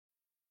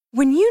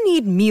When you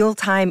need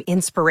mealtime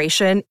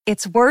inspiration,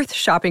 it's worth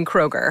shopping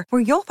Kroger,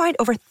 where you'll find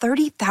over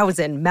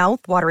 30,000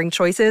 mouth-watering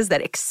choices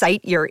that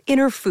excite your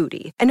inner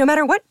foodie. And no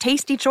matter what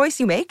tasty choice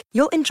you make,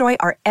 you'll enjoy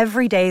our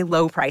everyday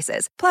low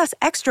prices, plus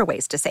extra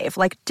ways to save,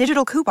 like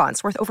digital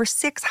coupons worth over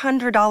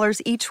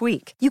 $600 each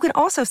week. You can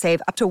also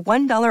save up to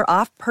 $1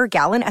 off per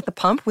gallon at the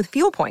pump with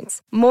fuel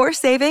points. More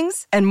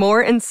savings and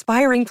more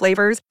inspiring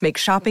flavors make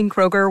shopping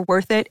Kroger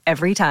worth it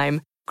every time.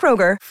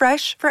 Kroger,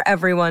 fresh for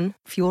everyone.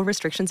 Fuel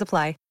restrictions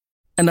apply.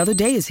 Another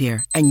day is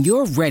here, and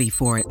you're ready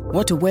for it.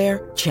 What to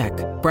wear? Check.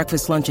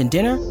 Breakfast, lunch, and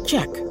dinner?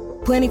 Check.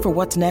 Planning for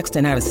what's next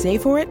and how to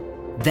save for it?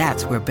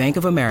 That's where Bank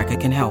of America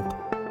can help.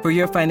 For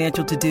your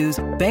financial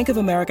to-dos, Bank of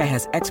America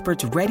has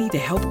experts ready to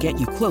help get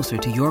you closer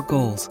to your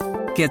goals.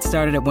 Get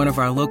started at one of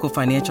our local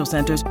financial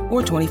centers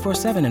or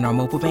 24/7 in our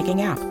mobile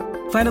banking app.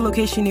 Find a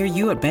location near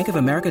you at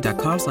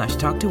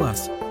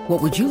bankofamerica.com/talktous.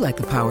 What would you like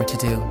the power to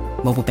do?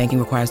 Mobile banking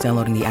requires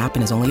downloading the app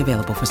and is only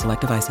available for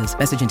select devices.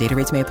 Message and data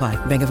rates may apply.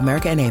 Bank of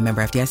America N.A.,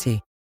 member FDIC.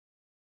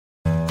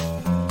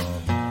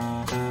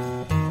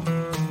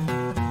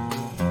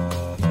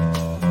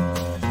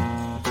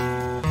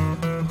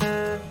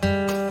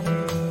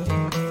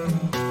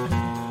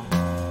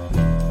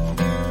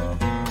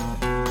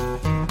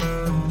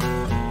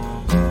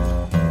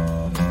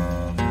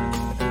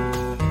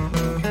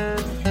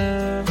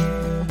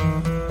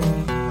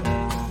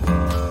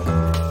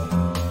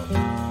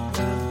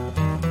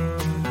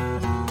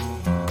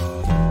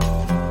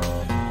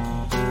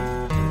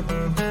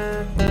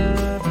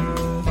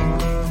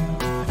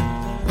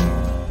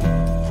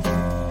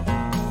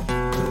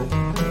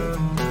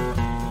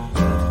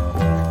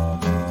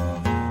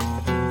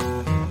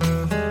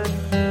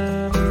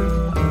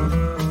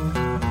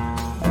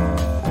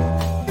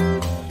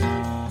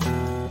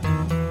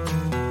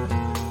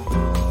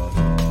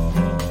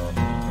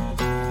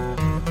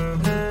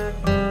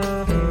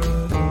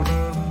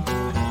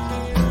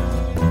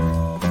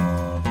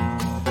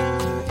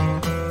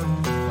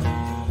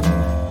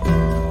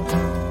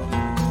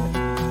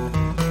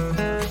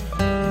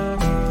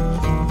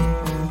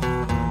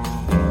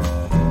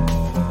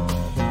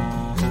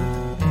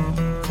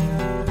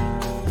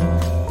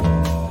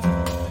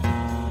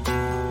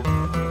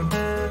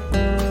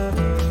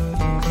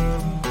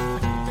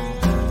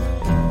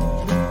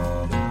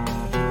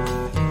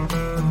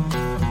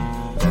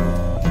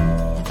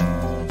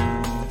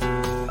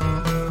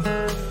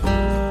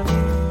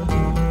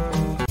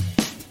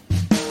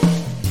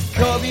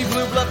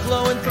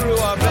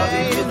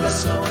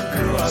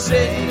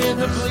 Sitting in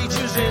the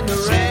bleachers in the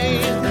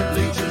rain.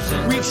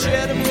 We've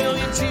shed a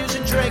million tears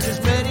and drank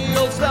as many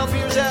old style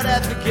beers out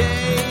at the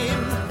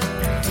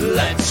game.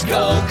 Let's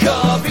go,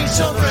 Cubby,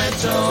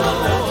 Ranto,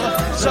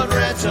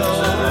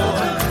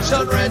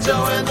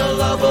 Ranto and the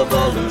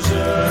lovable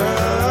loser.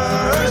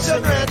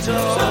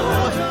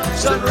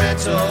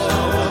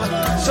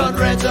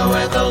 Ranto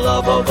and the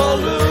lovable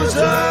losers.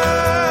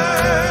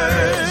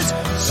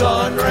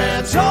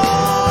 Ranto.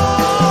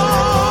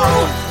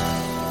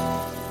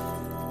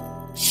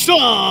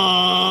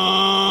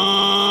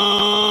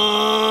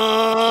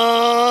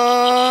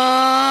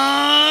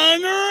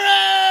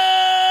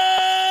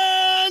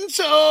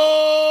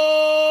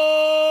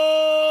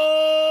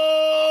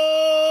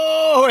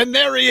 And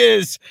there he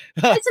is.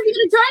 Nice of you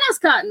to join us,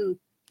 Cotton.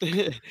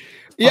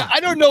 Yeah, I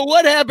don't know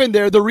what happened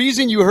there. The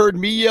reason you heard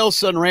me yell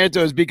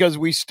Ranto is because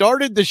we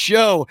started the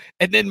show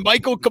and then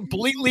Michael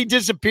completely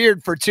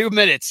disappeared for 2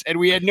 minutes and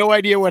we had no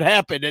idea what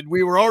happened and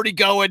we were already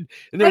going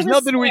and there's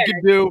nothing we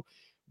could do.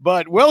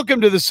 But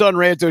welcome to the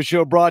Ranto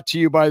Show, brought to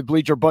you by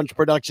Bleacher Bunch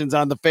Productions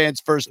on the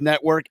Fans First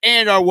Network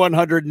and our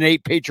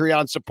 108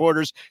 Patreon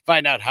supporters.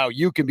 Find out how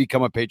you can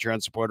become a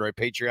Patreon supporter at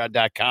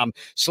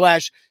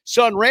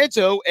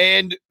patreon.com/Ranto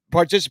and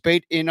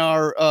participate in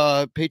our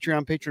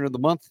Patreon Patron of the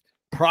Month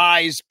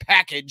prize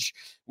package,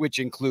 which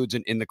includes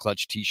an In the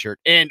Clutch t-shirt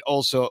and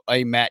also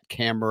a matte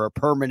camera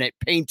permanent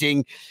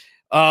painting.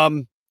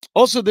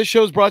 Also, this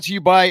show is brought to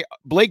you by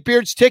Blake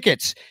Beard's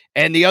Tickets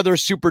and the other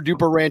super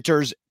duper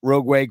ranters,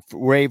 Rogue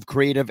Rave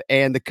Creative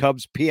and the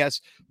Cubs PS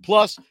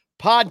Plus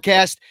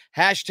podcast.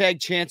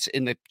 #Chance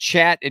in the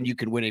chat, and you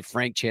can win a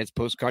Frank Chance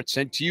postcard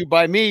sent to you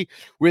by me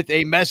with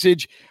a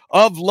message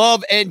of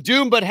love and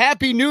doom. But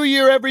Happy New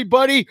Year,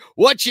 everybody.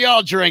 What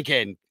y'all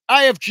drinking?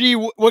 IFG,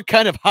 what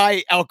kind of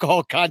high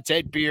alcohol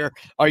content beer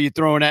are you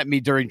throwing at me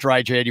during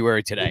dry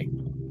January today?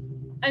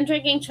 I'm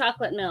drinking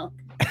chocolate milk.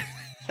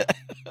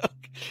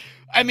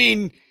 I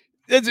mean,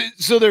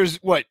 so there's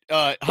what?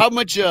 How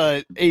much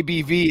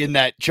ABV in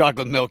that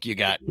chocolate milk you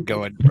got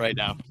going right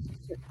now?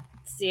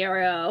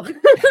 0.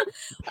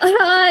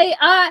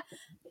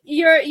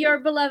 Your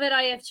beloved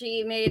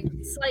IFG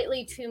made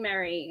slightly too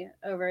merry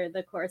over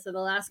the course of the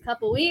last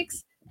couple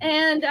weeks,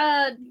 and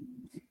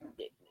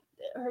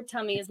her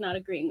tummy is not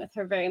agreeing with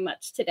her very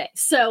much today.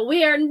 So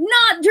we are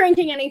not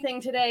drinking anything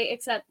today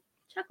except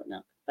chocolate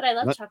milk. But I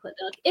love chocolate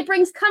milk. It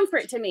brings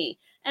comfort to me,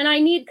 and I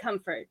need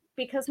comfort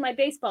because my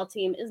baseball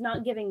team is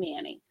not giving me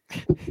any.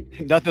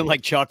 Nothing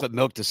like chocolate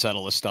milk to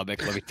settle a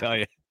stomach, let me tell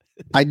you.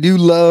 I do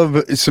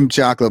love some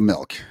chocolate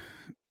milk.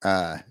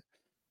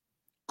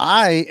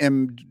 I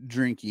am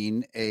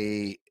drinking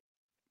a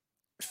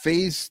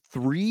Phase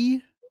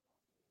 3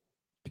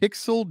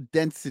 Pixel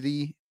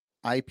Density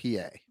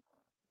IPA.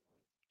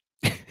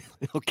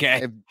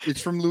 Okay.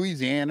 It's from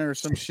Louisiana or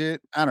some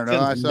shit. I don't know.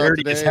 Sounds I saw it nerdy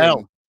today. as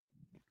hell.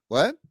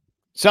 What?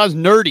 Sounds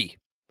nerdy.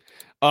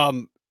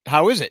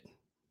 How is it?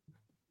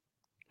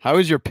 How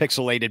is your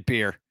pixelated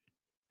beer?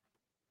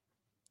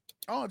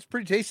 Oh, it's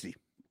pretty tasty.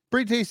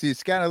 Pretty tasty.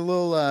 It's got a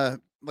little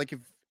like if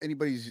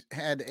anybody's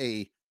had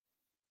a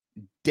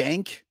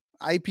dank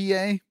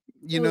IPA,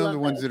 you Ooh, know, love the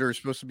ones those. that are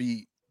supposed to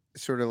be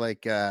sort of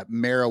like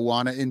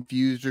marijuana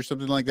infused or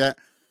something like that.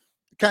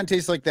 It kind of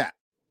tastes like that.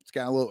 It's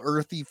got a little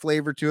earthy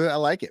flavor to it. I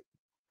like it.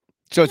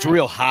 So it's Nice.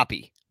 real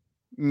hoppy.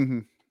 Mm-hmm.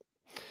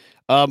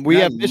 We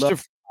I have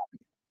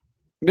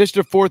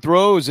Mr. Fourth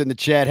Rose in the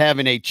chat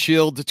having a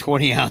chilled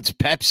 20-ounce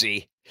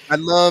Pepsi. I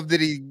love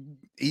that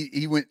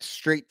he went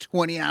straight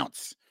 20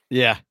 ounce.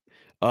 Yeah.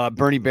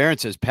 Bernie Barron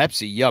says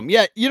Pepsi, yum.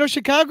 Yeah, you know,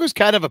 Chicago's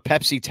kind of a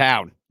Pepsi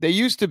town. They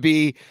used to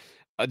be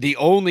the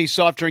only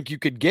soft drink you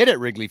could get at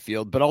Wrigley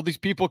Field, but all these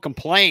people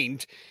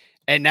complained,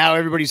 and now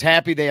everybody's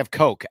happy they have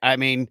Coke. I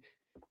mean,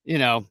 you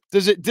know,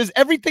 does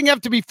everything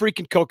have to be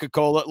freaking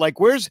Coca-Cola? Like,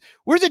 where's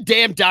a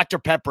damn Dr.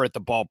 Pepper at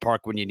the ballpark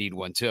when you need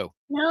one too?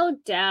 No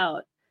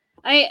doubt.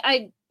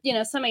 I you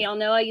know, some of y'all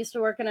know I used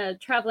to work in a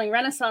traveling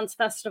Renaissance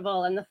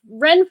festival, and the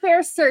Ren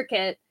Fair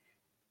circuit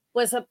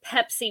was a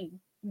Pepsi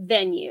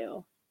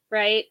venue,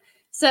 right?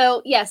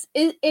 So yes,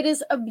 it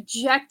is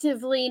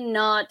objectively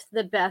not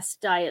the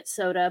best diet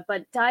soda,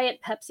 but Diet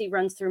Pepsi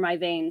runs through my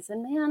veins,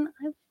 and man,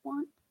 I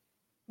want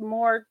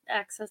more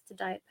access to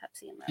Diet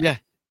Pepsi in my life.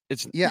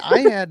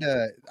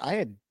 I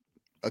had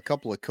a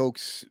couple of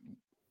Cokes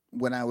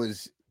when I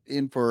was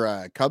in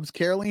for Cubs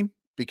caroling,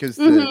 because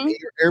the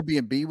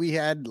Airbnb we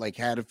had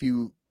had a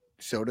few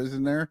sodas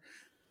in there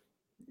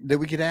that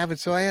we could have it.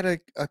 So I had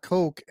a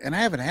Coke, and I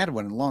haven't had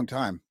one in a long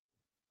time.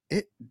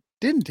 It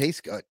didn't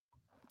taste good.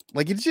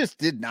 Like, it just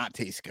did not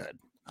taste good.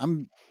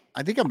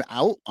 I think I'm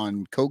out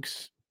on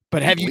Cokes.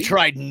 But have you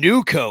tried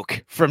New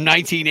Coke from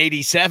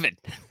 1987?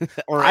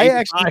 Or I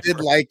actually did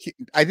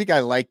I think I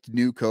liked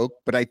New Coke,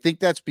 but I think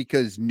that's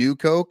because New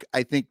Coke,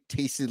 I think,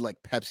 tasted like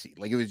Pepsi.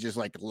 Like, it was just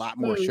like a lot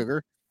more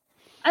sugar.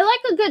 I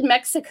like a good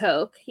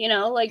Mexicoke, you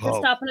know, like you're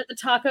stopping at the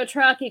taco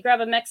truck, you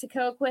grab a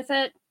Mexicoke with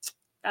it.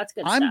 That's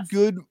good stuff. I'm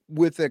good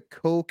with a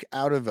Coke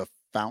out of a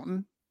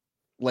fountain.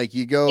 Like,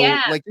 you go,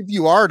 Yeah. like if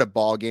you are at a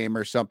ball game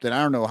or something,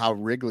 I don't know how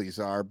Wrigley's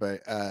are,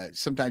 but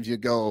sometimes you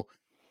go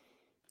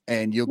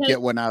and you'll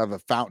get one out of a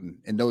fountain,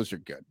 and those are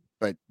good.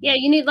 But yeah,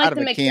 you need like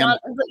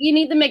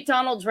the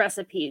McDonald's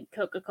recipe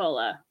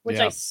Coca-Cola, which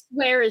I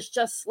swear is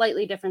just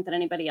slightly different than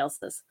anybody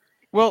else's.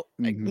 Well,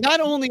 not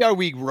only are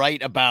we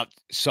right about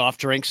soft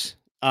drinks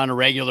on a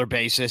regular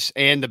basis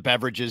and the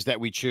beverages that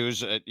we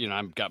choose, you know,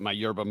 I've got my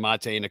yerba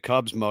mate in a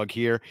Cubs mug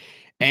here,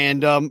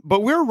 and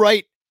but we're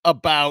right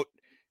about,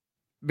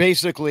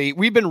 basically,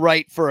 we've been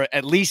right for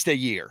at least a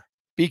year,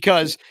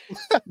 because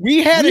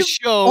we had a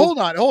show. Hold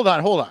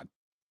on.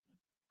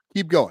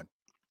 Keep going.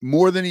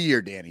 More than a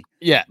year, Danny.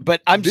 Yeah,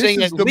 but I'm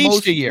saying at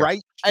least a year.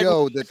 Right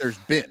show that there's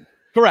been.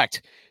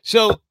 Correct.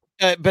 So,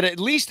 but at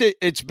least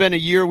it's been a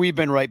year we've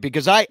been right,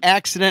 because I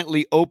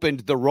accidentally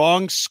opened the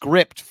wrong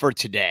script for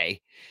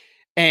today.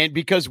 And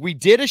because we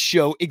did a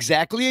show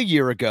exactly a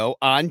year ago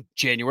on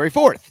January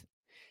 4th.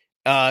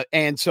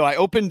 And so I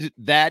opened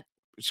that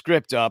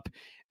script up.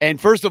 And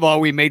first of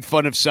all, we made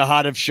fun of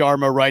Sahadev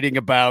Sharma writing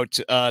about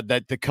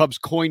that the Cubs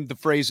coined the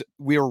phrase,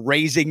 "we're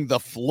raising the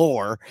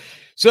floor."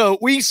 So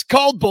we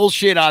called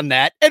bullshit on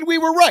that, and we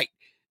were right.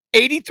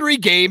 83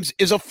 games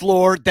is a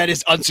floor that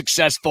is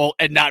unsuccessful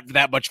and not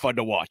that much fun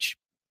to watch.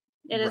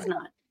 It is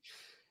not.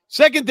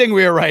 Second thing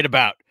we were right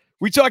about,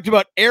 we talked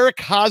about Eric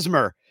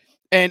Hosmer.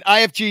 And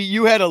IFG,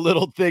 you had a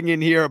little thing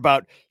in here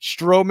about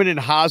Stroman and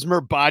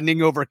Hosmer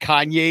bonding over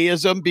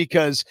Kanyeism,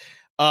 because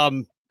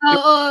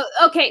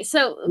okay.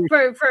 So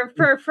for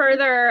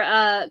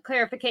further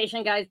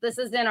clarification, guys, this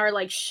is in our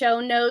show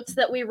notes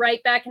that we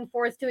write back and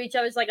forth to each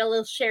other. It's like a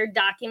little shared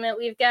document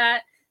we've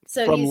got.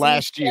 So from he's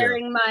last year,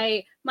 sharing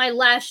my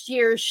last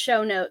year's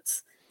show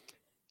notes.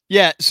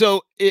 Yeah.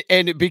 So,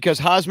 and because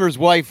Hosmer's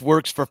wife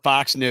works for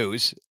Fox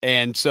News,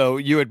 and so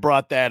you had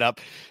brought that up.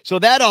 So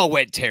that all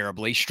went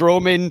terribly.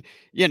 Stroman,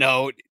 you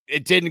know,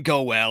 it didn't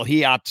go well.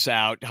 He opts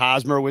out.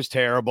 Hosmer was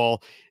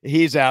terrible.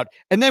 He's out.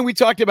 And then we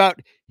talked about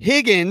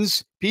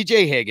Higgins,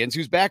 PJ Higgins,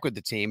 who's back with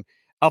the team.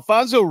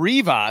 Alfonso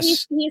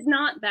Rivas. He's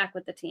not back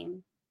with the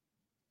team.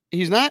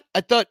 He's not?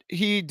 I thought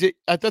he did.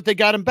 I thought they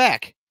got him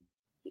back.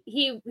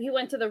 He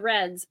went to the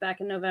Reds back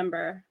in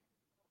November.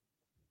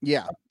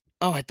 Yeah.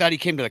 Oh, I thought he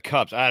came to the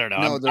Cubs. I don't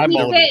know.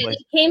 No,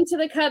 he came to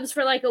the Cubs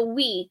for like a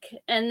week,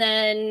 and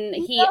then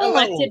he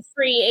elected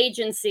free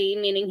agency,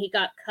 meaning he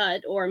got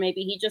cut, or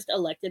maybe he just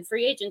elected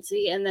free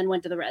agency and then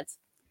went to the Reds.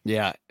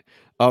 Yeah.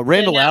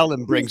 Randall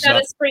Allen brings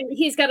up.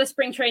 He's got a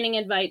spring training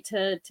invite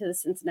to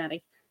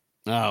Cincinnati.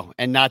 Oh,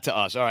 and not to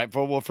us. All right.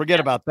 Well, we'll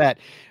forget about that.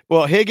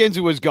 Well, Higgins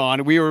was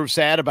gone. We were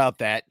sad about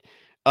that.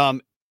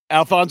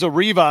 Alfonso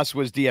Rivas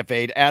was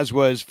DFA'd, as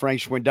was Frank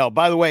Schwindel.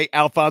 By the way,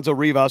 Alfonso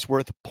Rivas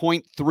worth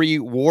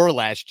 0.3 WAR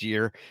last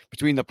year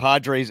between the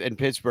Padres and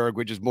Pittsburgh,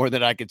 which is more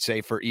than I could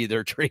say for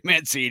either Trey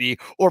Mancini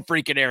or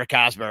freaking Eric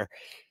Hosmer.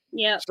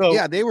 Yeah. So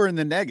yeah, they were in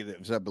the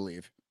negatives, I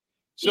believe.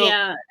 So,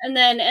 yeah, and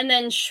then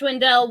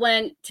Schwindel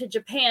went to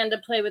Japan to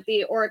play with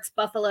the Oryx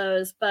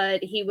Buffaloes,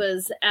 but he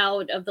was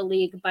out of the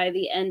league by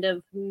the end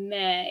of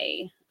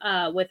May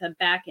with a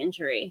back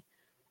injury.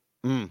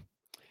 And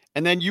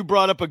then you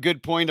brought up a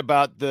good point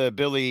about the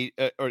Billy,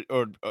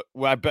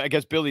 well, I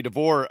guess Billy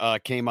DeVore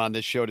came on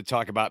this show to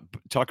talk about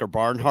Tucker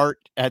Barnhart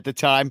at the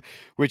time,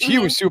 which he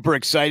was super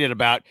excited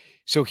about.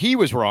 So he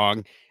was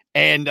wrong.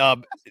 And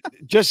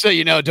just so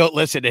you know, don't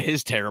listen to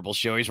his terrible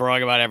show. He's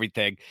wrong about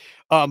everything.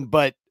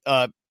 But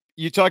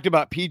you talked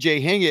about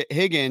PJ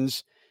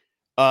Higgins.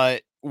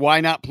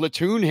 Why not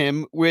platoon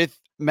him with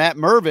Matt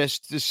Mervis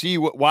to see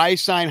why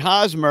sign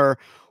Hosmer?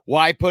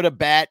 Why put a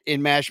bat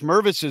in Mash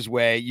Mervis's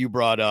way? You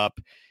brought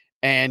up,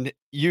 and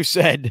you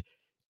said,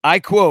 I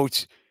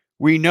quote,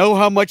 "We know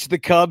how much the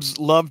Cubs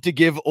love to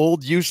give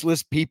old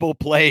useless people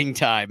playing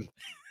time."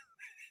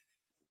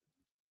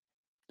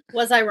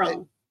 Was I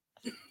wrong?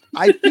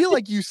 I feel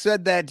like you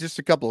said that just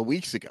a couple of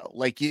weeks ago.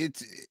 Like you're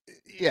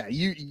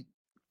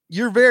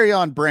very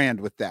on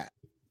brand with that.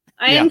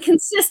 I am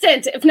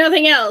consistent, if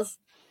nothing else.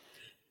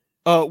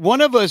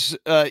 One of us,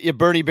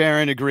 Bernie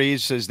Barron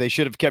agrees, says they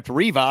should have kept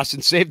Rivas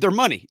and saved their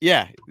money.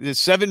 Yeah, the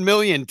 $7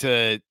 million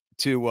to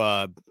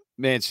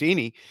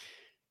Mancini.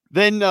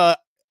 Then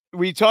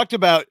we talked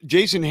about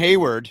Jason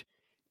Hayward,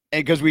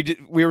 and because we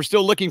were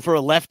still looking for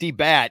a lefty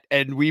bat,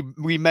 and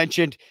we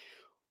mentioned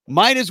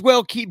might as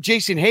well keep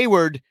Jason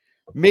Hayward.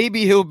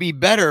 Maybe he'll be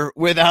better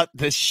without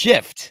the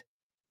shift.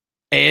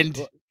 And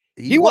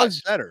he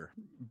was better.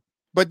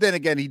 But then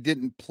again, he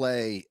didn't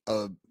play.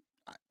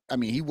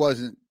 He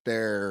wasn't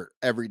their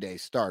everyday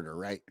starter,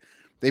 right?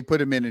 They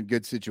put him in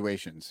good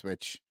situations,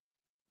 which,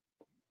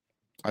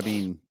 I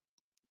mean,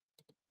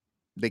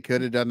 they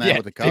could have done that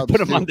with the Cubs. They put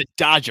him on the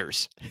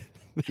Dodgers.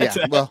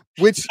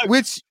 Which,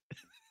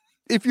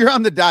 if you're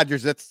on the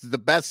Dodgers, that's the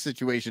best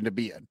situation to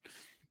be in.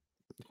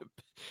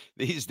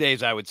 These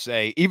days, I would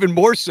say, even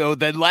more so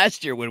than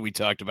last year when we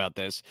talked about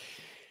this.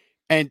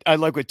 And I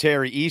like what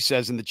Terry E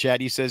says in the chat.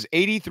 He says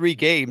 83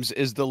 games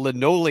is the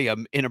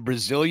linoleum in a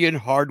Brazilian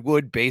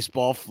hardwood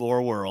baseball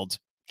floor world.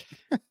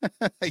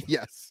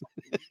 Yes.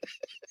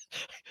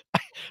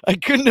 I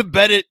couldn't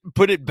have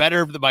put it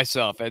better than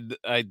myself. And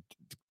I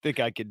think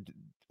I could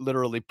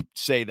literally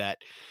say that.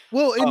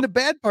 Well, and the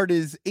bad part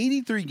is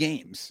 83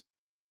 games.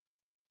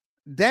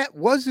 That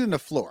wasn't a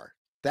floor.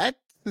 That's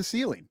the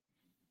ceiling.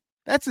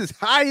 That's as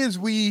high as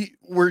we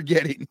were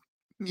getting,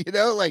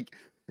 like,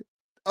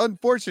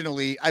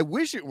 unfortunately, I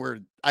wish it were,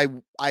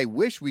 I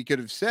wish we could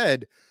have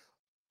said,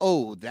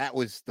 oh, that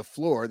was the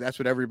floor. That's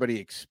what everybody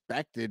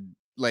expected.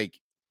 Like,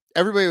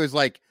 everybody was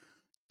like,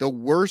 the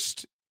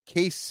worst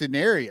case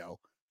scenario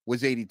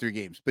was 83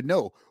 games, but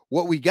no,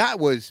 what we got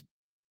was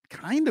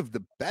kind of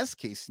the best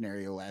case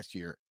scenario last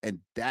year. And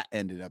that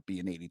ended up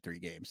being 83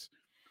 games.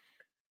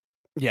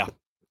 Yeah.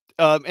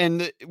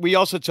 And we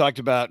also talked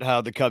about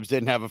how the Cubs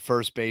didn't have a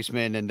first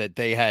baseman and that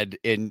they had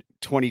in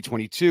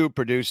 2022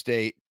 produced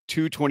a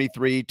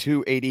 223,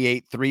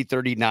 288,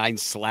 339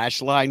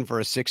 slash line for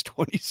a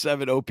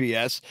 627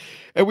 OPS.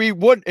 And we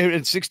won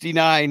in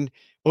 69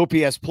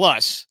 OPS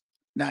plus.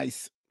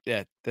 Nice.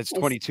 Yeah, that's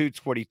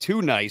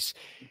 22. Nice.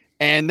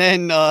 And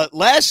then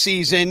last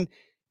season,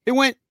 it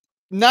went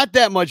not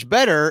that much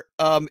better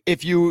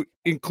if you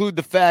include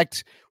the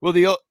fact,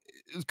 well,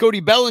 Cody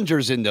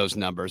Bellinger's in those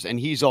numbers, and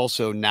he's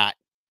also not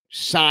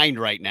signed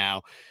right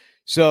now.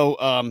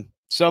 So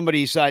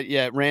somebody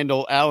signed,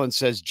 Randall Allen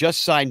says,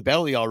 just signed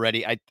Belly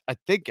already. I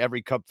think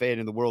every Cub fan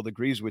in the world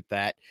agrees with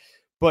that.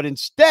 But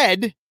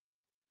instead,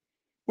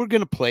 we're going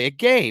to play a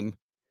game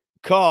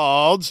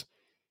called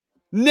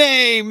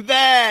Name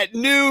That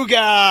New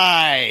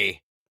Guy.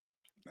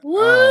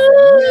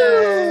 Woo!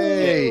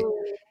 Yay.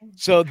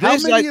 So how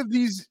this, many of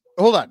these,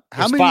 hold on,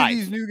 how many 5. of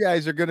these new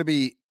guys are going to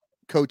be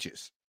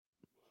coaches?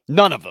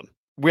 None of them.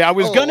 I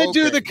was going to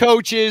do okay. the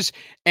coaches,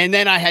 and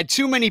then I had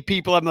too many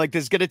people. I'm like,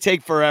 this is going to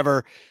take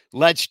forever.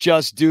 Let's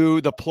just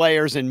do the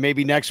players, and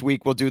maybe next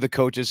week we'll do the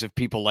coaches if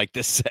people like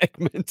this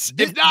segment.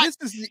 This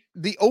is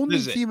the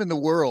only team in the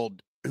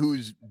world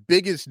whose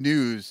biggest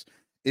news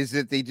is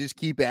that they just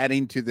keep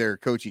adding to their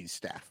coaching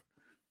staff.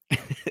 I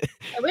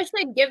wish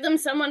they'd give them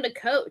someone to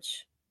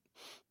coach.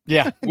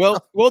 Yeah,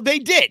 well, they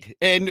did.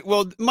 And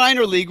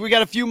minor league, we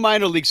got a few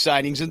minor league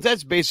signings, and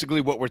that's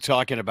basically what we're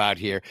talking about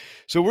here.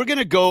 So we're going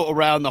to go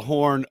around the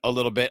horn a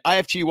little bit.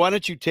 IFG, why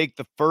don't you take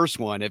the first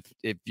one,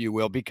 if you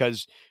will,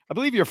 because I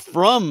believe you're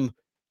from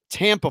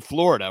Tampa,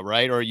 Florida,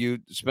 right? Or you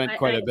spent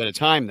quite a bit of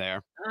time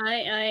there.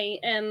 I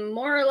am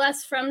more or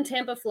less from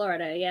Tampa,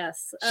 Florida,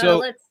 yes.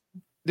 So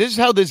this is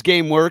how this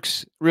game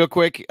works, real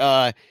quick.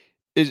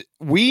 Is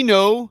we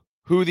know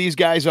who these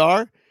guys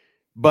are,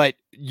 but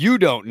you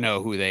don't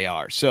know who they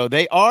are. So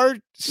they are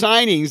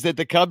signings that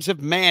the Cubs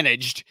have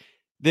managed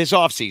this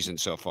offseason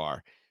so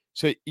far.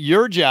 So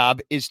your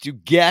job is to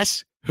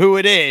guess who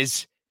it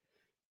is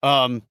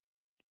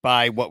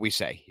by what we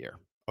say here.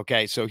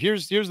 Okay, so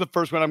here's the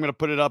first one. I'm going to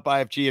put it up,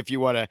 IFG, if you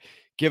want to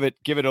give it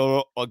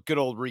a good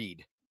old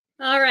read.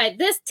 All right.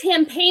 This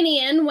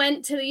Tampanian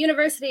went to the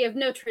University of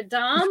Notre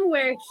Dame,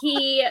 where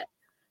he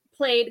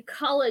played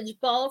college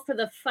ball for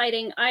the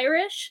Fighting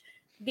Irish.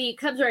 The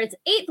Cubs are its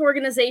 8th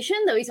organization,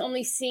 though he's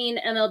only seen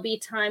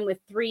MLB time with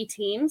 3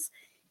 teams.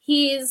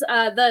 He's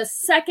the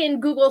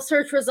second Google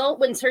search result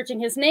when searching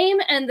his name,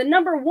 and the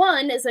number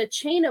 1 is a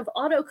chain of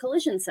auto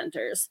collision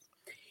centers.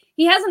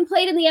 He hasn't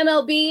played in the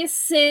MLB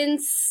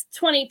since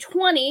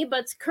 2020,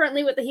 but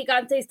currently with the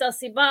Gigantes del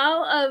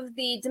Cibao of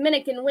the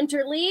Dominican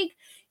Winter League.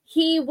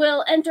 He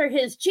will enter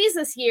his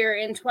Jesus year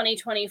in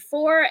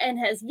 2024 and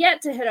has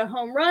yet to hit a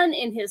home run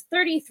in his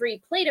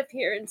 33 plate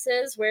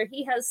appearances, where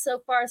he has so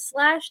far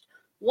slashed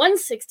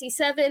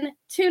 167,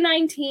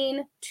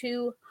 219,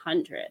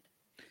 200.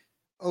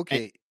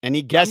 Okay.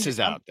 Any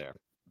guesses out there?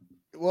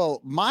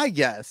 Well, my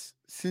guess,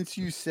 since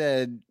you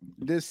said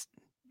this,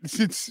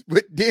 since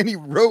what Danny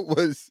wrote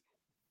was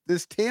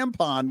this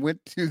tampon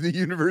went to the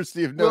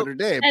University of Notre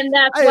Dame. And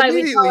that's why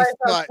we call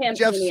ourselves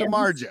Jeff Tampanians.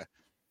 Samardzija.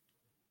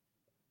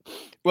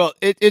 Well,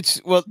 I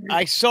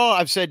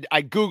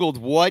Googled,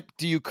 what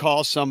do you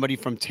call somebody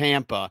from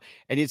Tampa?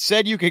 And it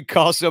said you could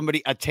call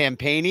somebody a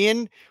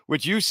Tampanian,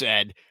 which you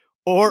said,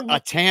 or a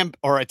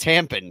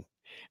tampon.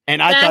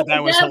 And I thought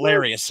that was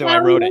hilarious. So I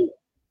wrote it.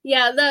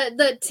 Yeah,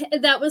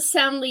 that was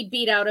soundly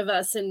beat out of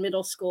us in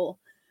middle school.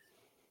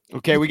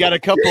 Okay, we got a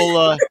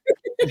couple.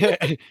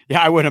 Yeah,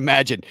 I would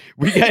imagine.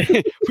 We got.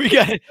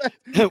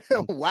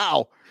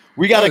 Wow.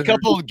 We got a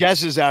couple of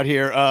guesses out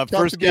here.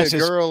 First guess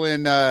is girl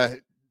in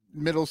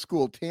middle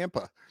school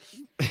Tampa.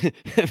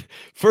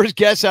 First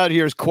guess out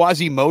here is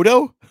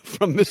Quasimodo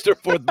from Mr.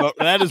 Fourth Moto.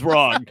 That is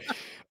wrong.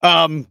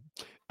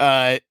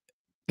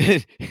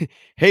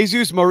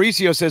 Jesus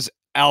Mauricio says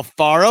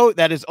Alfaro.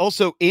 That is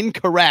also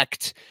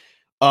incorrect.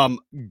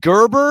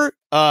 Gerber.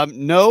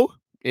 No,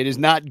 it is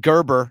not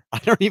Gerber.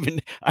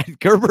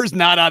 Gerber's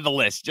not on the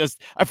list.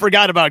 I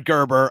forgot about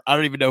Gerber. I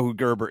don't even know who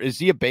Gerber is.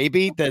 He a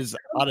baby? That's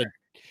on a.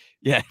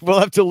 Yeah, we'll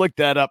have to look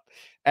that up.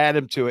 Add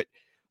him to it.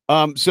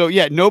 So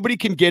yeah, nobody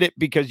can get it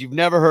because you've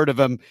never heard of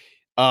him.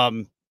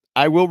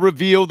 I will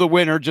reveal the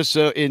winner just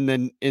so in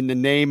the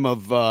name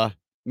of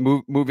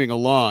moving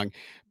along,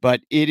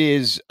 but it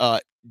is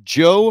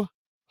Joe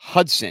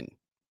Hudson.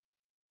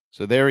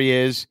 So there he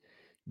is,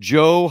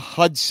 Joe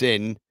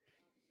Hudson.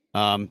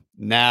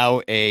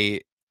 Now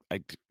a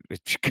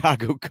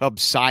Chicago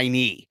Cubs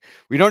signee.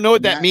 We don't know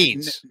what that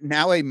means.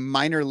 Now a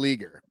minor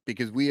leaguer,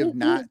 because we have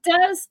not. He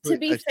does, to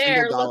be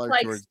fair, look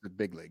like towards the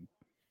big league.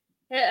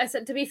 I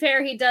said, to be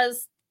fair, he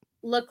does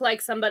look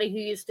like somebody who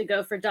used to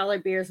go for dollar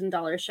beers and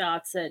dollar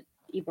shots at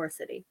Ybor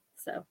City.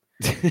 So,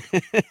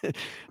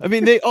 I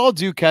mean, they all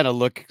do kind of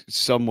look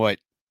somewhat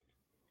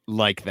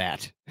like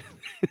that.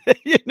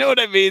 You know what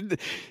I mean?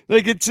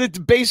 Like it's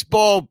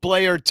baseball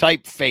player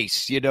type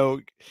face, you know?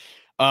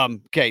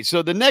 Okay.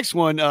 So the next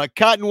one,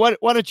 Cotton, why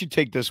don't you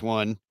take this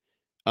one?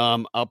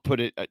 I'll put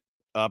it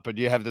up.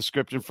 Do you have the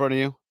script in front of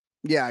you?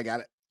 Yeah, I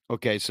got it.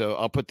 Okay. So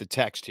I'll put the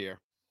text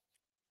here.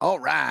 All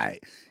right.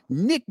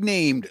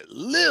 Nicknamed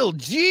Lil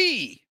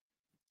G,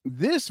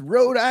 this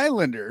Rhode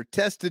Islander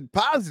tested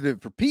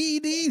positive for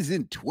PEDs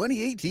in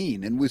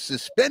 2018 and was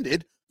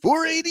suspended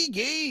for 80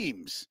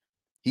 games.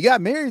 He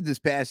got married this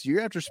past year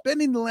after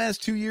spending the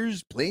last 2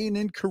 years playing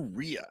in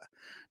Korea.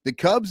 The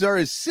Cubs are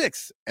his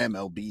 6th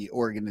MLB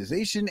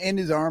organization, and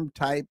his arm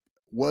type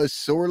was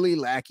sorely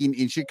lacking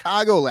in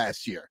Chicago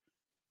last year.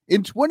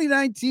 In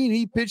 2019,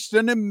 he pitched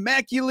an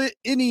immaculate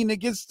inning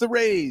against the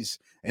Rays.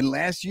 And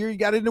last year, he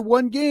got into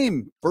 1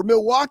 game for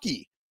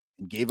Milwaukee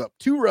and gave up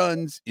 2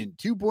 runs in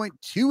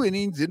 2.2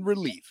 innings in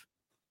relief.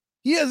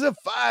 He has a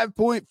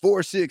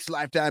 5.46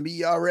 lifetime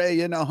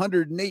ERA and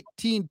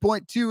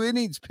 118.2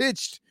 innings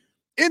pitched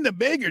in the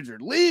major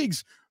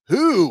leagues.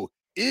 Who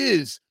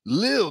is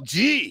Lil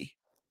G?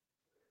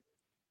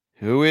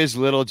 Who is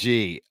Little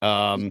G?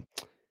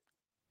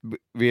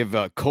 We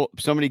have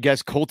somebody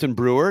guessed Colton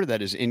Brewer.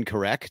 That is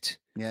incorrect.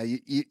 Yeah,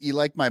 you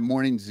like my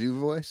morning zoo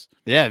voice?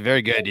 Yeah,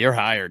 very good. You're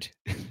hired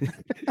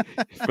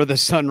for the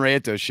Sun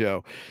Ranto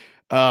show.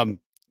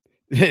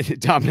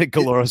 Dominic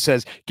Galoro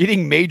says,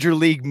 getting major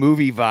league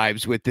movie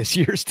vibes with this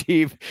year,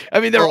 Steve.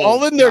 I mean, they're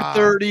all in their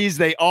 30s.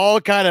 They all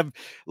a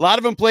lot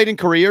of them played in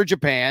Korea or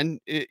Japan,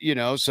 you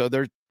know, so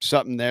there's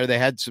something there. They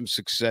had some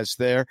success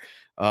there.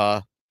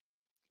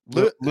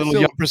 Little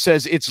Yumper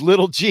says it's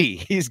Little G.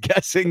 He's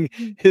guessing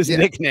his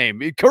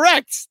nickname.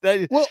 Correct.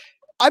 Well,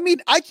 I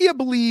mean, I can't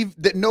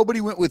believe that nobody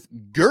went with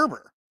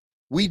Gerber.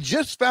 We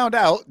just found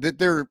out that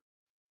there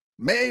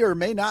may or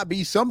may not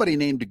be somebody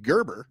named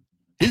Gerber.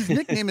 His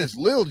nickname is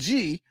Lil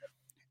G.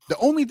 The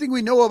only thing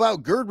we know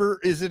about Gerber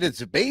is that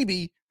it's a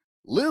baby.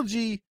 Lil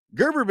G,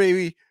 Gerber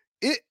baby.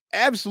 It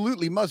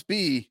absolutely must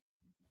be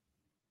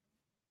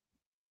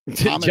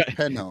Thomas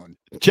Penhone.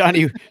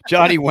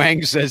 Johnny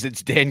Wang says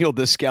it's Daniel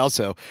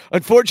Descalso.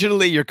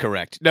 Unfortunately, you're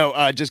correct.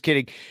 No, just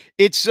kidding.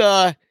 It's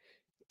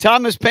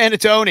Thomas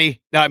Panatone.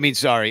 No, I mean,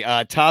 sorry.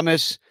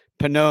 Thomas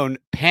Panone.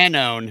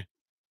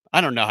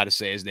 I don't know how to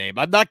say his name.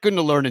 I'm not going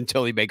to learn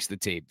until he makes the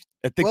team.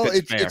 I think Well,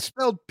 that's fair. it's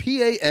spelled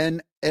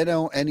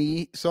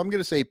Pannone, so I'm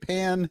going to say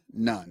Pan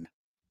None.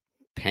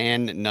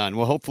 Pan None.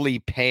 Well, hopefully he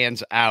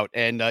pans out.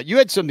 And you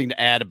had something to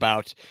add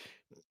about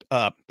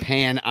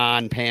pan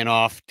on, pan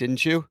off,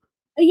 didn't you?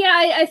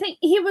 Yeah, I think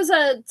he was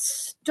a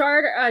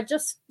starter.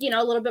 Just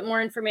a little bit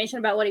more information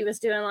about what he was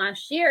doing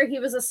last year. He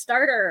was a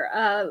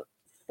starter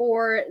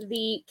for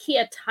the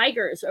Kia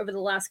Tigers over the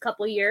last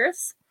couple of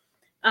years.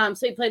 So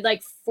he played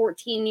like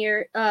 14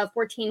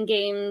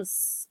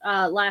 games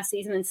last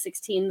season and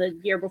 16 the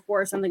year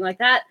before, something like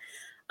that.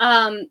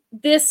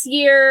 This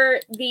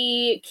year,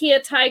 the Kia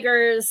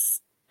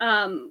Tigers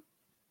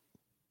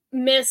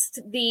missed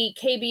the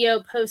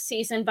KBO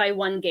postseason by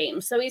 1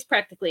 game, so he's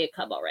practically a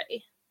Cub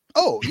already.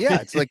 Oh, yeah,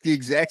 it's like the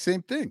exact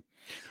same thing.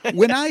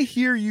 When I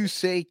hear you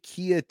say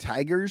Kia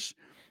Tigers,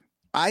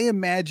 I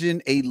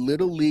imagine a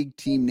little league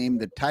team named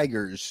the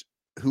Tigers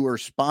who are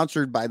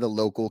sponsored by the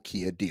local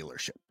Kia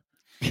dealership.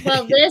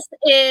 Well, this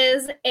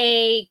is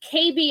a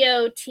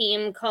KBO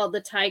team called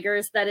the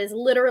Tigers that is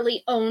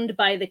literally owned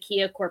by the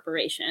Kia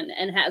Corporation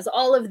and has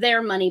all of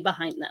their money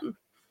behind them.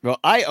 Well,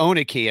 I own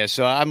a Kia,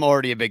 so I'm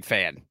already a big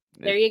fan.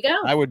 There you go.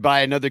 I would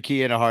buy another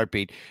Kia in a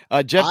heartbeat.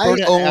 Jeff I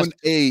Berta own asked,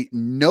 a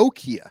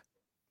Nokia.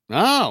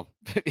 Oh,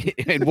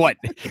 in what?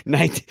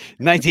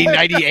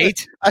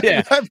 1998?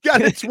 Yeah. I've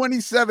got a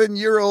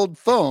 27-year-old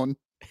phone.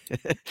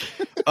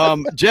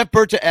 Jeff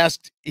Berta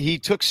asked, he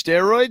took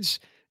steroids?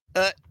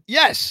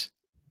 Yes.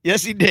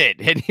 Yes, he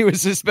did. And he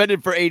was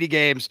suspended for 80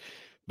 games,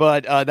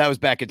 but that was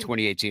back in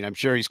 2018. I'm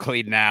sure he's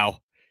clean now.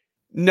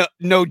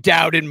 No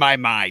doubt in my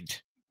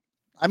mind.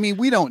 I mean,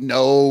 we don't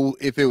know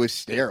if it was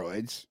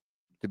steroids,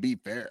 to be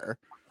fair.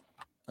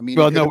 I mean,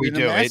 well, no, we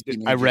do. I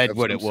read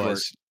what it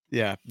was.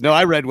 Yeah. No,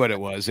 I read what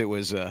it was. It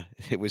was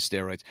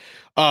steroids.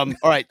 All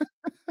right.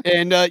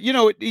 And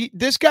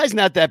this guy's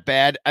not that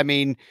bad. I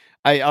mean,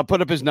 I'll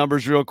put up his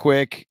numbers real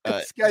quick.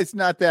 This guy's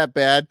not that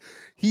bad.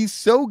 He's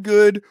so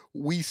good.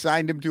 We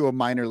signed him to a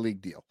minor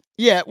league deal.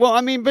 Yeah. Well,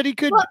 I mean, but he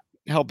could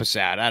help us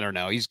out. I don't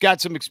know. He's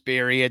got some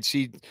experience.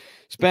 He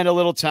spent a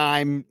little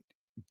time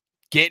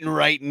getting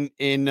right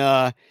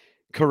in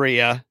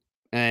Korea.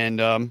 And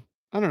I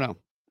don't know.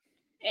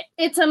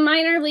 It's a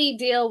minor league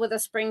deal with a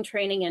spring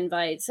training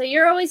invite. So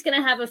you're always going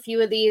to have a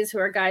few of these who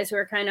are guys who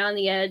are kind of on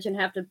the edge and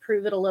have to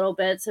prove it a little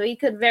bit. So he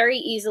could very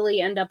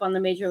easily end up on the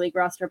major league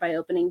roster by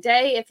opening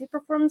day if he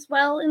performs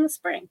well in the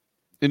spring.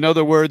 In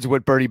other words,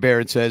 what Bernie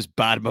Barrett says,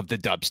 bottom of the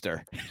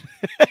dumpster.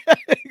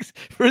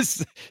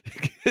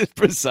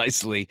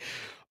 Precisely.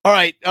 All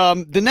right.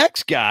 The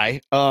next guy,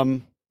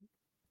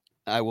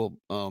 I will,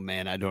 oh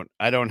man, I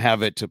don't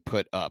have it to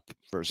put up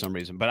for some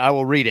reason, but I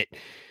will read it.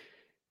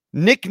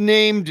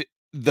 Nicknamed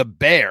the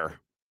Bear.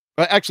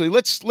 Actually,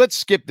 let's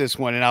skip this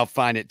one and I'll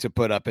find it to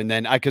put up. And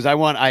then because I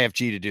want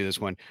IFG to do this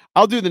one.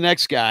 I'll do the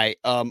next guy,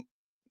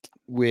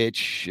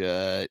 which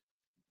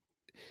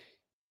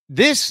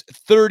this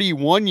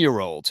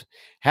 31-year-old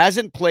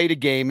hasn't played a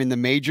game in the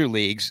major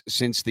leagues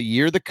since the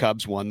year the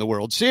Cubs won the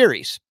World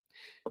Series.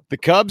 The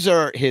Cubs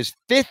are his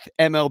 5th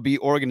MLB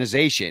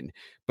organization,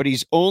 but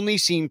he's only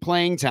seen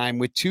playing time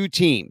with 2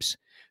 teams.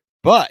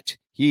 But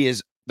he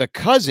is the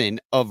cousin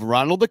of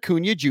Ronald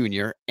Acuna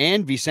Jr.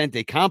 and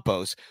Vicente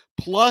Campos,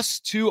 plus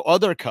 2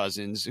 other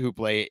cousins who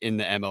play in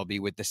the MLB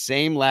with the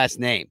same last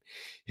name.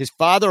 His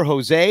father,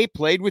 Jose,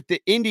 played with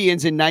the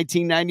Indians in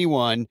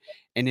 1991,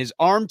 and his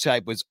arm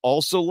type was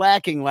also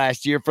lacking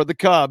last year for the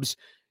Cubs.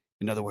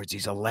 In other words,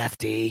 he's a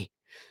lefty.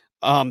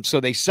 So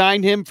they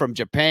signed him from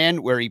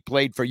Japan, where he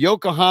played for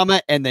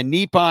Yokohama and the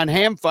Nippon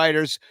Ham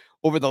Fighters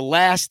over the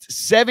last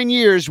 7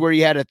 years, where he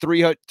had a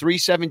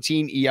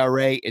 3.17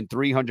 ERA and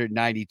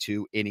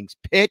 392 innings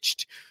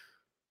pitched.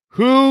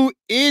 Who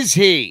is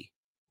he?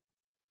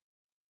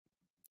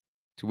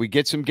 Do we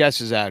get some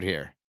guesses out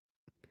here?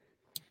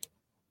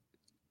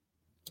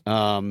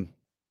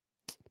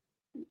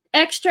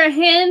 Extra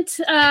hint,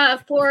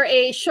 for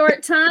a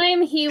short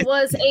time, he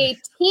was a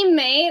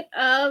teammate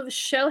of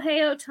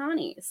Shohei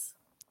Ohtani's.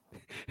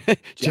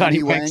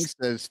 Johnny Wang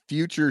says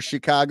future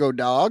Chicago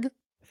dog.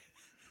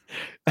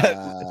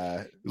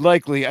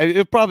 Likely.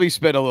 He'll probably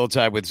spend a little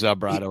time with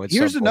Zambrano.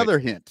 Here's another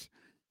hint.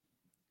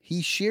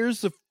 He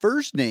shares the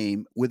first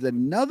name with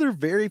another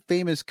very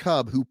famous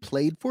Cub who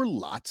played for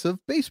lots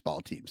of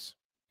baseball teams.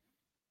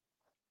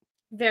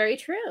 Very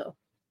true.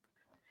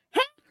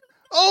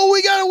 Oh,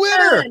 we got a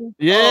winner.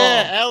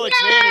 Yeah, Alex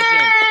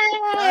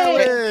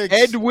Anderson.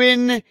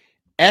 Edwin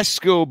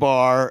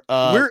Escobar.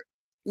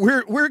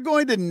 We're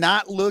going to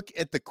not look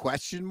at the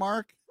question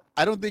mark.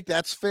 I don't think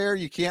that's fair.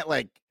 You can't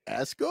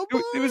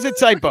Escobar. It was a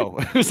typo.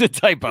 It was a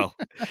typo.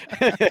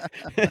 I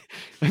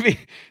mean,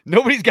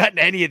 nobody's gotten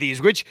any of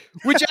these, which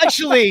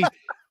actually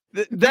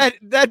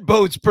that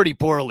bodes pretty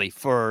poorly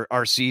for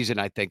our season,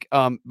 I think.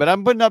 But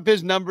I'm putting up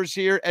his numbers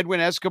here. Edwin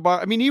Escobar.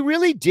 I mean, he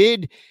really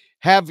did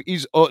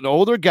he's an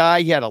older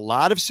guy. He had a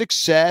lot of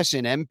success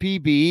in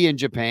MPB in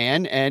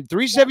Japan and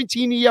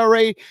 3.17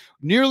 ERA,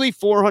 nearly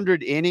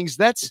 400 innings.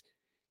 That's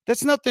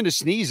nothing to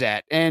sneeze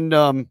at. And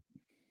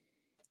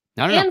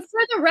I don't know. And for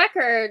the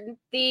record,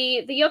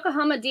 the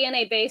Yokohama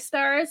DNA Bay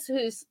Stars,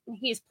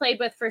 he's played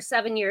with for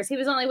 7 years. He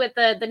was only with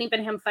the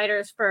Niebenham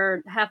Fighters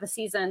for half a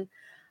season.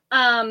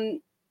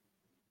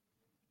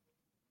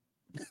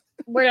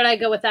 Where did I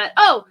go with that?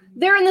 Oh,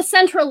 they're in the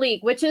Central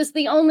League, which is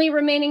the only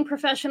remaining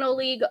professional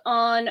league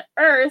on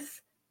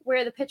Earth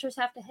where the pitchers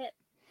have to hit.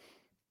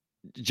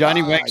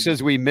 Johnny Weck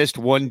says we missed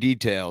one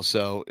detail,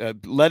 so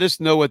let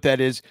us know what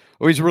that is.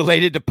 Or he's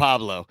related to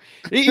Pablo.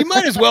 He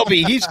might as well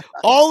be. He's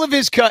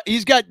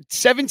he's got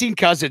 17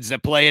 cousins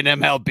that play in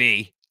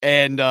MLB,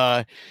 and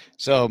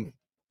so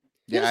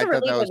yeah, I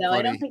thought that was funny.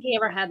 I don't think he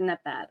ever had an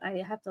at bat.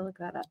 I have to look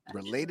that up.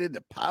 Related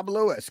to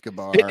Pablo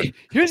Escobar.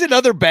 Here's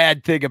another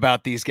bad thing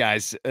about these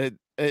guys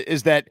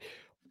is that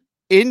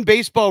in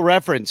Baseball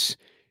Reference,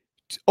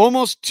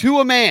 almost to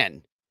a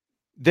man,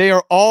 they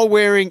are all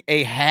wearing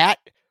a hat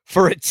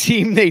for a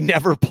team they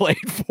never played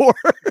for.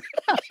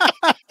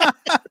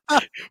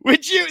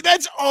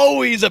 That's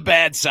always a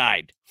bad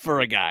sign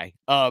for a guy.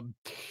 I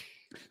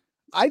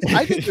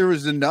think there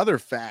was another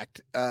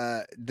fact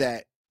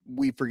that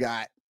we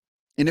forgot.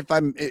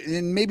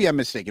 And maybe I'm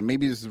mistaken,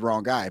 maybe this is the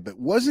wrong guy, but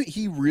wasn't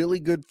he really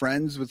good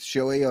friends with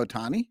Shohei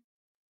Ohtani?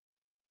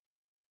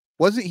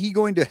 Wasn't he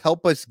going to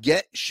help us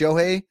get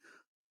Shohei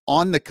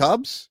on the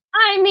Cubs?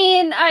 I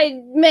mean,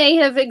 I may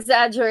have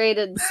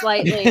exaggerated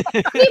slightly. He played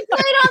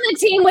on the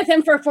team with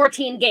him for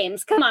 14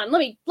 games. Come on,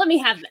 let me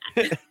have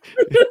that.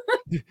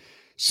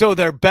 So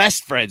they're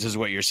best friends, is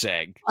what you're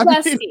saying.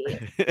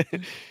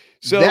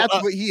 So that's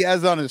what he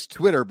has on his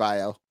Twitter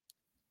bio.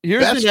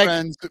 Here's best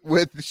friends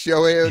with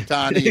Shohei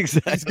Ohtani.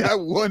 Exactly. He's got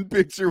one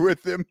picture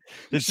with him.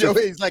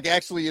 Shohei's like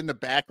actually in the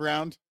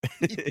background.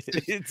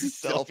 It's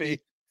a selfie.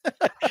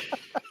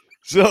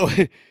 So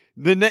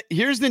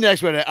here's the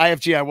next one.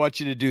 IFG, I want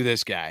you to do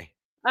this guy.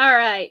 All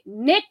right.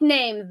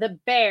 Nicknamed the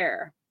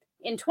Bear.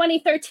 In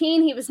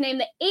 2013, he was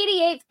named the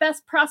 88th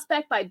best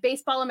prospect by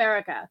Baseball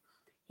America.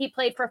 He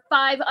played for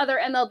 5 other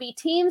MLB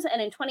teams, and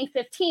in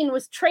 2015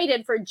 was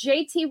traded for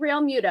JT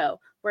Realmuto,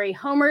 where he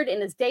homered in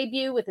his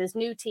debut with his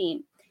new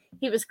team.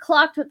 He was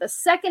clocked with the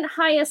second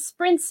highest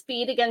sprint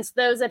speed against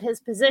those at his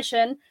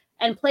position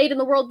and played in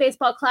the World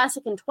Baseball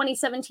Classic in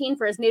 2017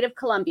 for his native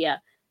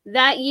Colombia.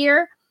 That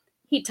year,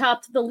 he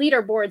topped the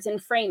leaderboards in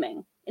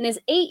framing. In his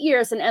 8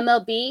 years in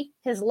MLB,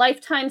 his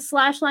lifetime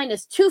slash line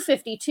is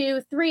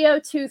 252,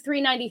 302,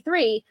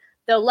 393,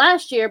 though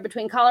last year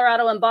between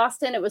Colorado and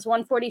Boston, it was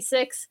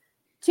 146,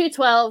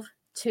 212,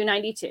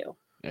 292.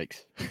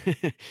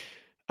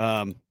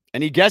 Yikes.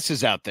 Any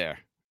guesses out there?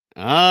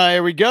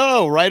 Here we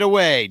go. Right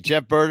away.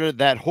 Jeff Berger,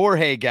 that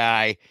Jorge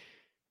guy.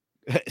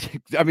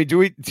 I mean,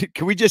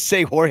 can we just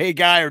say Jorge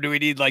guy, or do we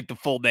need like the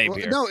full name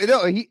here?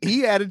 No,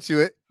 he added to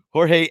it.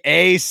 Jorge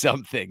A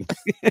something.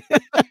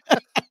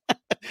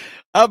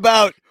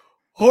 About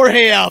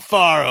Jorge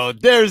Alfaro.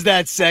 There's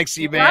that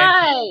sexy man.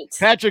 Right.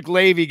 Patrick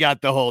Leahy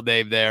got the whole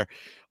name there.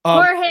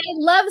 Jorge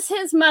loves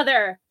his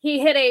mother. He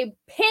hit a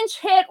pinch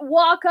hit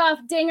walk-off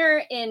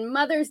dinger in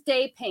Mother's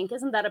Day pink.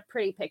 Isn't that a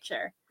pretty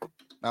picture?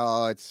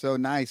 Oh, it's so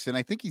nice. And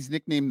I think he's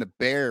nicknamed the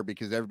Bear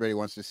because everybody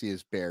wants to see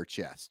his bare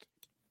chest.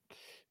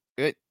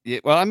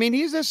 Well, I mean,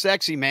 he's a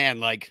sexy man.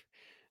 Like,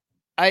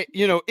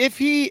 if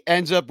he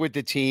ends up with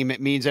the team,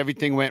 it means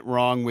everything went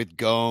wrong with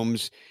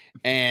Gomes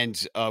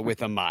and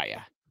with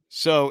Amaya.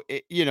 So,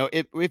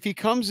 if he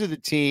comes to the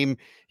team,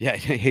 yeah,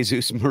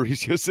 Jesus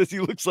Mauricio says he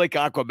looks like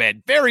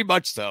Aquaman. Very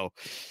much so.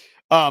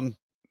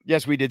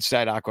 Yes, we did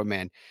cite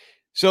Aquaman.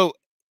 So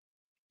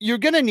you're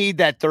going to need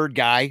that third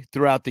guy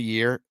throughout the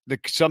year.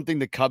 Something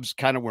the Cubs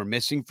kind of were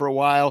missing for a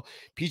while.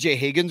 PJ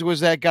Higgins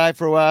was that guy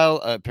for a while.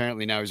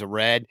 Apparently now he's a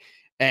Red.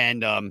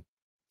 And, I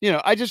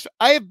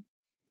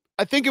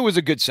think it was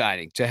a good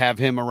signing to have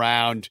him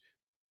around.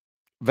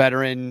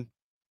 Veteran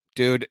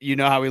dude. You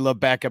know how we love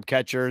backup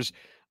catchers.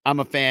 I'm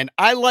a fan.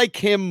 I like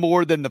him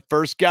more than the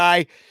first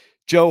guy,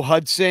 Joe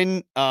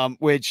Hudson,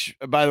 which,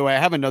 by the way, I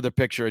have another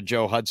picture of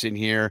Joe Hudson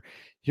here.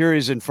 Here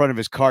he's in front of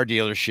his car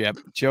dealership,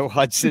 Joe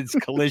Hudson's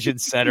Collision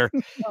Center.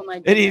 Oh my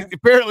goodness. And he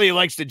apparently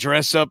likes to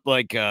dress up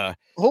like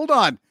hold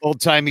on,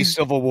 old-timey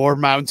Civil War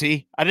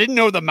Mountie. I didn't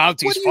know the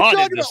Mounties fought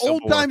in the Civil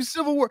War. Old-time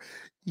Civil War.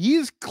 He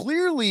is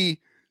clearly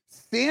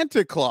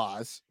Santa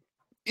Claus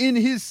in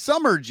his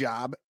summer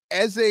job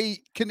as a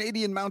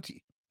Canadian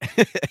Mountie.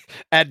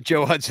 At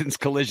Joe Hudson's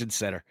Collision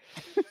Center.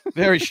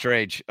 Very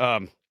strange.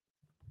 Okay,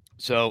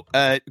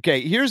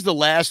 here's the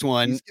last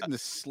one. He's getting the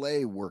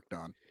sleigh worked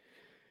on.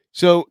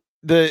 So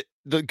the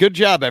good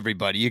job,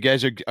 everybody. You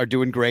guys are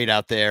doing great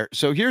out there.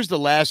 So here's the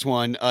last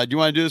one. Do you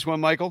want to do this one,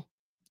 Michael?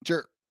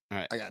 Sure. All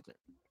right. I got it.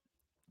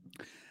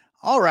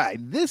 All right.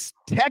 This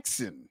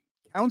Texan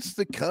counts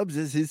the Cubs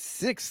as his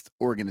 6th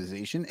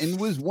organization and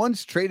was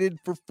once traded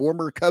for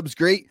former Cubs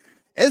great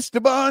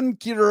Esteban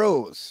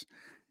Quiroz.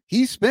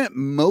 He spent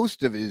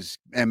most of his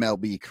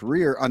MLB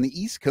career on the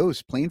East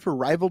Coast playing for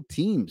rival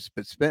teams,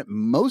 but spent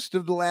most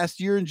of the last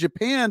year in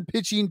Japan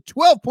pitching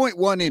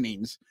 12.1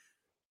 innings.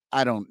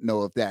 I don't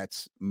know if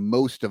that's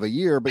most of a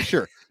year, but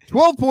sure.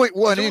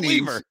 12.1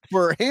 innings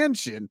for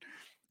Hanshin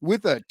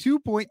with a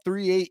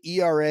 2.38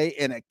 ERA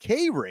and a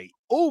K rate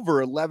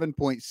over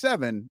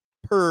 11.7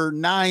 per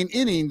 9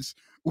 innings,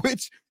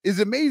 which is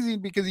amazing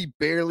because he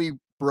barely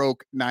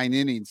broke 9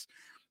 innings.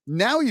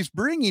 Now he's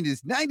bringing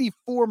his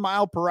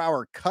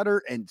 94-mile-per-hour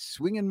cutter and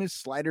swing and miss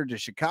slider to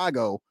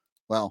Chicago,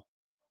 well,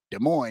 Des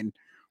Moines,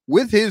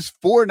 with his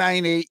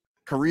 4.98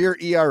 career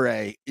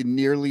ERA in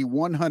nearly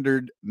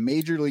 100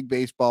 Major League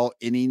Baseball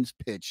innings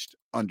pitched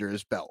under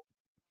his belt.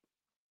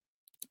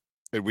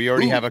 We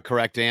already have a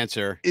correct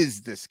answer.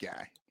 Is this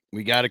guy?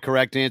 We got a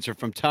correct answer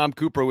from Tom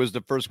Cooper, was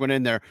the first one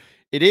in there.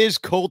 It is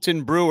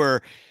Colton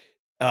Brewer.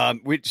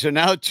 So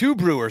now 2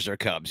 Brewers are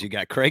Cubs. You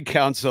got Craig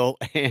Counsell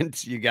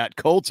and you got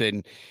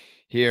Colton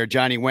here.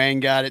 Johnny Wang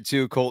got it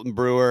too, Colton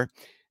Brewer.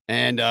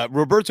 And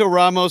Roberto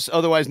Ramos,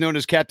 otherwise known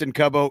as Captain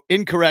Cubbo,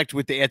 incorrect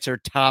with the answer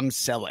Tom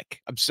Selleck.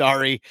 I'm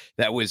sorry,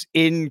 that was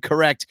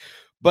incorrect.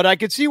 But I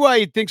could see why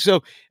you'd think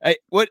so.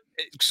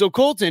 So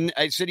Colton,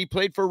 I said he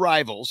played for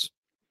Rivals.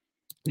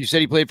 You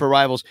said he played for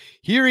Rivals.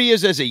 Here he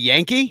is as a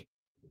Yankee,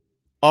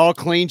 all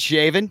clean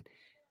shaven.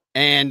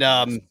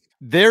 And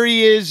there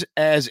he is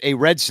as a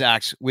Red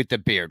Sox with the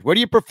beard. What do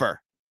you prefer?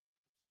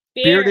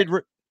 Beard.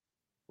 Bearded,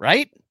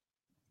 right?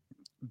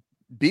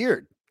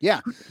 Beard. Yeah.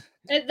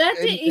 He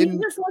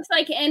just looks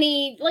like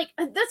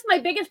that's my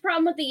biggest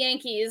problem with the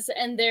Yankees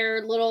and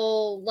their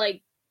little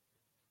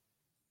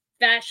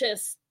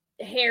fascist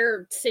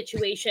hair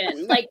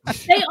situation. Like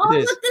they all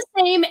look the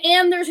same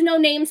and there's no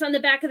names on the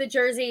back of the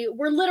jersey.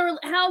 We're literally,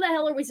 how the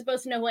hell are we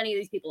supposed to know who any of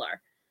these people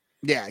are?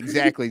 Yeah,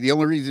 exactly. The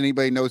only reason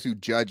anybody knows who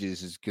Judge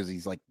is because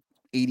he's like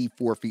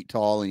 84 feet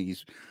tall and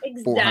he's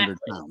 400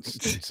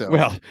 pounds. So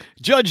well,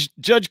 Judge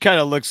kind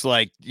of looks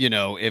like,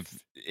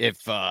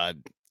 if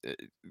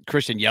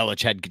Christian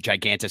Yelich had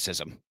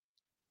giganticism.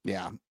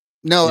 Yeah.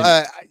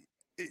 No,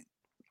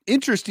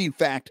 interesting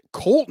fact,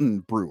 Colton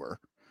Brewer,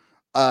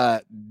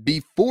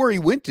 before he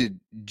went to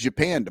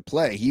Japan to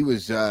play, he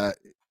was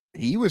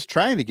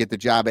trying to get the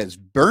job as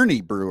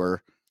Bernie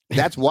Brewer.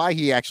 That's why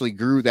he actually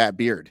grew that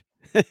beard.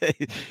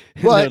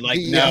 But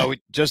no,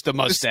 just a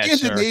mustache. The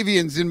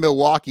Scandinavians in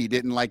Milwaukee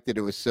didn't like that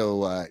it was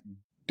so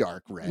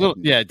dark red.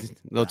 A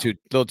little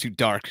too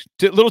dark,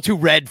 a little too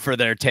red for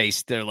their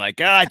taste. They're like,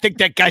 I think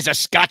that guy's a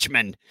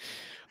Scotchman.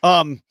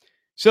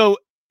 So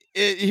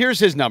here's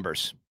his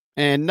numbers,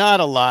 and not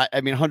a lot.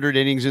 I mean, 100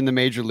 innings in the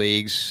major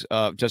leagues,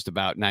 just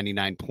about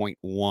 99.1,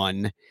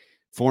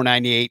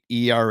 4.98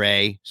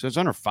 ERA. So it's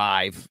under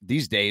 5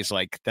 these days.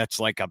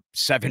 That's like a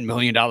 $7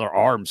 million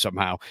arm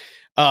somehow.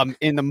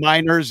 In the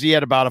minors, he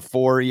had about a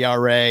 4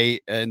 ERA.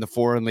 In the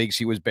foreign leagues,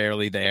 he was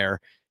barely there,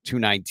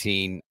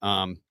 2.19.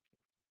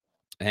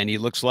 And he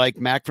looks like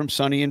Mac from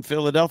Sunny in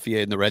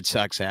Philadelphia in the Red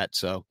Sox hat.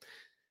 So,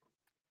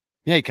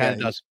 yeah, he kind of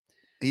does.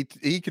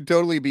 He could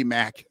totally be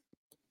Mac.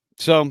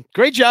 So,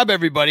 great job,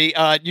 everybody.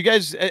 You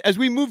guys, as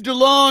we moved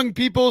along,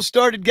 people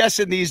started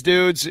guessing these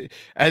dudes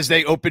as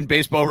they opened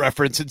Baseball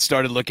Reference and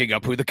started looking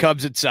up who the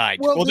Cubs had signed.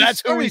 Well,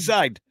 that's who we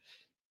signed.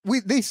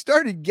 They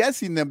started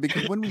guessing them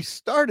because when we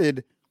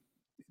started,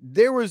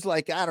 there was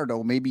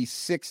maybe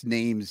 6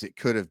 names it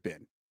could have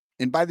been.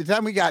 And by the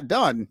time we got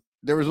done,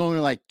 there was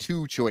only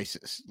 2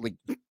 choices.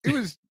 It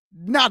was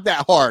not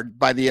that hard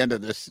by the end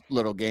of this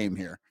little game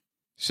here.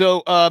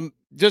 So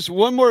just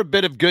one more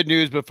bit of good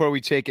news before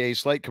we take a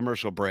slight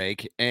commercial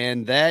break.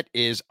 And that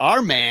is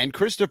our man,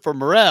 Christopher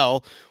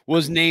Morel,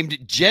 was named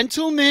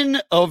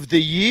Gentleman of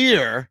the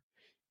Year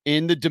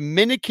in the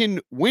Dominican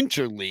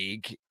Winter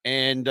League.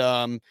 And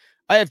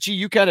IFG,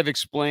 you kind of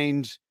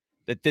explained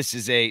that this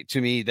is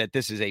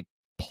a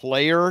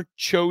player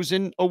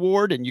chosen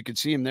award, and you can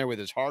see him there with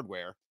his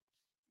hardware.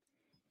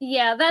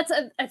 Yeah,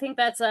 I think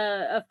that's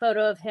a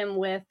photo of him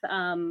with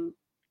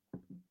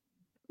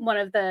one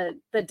of the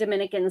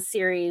Dominican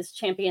Series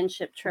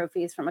championship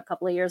trophies from a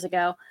couple of years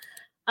ago.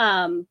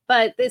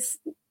 But this,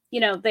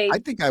 I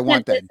think I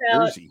want that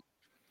jersey.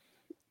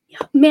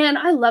 Man,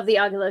 I love the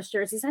Aguilas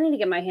jerseys. I need to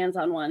get my hands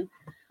on one.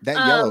 That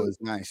yellow is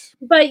nice.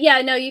 But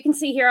yeah, no, you can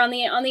see here on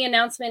the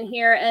announcement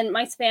here, and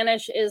my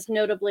Spanish is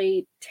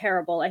notably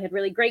terrible. I had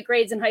really great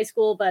grades in high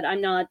school, but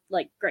I'm not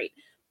great.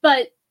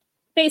 But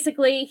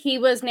basically, he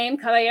was named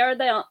Caballero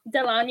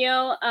del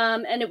Año,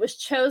 and it was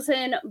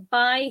chosen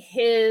by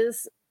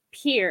his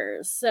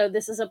peers. So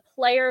this is a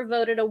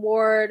player-voted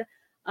award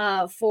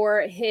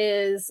for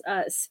his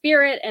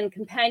spirit and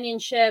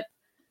companionship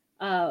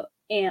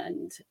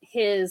and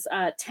his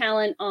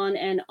talent on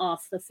and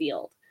off the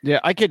field. Yeah,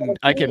 I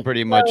can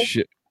pretty much.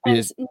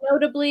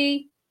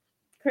 Notably,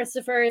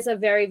 Christopher is a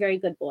very, very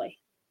good boy.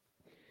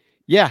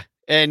 Yeah.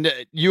 And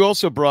you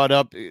also brought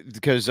up,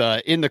 because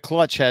In the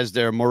Clutch has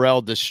their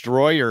Morel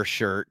Destroyer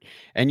shirt,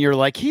 and you're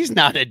like, he's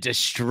not a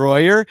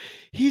destroyer.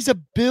 He's a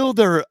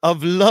builder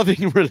of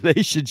loving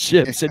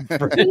relationships and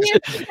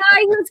friendships. He's the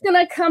guy who's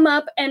going to come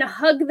up and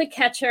hug the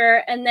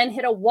catcher and then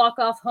hit a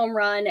walk-off home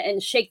run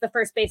and shake the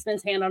first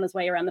baseman's hand on his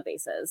way around the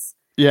bases.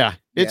 Yeah,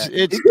 it's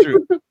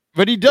true.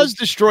 But he does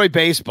destroy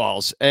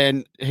baseballs,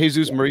 and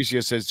Jesus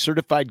Mauricio says,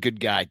 certified good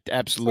guy.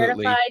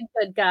 Absolutely. Certified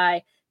good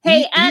guy.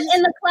 Hey,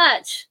 In the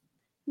Clutch.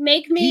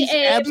 Make me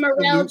a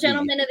Morel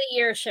Gentleman of the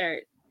Year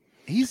shirt.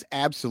 He's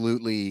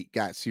absolutely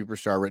got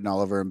superstar written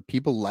all over him.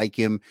 People like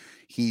him.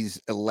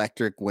 He's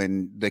electric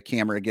when the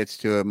camera gets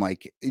to him.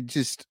 Like, it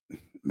just,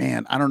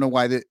 man, I don't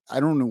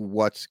know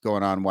what's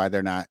going on, why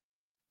they're not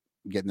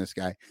getting this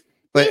guy.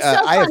 But He's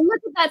so fun.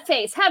 Look at that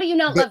face. How do you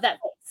not love that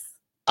face?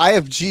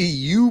 IFG,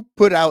 you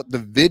put out the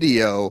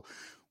video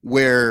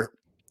where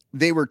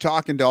they were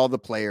talking to all the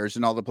players,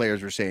 and all the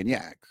players were saying,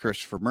 yeah,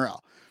 Christopher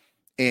Morel.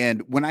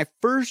 And when I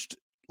first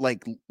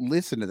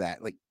listened to that,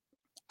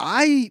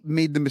 I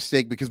made the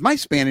mistake because my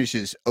Spanish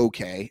is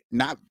okay,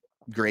 not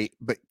great,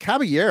 but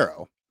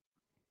caballero,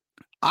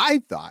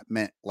 I thought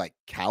meant like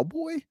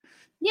cowboy.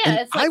 Yeah, and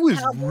it's like I was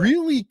cowboy.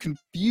 really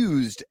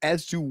confused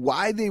as to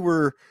why they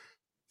were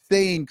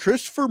saying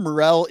Christopher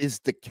Morel is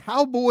the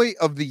cowboy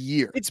of the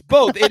year. It's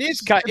both. It is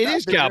cowboy. Think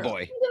of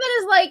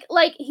it as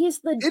like he's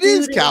the It dude is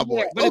of the cowboy,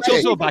 year. but it's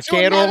also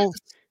vaquero.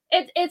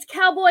 It's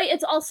cowboy.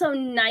 It's also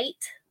knight.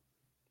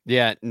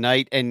 Yeah,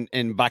 knight and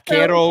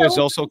vaquero is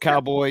also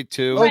cowboy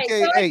too. Right,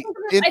 Okay, so hey,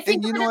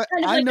 think you of know it as what?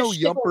 kind of I like a know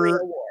chivalry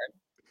Yumper. award.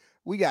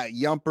 We got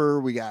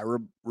Yumper. We got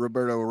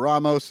Roberto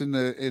Ramos in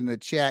the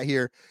chat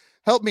here.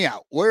 Help me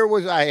out. Where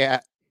was I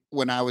at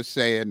when I was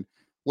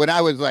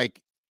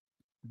like,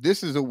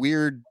 this is a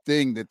weird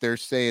thing that they're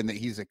saying that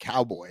he's a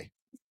cowboy?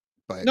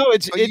 But no,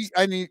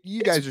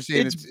 you guys are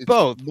saying it's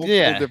both.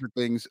 Multiple different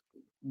things.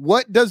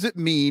 What does it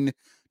mean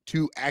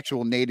to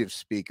actual native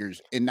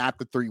speakers and not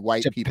the three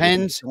white people?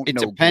 It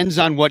depends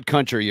on what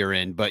country you're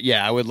in. But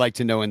yeah, I would like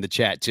to know in the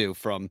chat too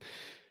from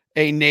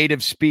a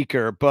native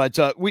speaker. But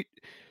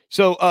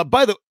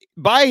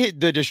buy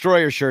the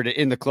Destroyer shirt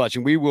in the clutch,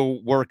 and we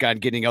will work on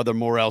getting other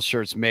Morel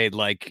shirts made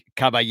like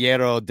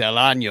Caballero del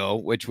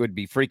Año, which would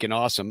be freaking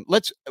awesome.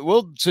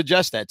 We'll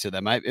suggest that to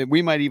them.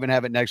 We might even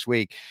have it next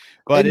week.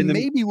 But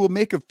maybe we'll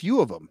make a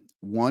few of them.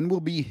 One will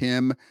be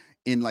him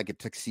in like a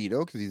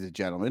tuxedo because he's a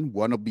gentleman.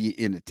 One will be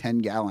in a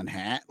 10-gallon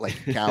hat like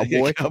a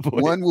cowboy.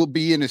 One will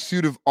be in a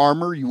suit of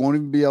armor. You won't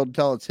even be able to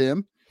tell it's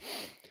him.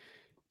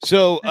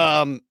 So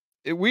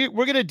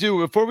we're gonna do,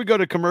 before we go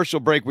to commercial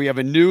break, we have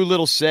a new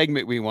little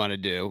segment we want to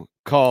do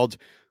called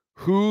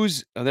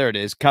there it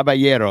is,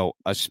 Caballero,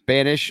 a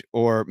Spanish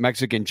or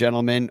Mexican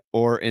gentleman,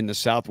 or in the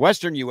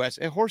southwestern US,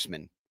 a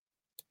horseman.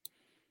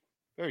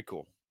 Very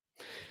cool.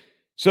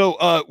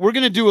 So we're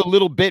gonna do a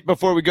little bit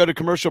before we go to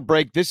commercial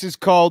break. This is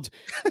called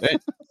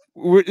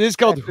who's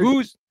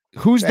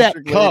that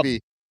cub?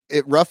 Levy.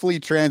 It roughly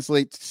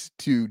translates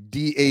to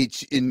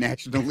DH in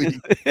National League.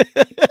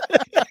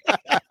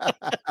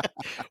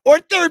 Or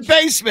third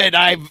baseman,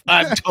 I'm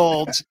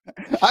told.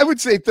 I would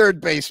say third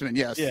baseman,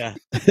 yes. Yeah.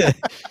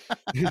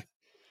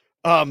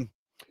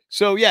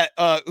 So yeah,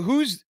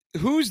 who's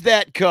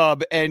that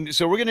cub? And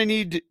so we're gonna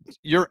need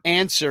your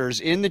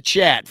answers in the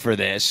chat for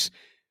this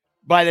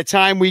by the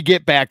time we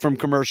get back from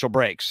commercial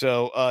break.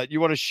 So you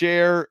want to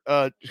share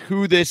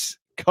who this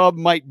cub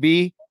might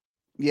be?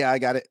 Yeah, I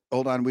got it.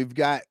 Hold on. We've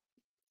got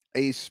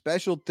a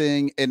special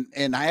thing,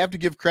 and I have to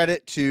give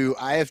credit to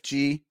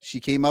IFG. She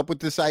came up with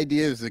this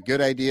idea. It's a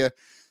good idea.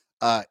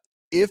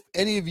 If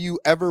any of you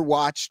ever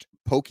watched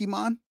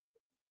Pokemon,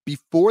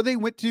 before they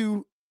went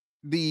to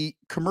the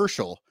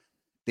commercial,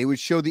 they would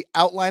show the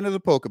outline of the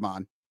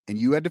Pokemon, and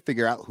you had to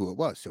figure out who it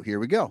was. So here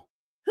we go.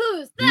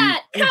 Who's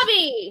that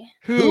cubby?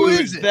 Who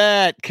is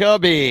that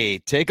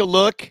cubby? Take a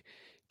look.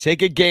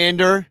 Take a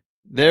gander.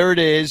 There it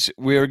is.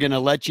 We're going to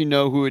let you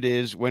know who it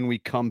is when we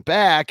come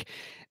back.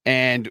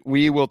 And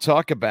we will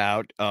talk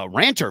about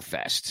Ranter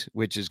Fest,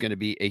 which is going to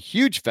be a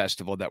huge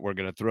festival that we're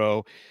going to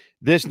throw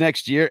this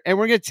next year. And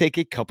we're going to take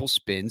a couple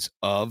spins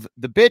of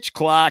the bitch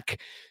clock.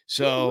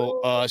 So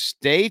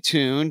stay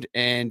tuned,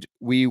 and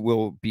we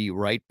will be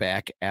right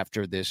back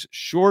after this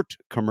short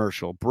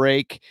commercial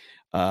break.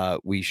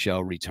 We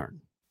shall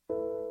return.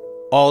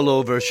 All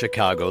over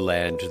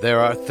Chicagoland,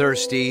 there are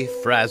thirsty,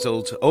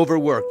 frazzled,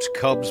 overworked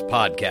Cubs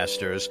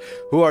podcasters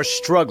who are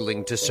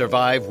struggling to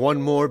survive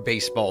one more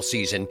baseball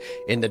season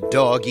in the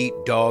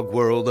dog-eat-dog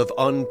world of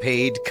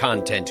unpaid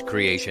content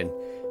creation.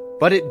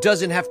 But it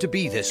doesn't have to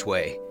be this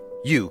way.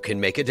 You can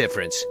make a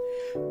difference.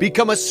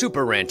 Become a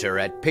super ranter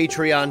at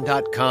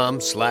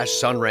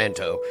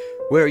patreon.com/sunranto,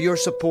 where your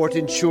support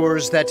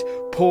ensures that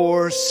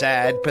poor,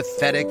 sad,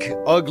 pathetic,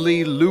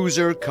 ugly,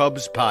 loser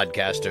Cubs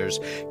podcasters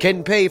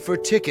can pay for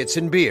tickets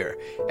and beer,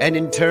 and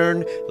in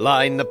turn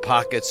line the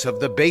pockets of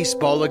the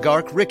baseball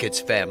oligarch Ricketts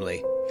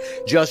family.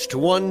 Just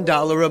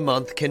 $1 a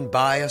month can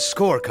buy a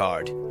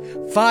scorecard.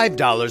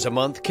 $5 a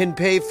month can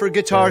pay for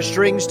guitar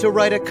strings to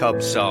write a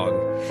Cubs song.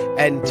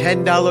 And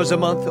 $10 a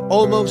month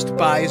almost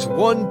buys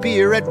one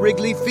beer at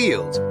Wrigley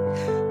Field.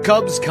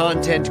 Cubs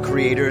content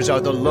creators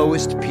are the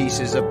lowest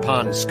pieces of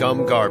pond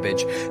scum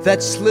garbage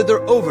that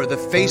slither over the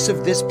face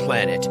of this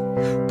planet.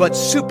 But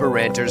super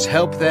ranters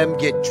help them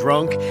get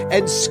drunk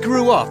and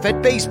screw off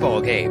at baseball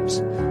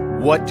games.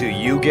 What do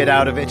you get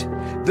out of it?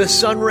 The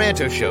Sun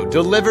Ranto Show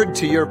delivered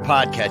to your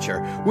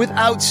podcatcher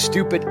without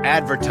stupid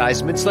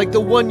advertisements like the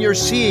one you're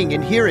seeing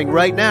and hearing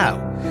right now.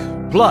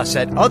 Plus,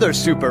 at other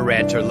Super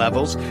Ranter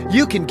levels,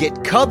 you can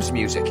get Cubs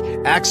music,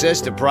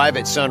 access to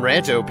private Sun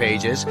Ranto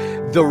pages,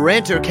 the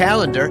Ranter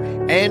calendar,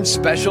 and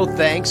special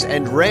thanks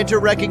and Ranter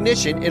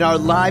recognition in our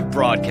live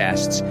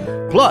broadcasts.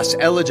 Plus,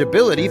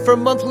 eligibility for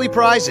monthly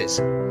prizes.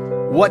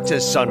 What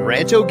does Sun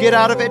Ranto get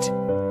out of it?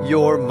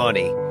 Your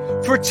money.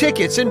 For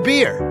tickets and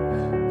beer.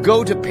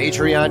 Go to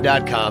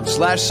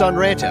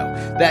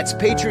patreon.com/sunranto. That's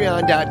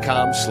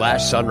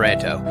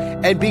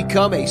patreon.com/sunranto. And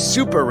become a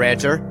Super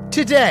Ranter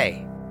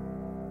today.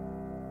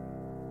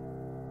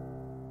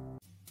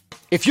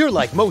 If you're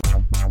like most...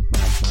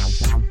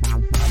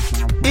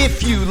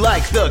 If you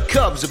like the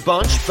Cubs a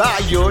bunch, buy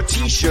your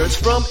t-shirts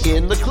from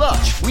In the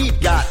Clutch. We've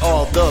got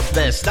all the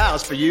best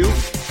styles for you.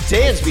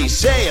 Dansby,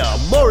 Saya,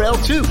 Morel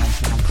too.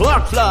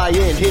 Clark Fly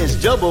in his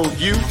double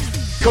U.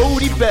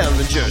 Cody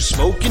Bellinger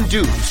smoking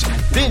dudes.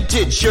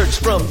 Vintage shirts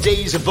from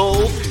days of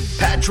old.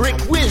 Patrick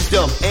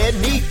Wisdom and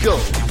Nico.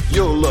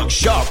 You'll look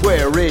sharp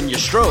wearing your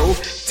strobe.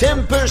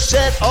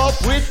 10%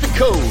 off with the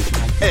code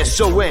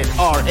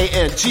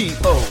SONRANTO.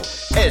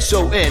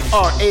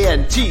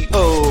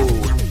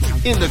 SONRANTO.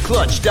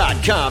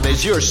 InTheClutch.com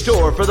is your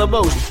store for the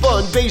most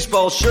fun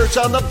baseball shirts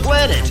on the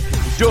planet.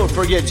 Don't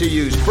forget to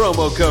use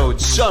promo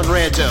code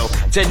SUNRANTO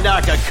to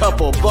knock a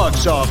couple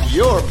bucks off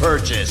your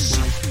purchase.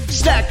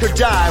 Stack or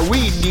die,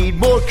 we need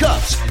more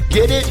cups.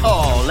 Get it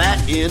all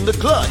at In the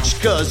Clutch.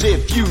 Cause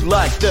if you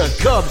like the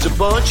Cubs a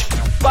bunch,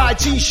 buy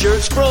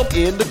t-shirts from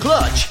In the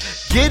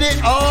Clutch. Get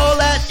it all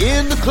at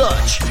In the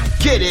Clutch.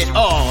 Get it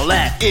all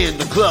at In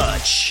the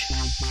Clutch.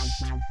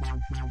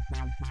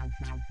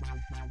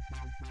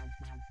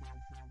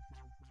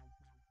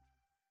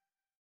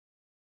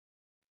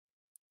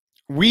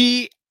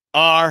 We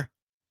are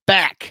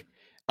back.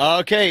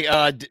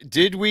 Okay.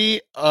 Did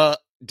we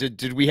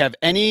have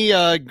any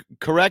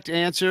correct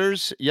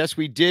answers? Yes,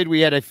 we did. We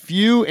had a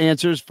few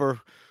answers for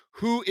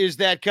who is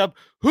that Cub.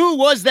 Who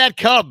was that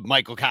Cub,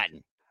 Michael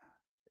Cotton?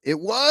 It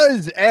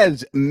was,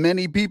 as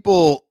many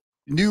people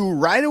knew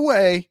right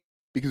away,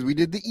 because we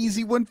did the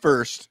easy one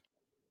first,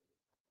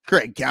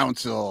 Craig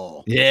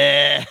Counsell.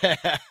 Yeah.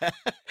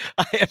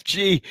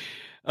 IFG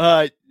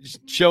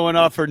showing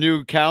off her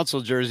new Counsell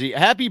jersey.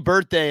 Happy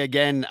birthday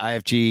again,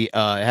 IFG.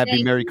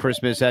 Happy Merry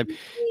Christmas.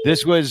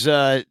 This was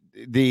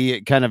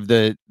the kind of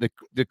the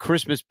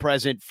Christmas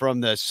present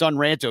from the Sun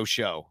Ranto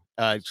show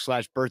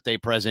 / birthday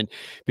present,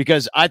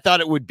 because I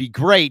thought it would be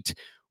great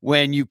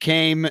when you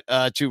came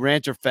to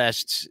Ranter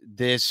Fests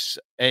this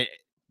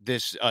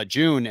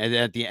June and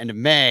at the end of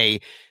May,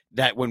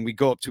 that when we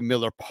go up to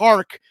Miller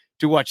Park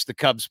to watch the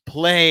Cubs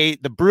play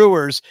the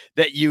Brewers,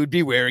 that you would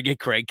be wearing a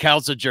Craig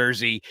Counsell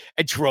jersey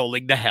and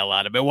trolling the hell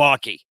out of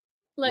Milwaukee.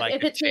 Look, like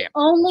if it's champ. the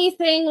only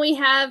thing we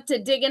have to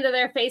dig into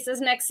their faces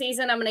next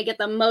season, I'm going to get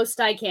the most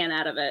I can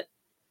out of it.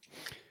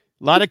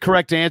 A lot of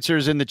correct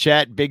answers in the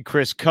chat. Big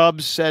Chris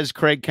Cubs says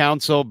Craig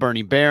Counsell.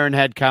 Bernie Barron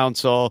had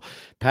Counsell.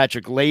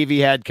 Patrick Levy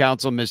had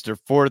Counsell. Mr.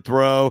 Fourth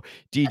Row.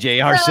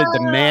 DJR said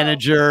the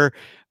manager.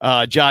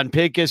 John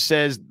Pincus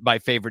says my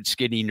favorite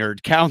skinny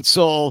nerd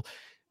Counsell.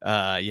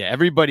 Yeah,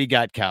 everybody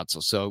got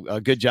Counsell. So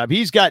good job.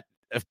 He's got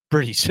a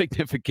pretty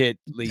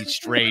significantly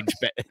strange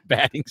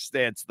batting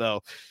stance,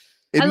 though.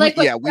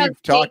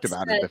 We've talked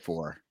about it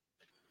before.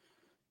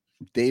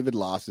 David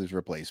Loss's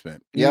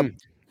replacement. Yep.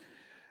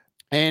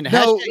 And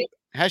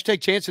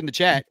hashtag chance in the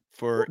chat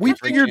for. We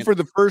figured for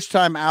the first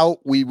time out,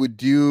 we would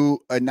do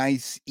a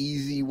nice,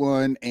 easy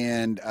one.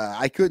 And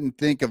I couldn't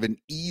think of an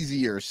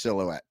easier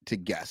silhouette to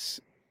guess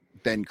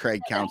than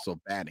Craig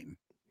Counsell batting.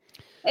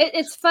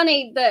 It's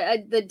funny,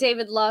 the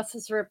David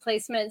Loss's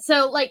replacement.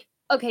 So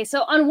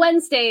so on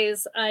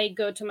Wednesdays, I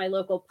go to my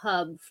local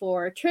pub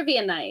for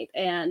trivia night,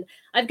 and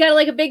I've got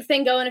a big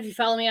thing going. If you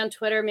follow me on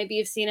Twitter, maybe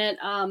you've seen it.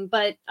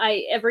 But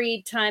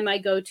every time I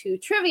go to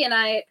trivia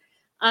night,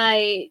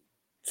 I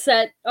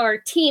set our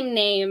team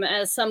name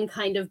as some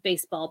kind of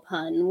baseball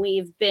pun.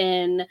 We've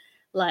been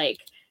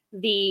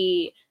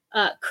the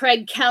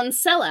Craig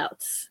Counsell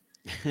sellouts,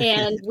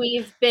 and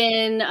we've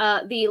been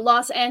the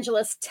Los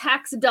Angeles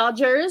Tax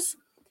Dodgers.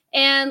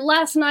 And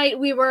last night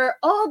we were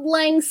Auld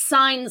Lang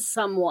Syne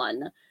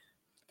someone.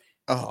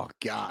 Oh,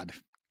 God.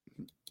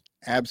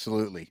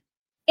 Absolutely.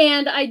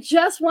 And I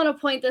just want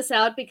to point this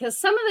out because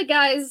some of the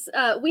guys,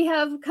 we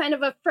have kind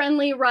of a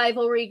friendly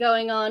rivalry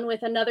going on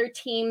with another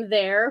team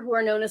there who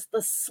are known as the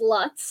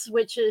Sluts,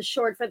 which is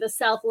short for the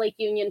South Lake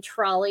Union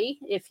Trolley.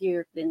 If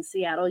you're in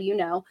Seattle, you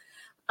know.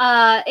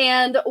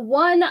 And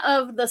one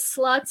of the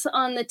sluts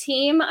on the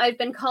team, I've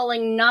been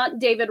calling not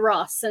David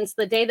Ross since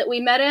the day that we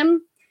met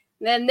him.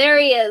 And there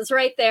he is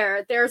right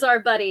there. There's our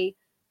buddy,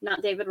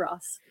 not David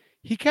Ross.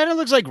 He kind of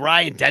looks like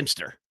Ryan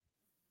Dempster.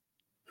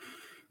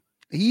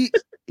 He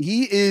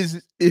is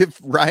if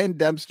Ryan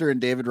Dempster and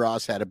David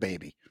Ross had a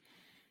baby.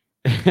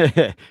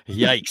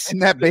 Yikes.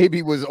 And that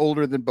baby was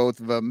older than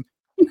both of them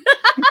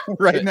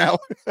right now.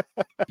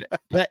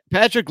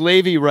 Patrick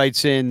Levy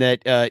writes in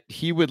that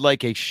he would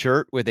like a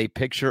shirt with a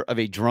picture of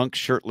a drunk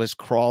shirtless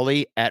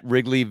Crawley at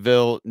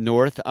Wrigleyville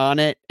North on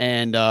it.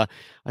 And I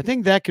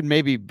think that could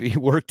maybe be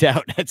worked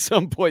out at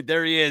some point.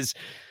 There he is.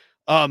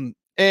 And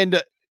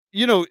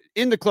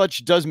In the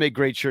Clutch does make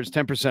great shirts,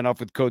 10% off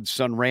with code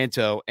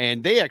SUNRANTO.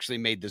 And they actually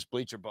made this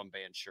Bleacher Bum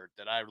Band shirt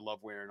that I love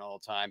wearing all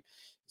the time.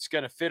 It's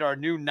going to fit our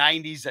new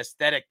 90s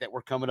aesthetic that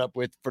we're coming up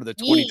with for the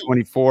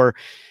 2024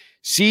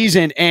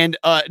 season. And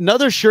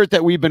another shirt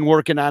that we've been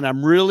working on,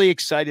 I'm really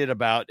excited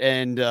about.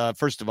 And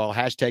first of all,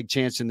 hashtag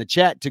Chance in the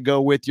chat to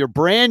go with your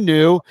brand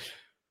new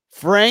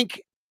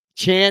Frank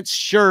Chance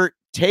shirt.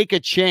 Take a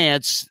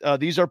chance.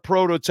 These are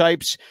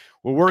prototypes.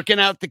 We're working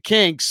out the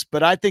kinks,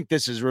 but I think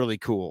this is really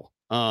cool.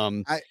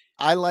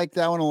 I like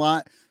that one a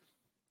lot.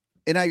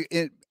 And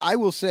I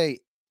will say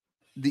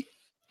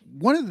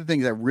one of the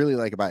things I really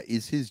like about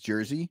is his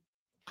jersey.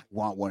 I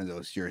want one of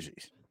those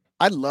jerseys.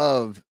 I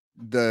love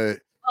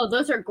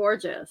those are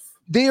gorgeous.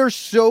 They are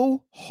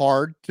so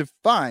hard to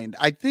find.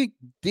 I think,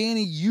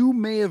 Danny, you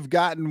may have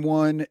gotten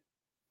one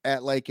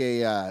at like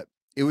it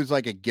was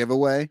like a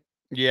giveaway.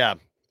 Yeah.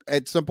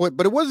 At some point,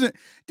 but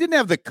didn't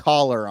have the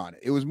collar on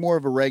it. It was more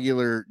of a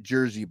regular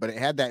jersey, but it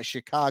had that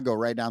Chicago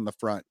right down the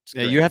front.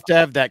 Yeah, you have to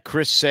have that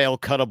Chris Sale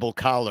cuttable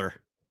collar.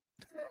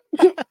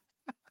 The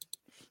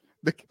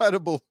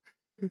cuttable.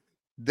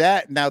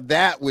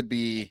 That would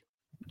be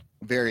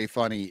very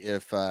funny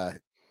if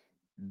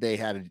they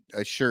had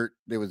a shirt.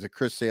 There was a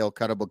Chris Sale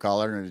cuttable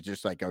collar, and it was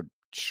just like a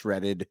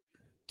shredded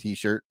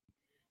T-shirt.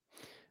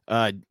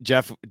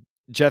 Jeff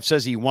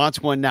says he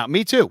wants one now.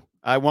 Me too.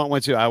 I want one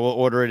too. I will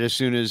order it as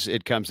soon as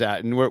it comes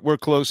out, and we're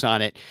close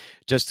on it.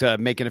 Just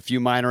making a few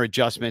minor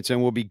adjustments,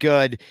 and we'll be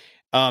good.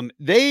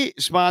 They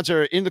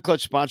sponsor In the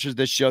Clutch sponsors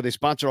this show. They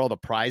sponsor all the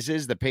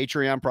prizes, the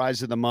Patreon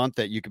prize of the month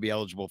that you could be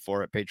eligible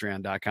for at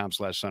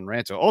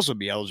patreon.com/sunranto. Also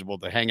be eligible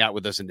to hang out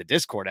with us in the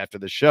Discord after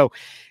the show.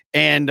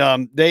 And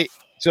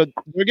so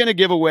we're going to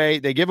give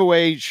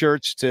away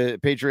shirts to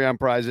Patreon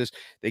prizes.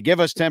 They give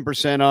us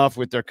 10% off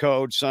with their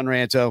code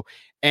SUNRANTO.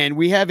 And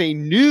we have a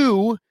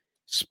new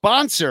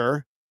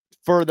sponsor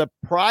for the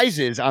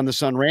prizes on the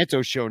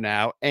Sunranto show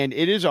now. And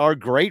it is our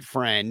great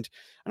friend.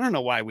 I don't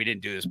know why we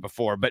didn't do this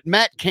before, but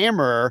Matt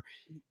Kammerer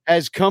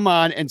has come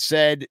on and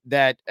said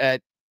that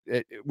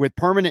with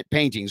Permanent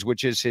Paintings,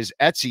 which is his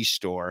Etsy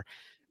store,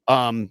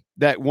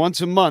 that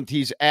once a month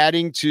he's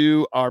adding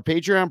to our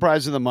Patreon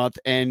prize of the month,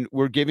 and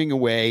we're giving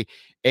away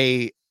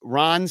a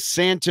Ron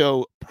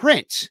Santo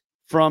print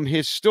from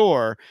his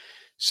store.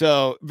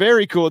 So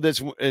very cool.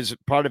 This is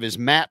part of his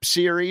map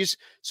series.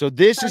 So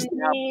this is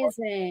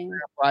amazing.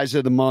 Prize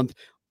of the month.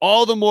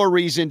 All the more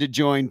reason to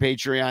join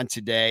Patreon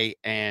today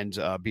and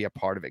be a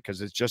part of it,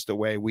 because it's just the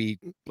way we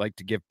like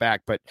to give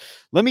back. But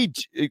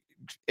it's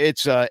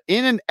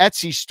in an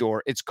Etsy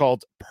store. It's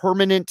called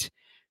Permanent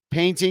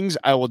Paintings.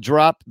 I will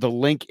drop the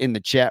link in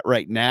the chat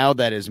right now.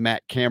 That is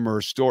Matt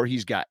Kammerer's store.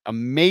 He's got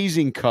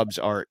amazing Cubs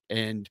art,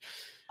 and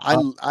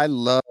I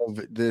love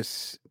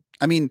this.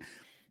 I mean,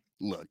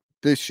 look,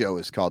 this show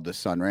is called the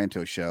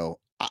Sunranto Show.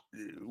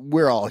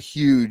 We're all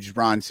huge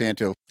Ron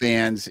Santo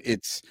fans.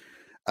 It's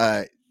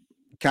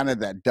kind of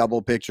that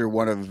double picture,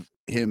 one of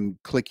him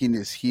clicking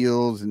his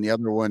heels and the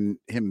other one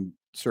him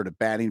sort of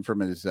batting from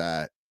his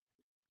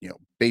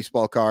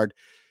baseball card.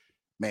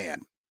 Man,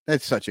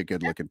 that's such a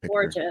good looking picture.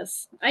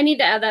 Gorgeous. I need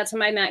to add that to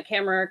my Matt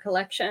Kammerer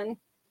collection.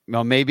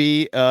 Well,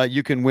 maybe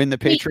you can win the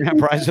Patreon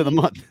prize of the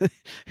month.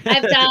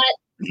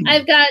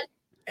 I've got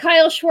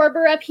Kyle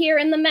Schwarber up here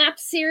in the map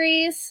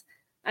series.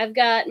 I've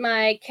got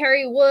my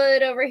Kerry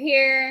Wood over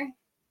here.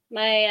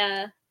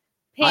 My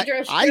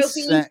Pedro I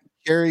trophy. sent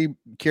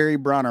Kerry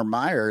Bronner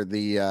Meyer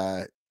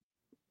that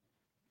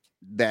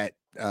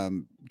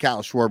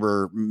Kyle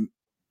Schwarber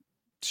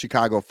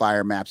Chicago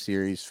Fire map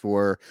series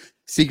for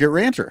Secret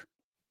Rancher.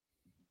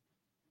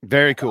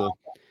 Very cool.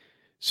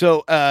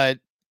 So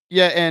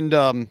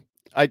and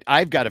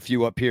I've got a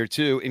few up here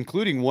too,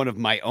 including one of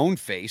my own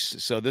face.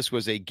 So this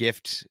was a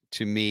gift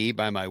to me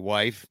by my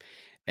wife,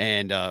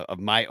 and of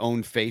my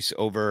own face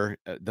over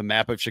the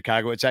map of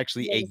Chicago. It's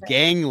actually a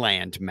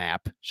gangland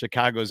map,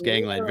 Chicago's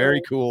gangland.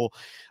 Very cool.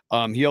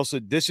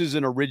 This is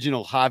an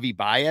original Javi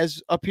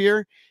Baez up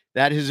here.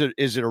 That is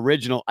an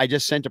original. I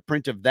just sent a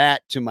print of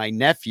that to my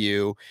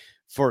nephew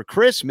for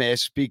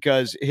Christmas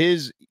because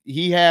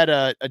he had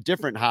a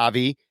different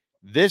Javi,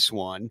 this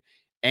one,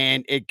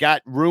 and it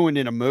got ruined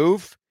in a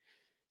move.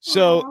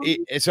 So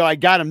so I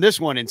got him this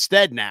one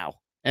instead now.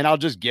 And I'll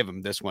just give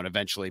him this one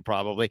eventually,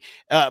 probably.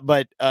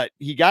 But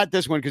he got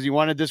this one because he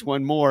wanted this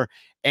one more.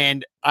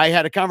 And I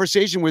had a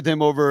conversation with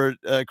him over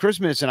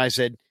Christmas, and I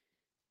said,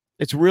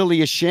 it's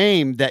really a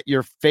shame that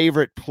your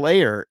favorite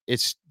player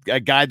is a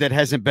guy that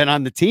hasn't been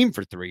on the team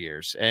for 3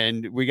 years,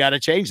 and we got to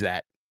change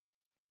that.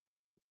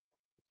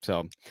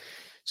 So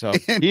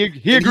he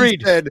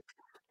agreed. He said,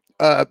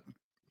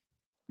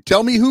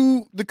 tell me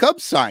who the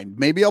Cubs signed.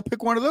 Maybe I'll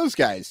pick one of those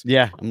guys.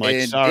 Yeah, I'm like,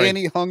 and sorry.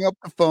 Danny hung up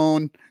the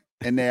phone.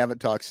 And they haven't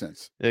talked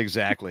since.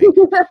 Exactly.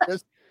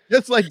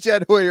 just like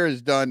Jed Hoyer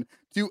has done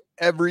to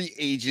every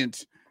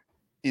agent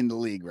in the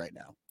league right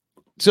now.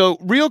 So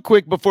real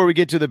quick, before we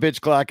get to the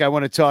bitch clock, I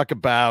want to talk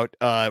about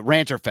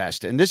Ranter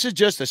Fest. And this is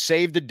just a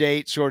save the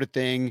date sort of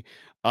thing.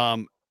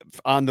 On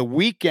the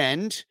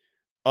weekend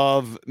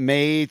of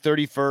May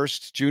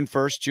 31st, June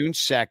 1st, June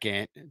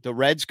 2nd, the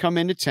Reds come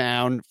into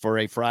town for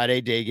a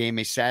Friday day game,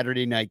 a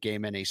Saturday night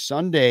game, and a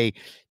Sunday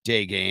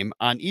day game.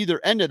 On either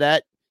end of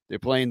that, they're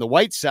playing the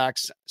White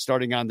Sox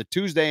starting on the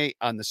Tuesday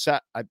on the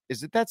south.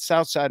 Is it that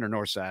south side or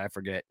north side? I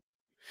forget.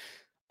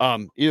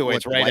 Either way,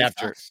 it's right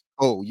after. Sox?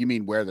 Oh, you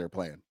mean where they're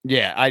playing?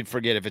 Yeah, I'd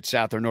forget if it's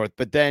south or north.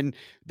 But then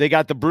they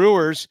got the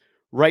Brewers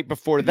right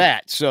before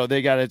that. So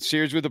they got a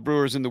series with the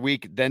Brewers in the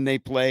week. Then they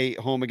play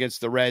home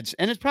against the Reds.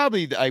 And it's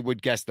probably, I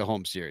would guess, the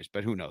home series,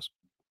 but who knows?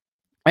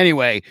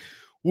 Anyway,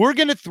 we're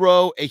going to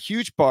throw a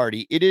huge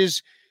party. It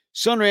is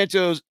Son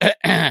Ranto's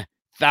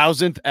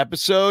 1000th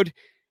episode.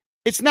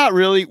 It's not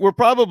really, we're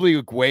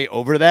probably way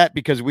over that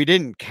because we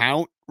didn't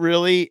count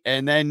really.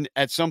 And then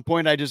at some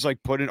point I just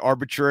like put an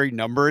arbitrary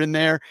number in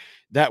there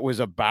that was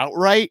about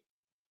right.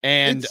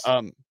 And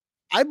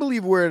I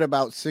believe we're at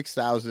about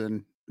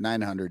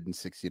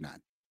 6,969.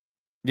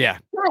 Yeah.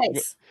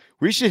 Nice.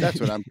 We should. That's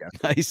what I'm guessing.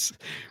 Nice.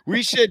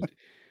 We should.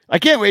 I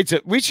can't wait to.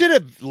 We should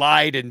have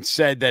lied and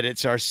said that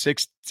it's our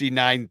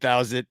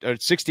 69,000 or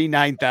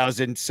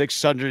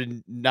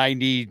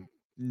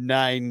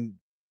 69,699.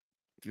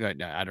 No,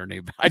 I don't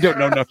know. I don't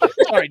know. No,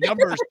 sorry,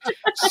 numbers.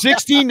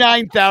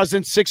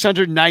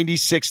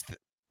 69,696th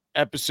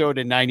episode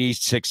and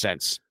 96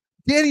 cents.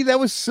 Danny, that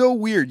was so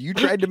weird. You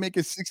tried to make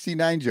a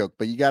 69 joke,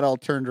 but you got all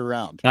turned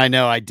around. I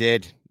know I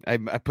did. I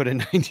put a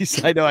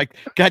 90. I know I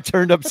got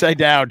turned upside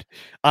down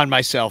on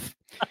myself.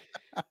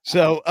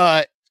 So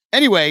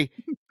anyway,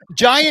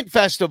 giant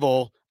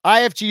festival.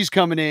 IFG's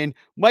coming in.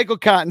 Michael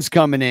Cotton's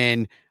coming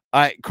in.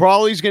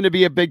 Crawley's going to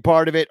be a big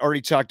part of it.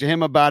 Already talked to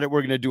him about it.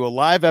 We're going to do a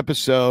live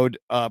episode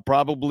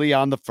probably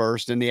on the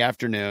 1st in the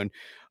afternoon.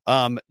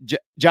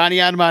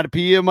 Johnny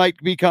Onomatopoeia might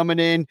be coming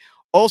in.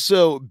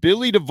 Also,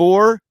 Billy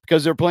DeVore,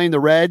 because they're playing the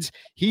Reds,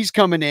 he's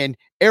coming in.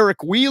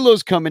 Eric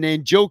Wheeler's coming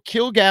in. Joe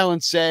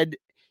Kilgallen said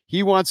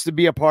he wants to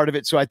be a part of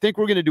it. So I think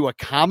we're going to do a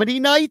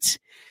comedy night,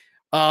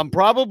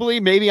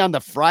 probably maybe on the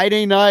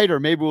Friday night, or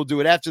maybe we'll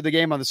do it after the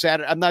game on the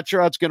Saturday. I'm not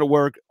sure how it's going to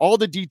work. All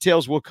the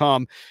details will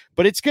come,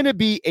 but it's going to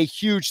be a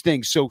huge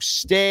thing. So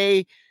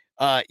stay.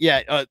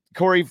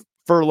 Corey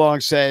Furlong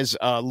says,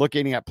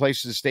 looking at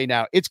places to stay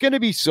now. It's going to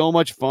be so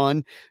much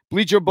fun.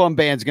 Bleacher Bum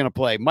Band's going to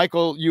play.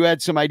 Michael, you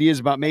had some ideas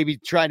about maybe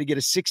trying to get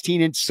a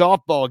 16-inch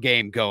softball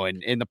game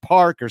going in the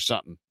park or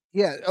something.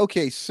 Yeah.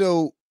 Okay.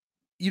 So,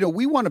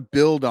 we want to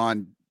build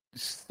on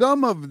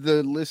some of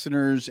the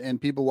listeners and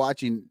people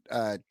watching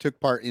took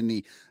part in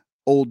the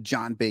old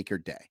John Baker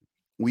Day.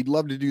 We'd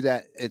love to do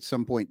that at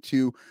some point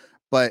too.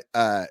 But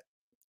that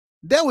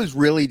was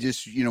really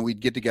just, we'd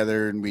get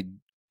together and we'd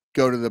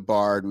go to the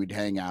bar and we'd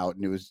hang out,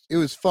 and it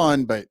was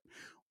fun, but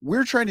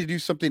we're trying to do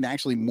something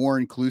actually more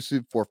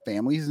inclusive for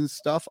families and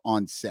stuff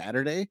on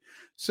Saturday.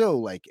 So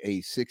like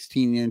a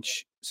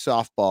 16-inch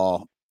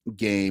softball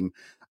game.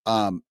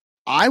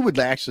 I would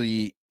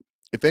actually,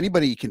 if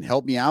anybody can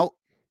help me out,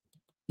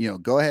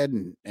 go ahead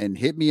and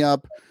hit me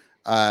up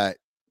at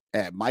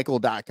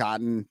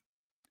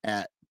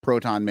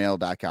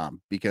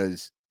michael.cotton@protonmail.com,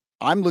 because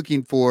I'm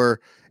looking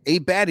for a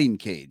batting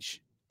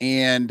cage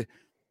and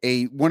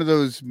one of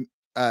those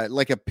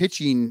like a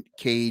pitching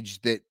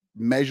cage that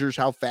measures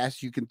how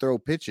fast you can throw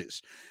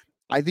pitches.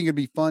 I think it'd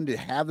be fun to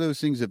have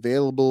those things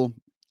available,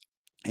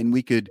 and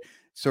we could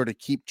sort of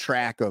keep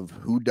track of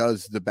who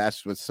does the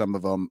best with some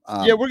of them.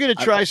 We're going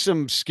to try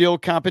some skill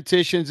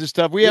competitions and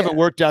stuff. We haven't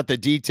worked out the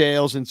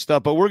details and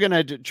stuff, but we're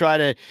going to try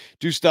to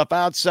do stuff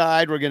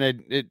outside. We're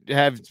going to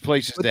have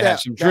places to have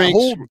some drinks. The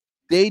whole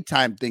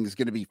daytime thing is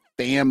going to be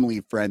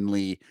family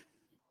friendly.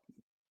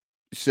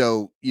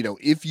 So,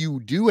 if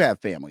you do have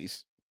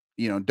families,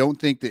 don't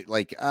think that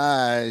like,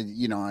 I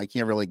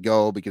can't really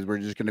go because we're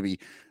just going to be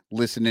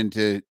listening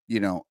to,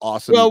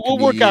 awesome. Well, we'll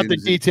work out the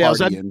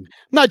details. I'm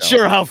not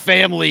sure how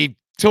family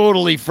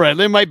totally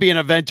friendly. There might be an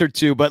event or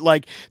two, but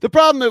like the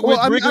problem with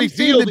Wrigley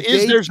Field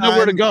is there's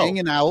nowhere to go.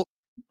 Hanging out.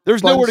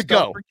 There's nowhere to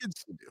go.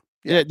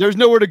 Yeah, there's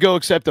nowhere to go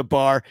except a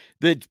bar.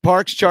 The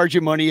parks charge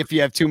you money if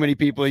you have too many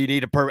people. You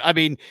need a permit. I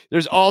mean,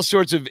 there's all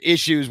sorts of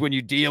issues when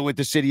you deal with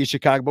the city of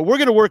Chicago, but we're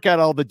going to work out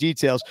all the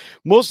details.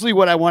 Mostly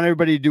what I want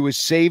everybody to do is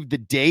save the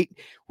date.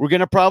 We're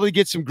going to probably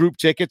get some group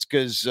tickets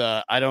because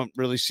I don't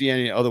really see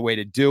any other way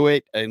to do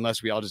it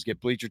unless we all just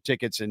get bleacher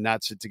tickets and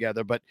not sit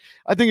together. But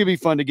I think it'd be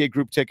fun to get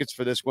group tickets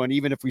for this one,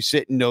 even if we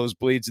sit in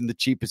nosebleeds in the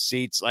cheapest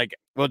seats. Like,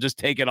 we'll just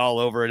take it all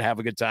over and have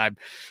a good time.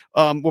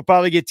 We'll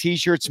probably get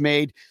T-shirts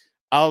made.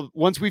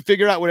 Once we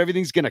figure out what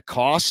everything's going to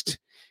cost,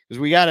 because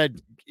we got to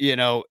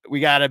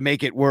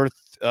make it worth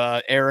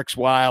Eric's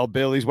while,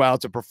 Billy's while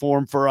to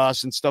perform for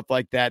us and stuff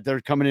like that.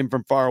 They're coming in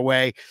from far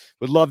away.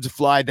 Would love to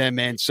fly them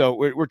in. So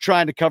we're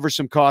trying to cover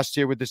some costs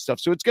here with this stuff.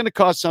 So it's going to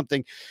cost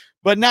something,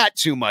 but not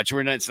too much.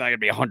 It's not going to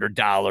be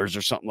 $100 or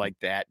something like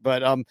that.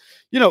 But,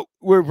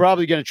 we're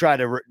probably going to try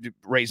to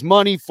raise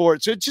money for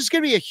it. So it's just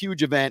going to be a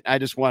huge event. I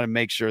just want to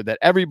make sure that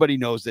everybody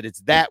knows that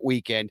it's that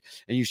weekend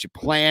and you should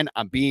plan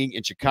on being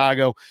in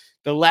Chicago.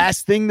 The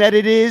last thing that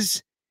it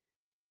is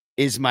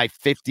my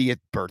 50th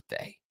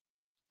birthday.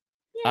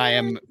 Yay. I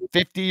am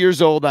 50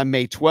 years old on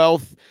May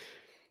 12th.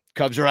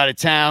 Cubs are out of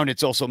town.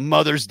 It's also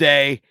Mother's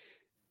Day.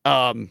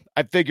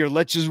 I figure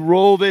let's just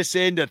roll this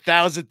into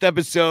 1,000th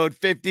episode,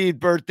 15th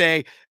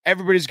birthday.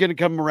 Everybody's going to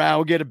come around.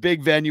 We'll get a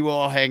big venue. We'll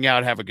all hang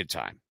out, have a good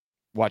time,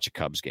 watch a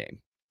Cubs game.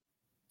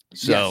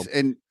 So, yes,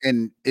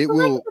 and it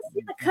will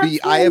be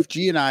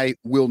IFG and I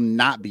will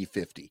not be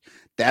 50.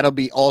 That'll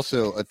be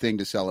also a thing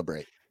to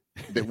celebrate,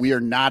 that we are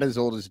not as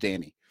old as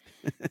Danny.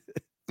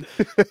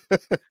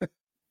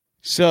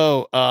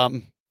 So,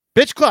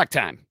 bitch clock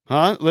time,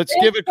 huh? Let's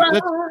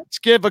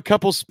give a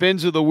couple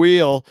spins of the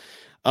wheel.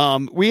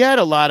 We had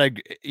a lot of,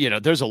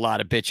 there's a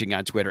lot of bitching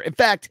on Twitter. In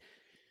fact,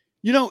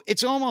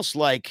 it's almost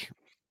like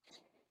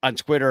on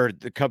Twitter,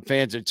 the Cub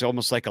fans, it's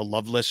almost like a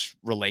loveless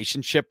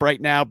relationship right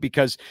now,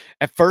 because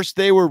at first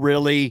they were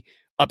really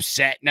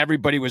upset and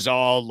everybody was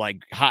all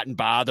like hot and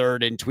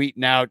bothered and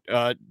tweeting out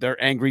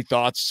their angry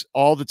thoughts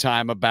all the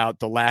time about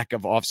the lack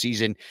of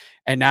offseason.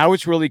 And now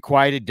it's really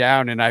quieted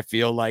down. And I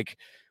feel like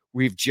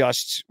we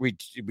just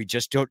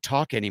don't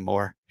talk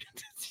anymore.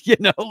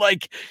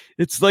 Like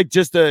it's like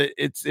just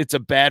it's a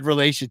bad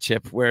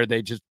relationship where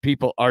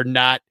people are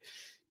not,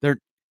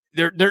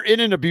 they're in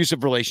an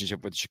abusive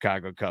relationship with the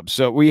Chicago Cubs.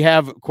 So we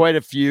have quite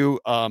a few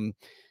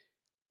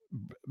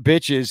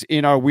bitches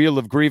in our wheel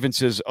of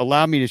grievances.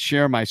 Allow me to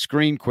share my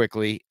screen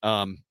quickly.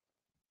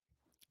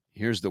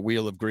 Here's the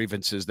wheel of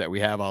grievances that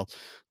we have. I'll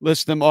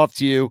list them off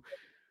to you.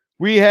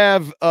 We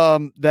have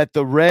that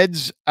the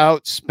Reds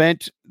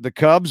outspent the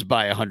Cubs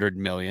by $100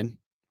 million.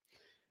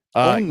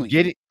 Only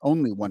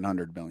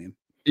 100 million.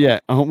 Yeah,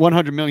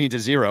 100 million to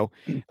zero.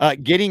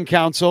 Getting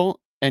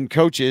counsel and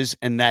coaches,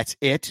 and that's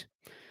it.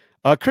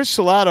 Chris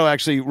Salato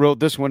actually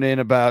wrote this one in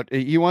about,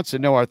 he wants to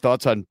know our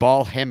thoughts on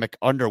ball hammock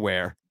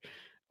underwear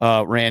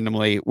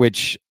randomly,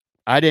 which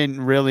I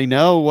didn't really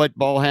know what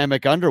ball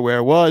hammock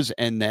underwear was.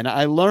 And then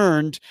I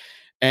learned,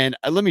 and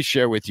let me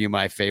share with you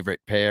my favorite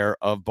pair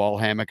of ball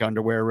hammock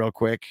underwear real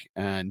quick.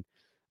 And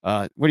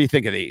what do you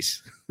think of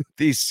these?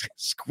 These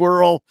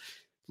squirrel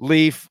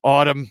leaf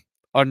autumn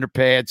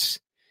underpants.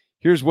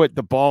 Here's what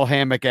the ball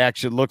hammock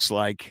action looks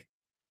like.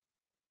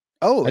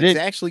 Oh, it's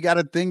actually got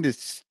a thing to.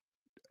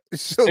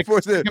 So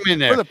for the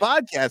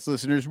podcast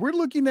listeners, we're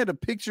looking at a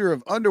picture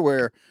of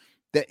underwear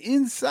that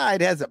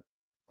inside has a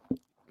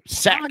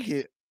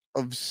pocket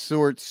of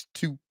sorts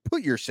to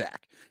put your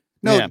sack.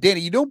 No, yeah.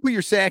 Danny, you don't put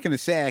your sack in a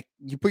sack.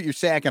 You put your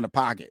sack in a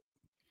pocket.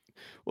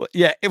 Well,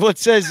 yeah. It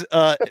says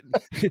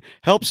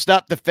help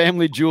stop the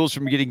family jewels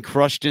from getting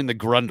crushed in the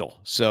grundle.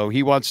 So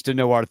he wants to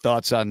know our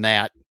thoughts on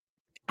that.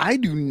 I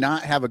do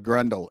not have a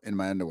grundle in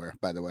my underwear,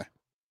 by the way.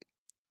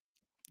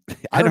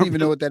 I don't even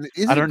know what that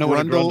is. I don't know what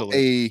a grundle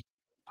is.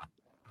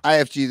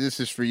 IFG,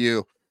 this is for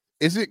you.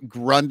 Is it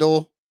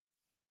grundle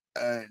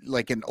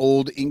like an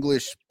old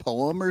English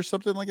poem or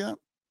something like that?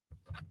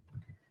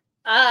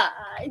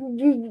 I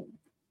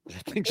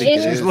think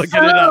she's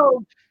looking it up.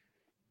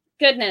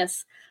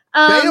 Goodness.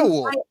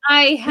 Beowulf.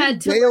 I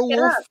had to look it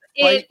up.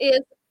 Fight?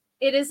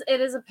 It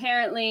is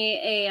apparently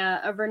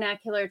a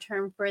vernacular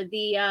term for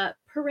the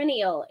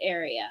perineal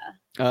area.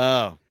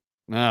 Oh,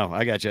 no,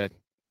 I got you.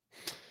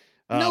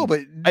 No,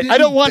 but I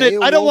don't want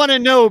to. I don't want to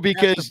know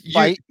because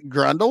fight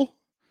grundle.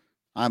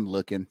 I'm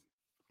looking.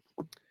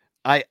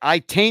 I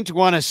tain't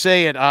want to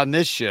say it on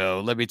this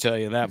show. Let me tell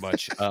you that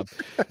much.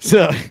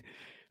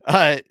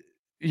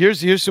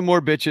 Here's some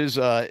more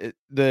bitches.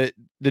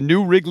 The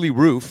new Wrigley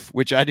roof,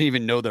 which I didn't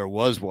even know there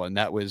was one,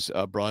 that was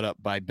brought up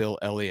by Bill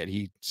Elliott.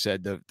 He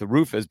said the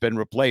roof has been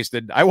replaced,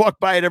 and I walk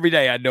by it every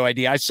day. I had no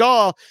idea. I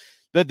saw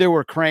that there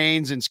were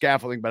cranes and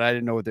scaffolding, but I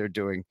didn't know what they're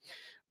doing.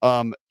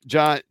 John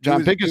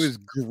Pincus, it was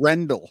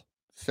Grendel.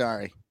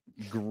 Sorry,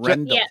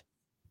 Grendel. Yeah.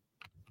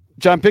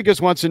 John Pincus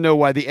wants to know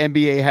why the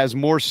NBA has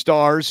more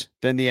stars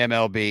than the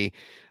MLB.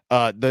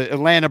 The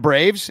Atlanta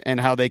Braves and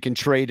how they can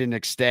trade and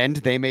extend.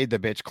 They made the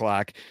bitch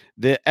clock.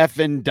 The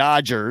effing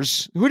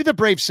Dodgers. Who did the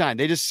Braves sign?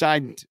 They just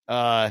signed,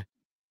 or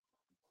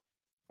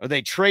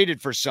they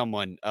traded for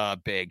someone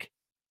big.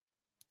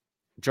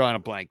 I'm drawing a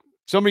blank.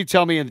 Somebody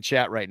tell me in the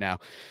chat right now.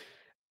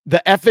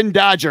 The effing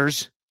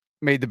Dodgers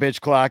made the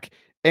bitch clock,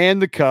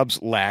 and the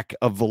Cubs lack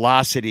of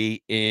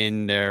velocity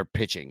in their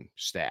pitching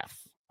staff.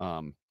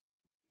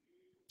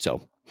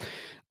 So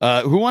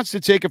who wants to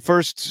take a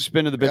first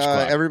spin of the bitch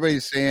clock?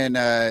 Everybody's saying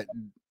the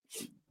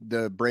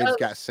Braves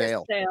got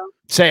Sale.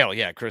 Sale,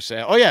 yeah, Chris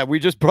Sale. Oh yeah, I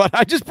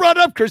just brought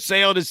up Chris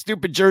Sale and his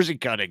stupid jersey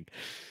cutting.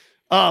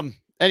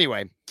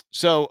 Anyway,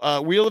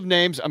 so wheel of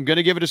names. I'm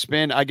gonna give it a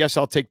spin. I guess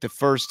I'll take the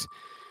first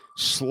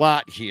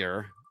slot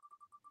here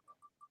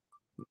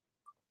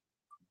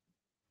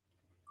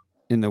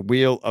in the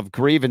wheel of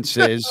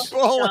grievances.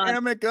 Ball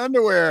hammock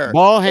underwear.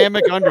 Ball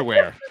hammock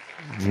underwear.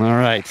 All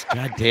right.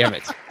 God damn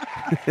it.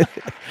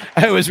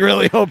 I was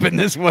really hoping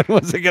this one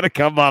wasn't going to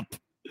come up.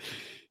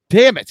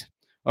 Damn it.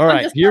 All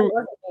right. Here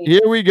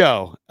we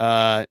go.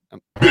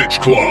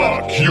 Bitch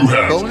clock. You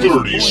have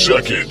 30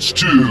 seconds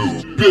to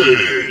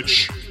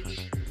bitch.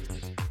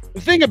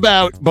 The thing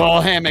about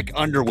ball hammock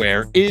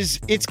underwear is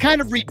it's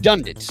kind of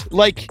redundant.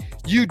 Like,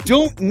 you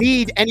don't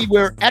need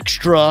anywhere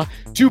extra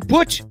to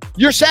put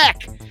your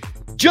sack.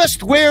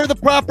 Just wear the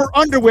proper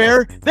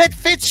underwear that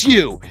fits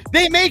you.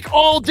 They make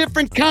all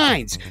different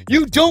kinds.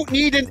 You don't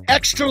need an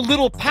extra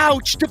little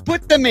pouch to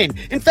put them in.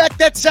 In fact,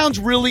 that sounds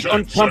really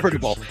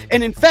uncomfortable.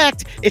 And in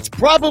fact, it's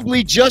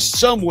probably just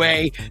some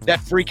way that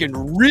freaking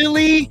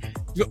really,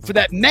 for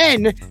that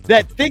men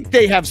that think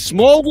they have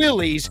small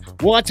willies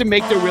want to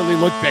make their willy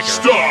look bigger.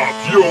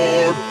 Stop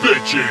your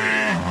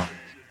bitching.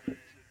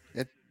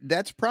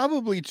 That's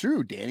probably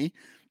true, Danny.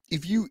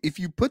 If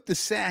you put the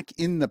sack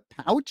in the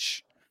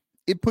pouch,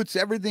 it puts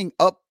everything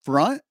up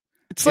front.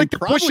 It's like the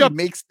push-up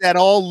makes that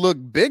all look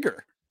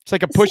bigger. It's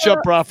like a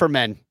push-up bra for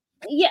men.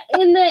 Yeah,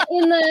 in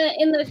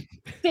the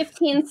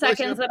 15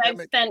 seconds that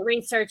I've spent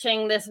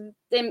researching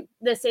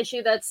this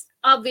issue that's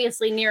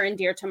obviously near and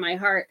dear to my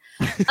heart,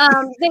 they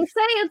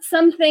say it's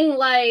something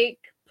like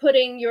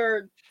putting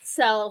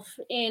yourself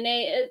in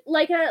a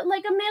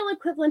male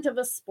equivalent of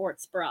a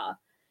sports bra.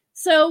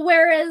 So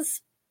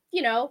whereas,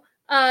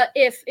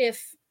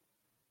 if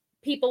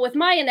people with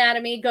my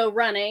anatomy go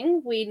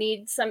running, we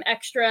need some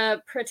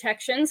extra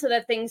protection so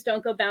that things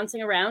don't go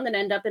bouncing around and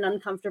end up in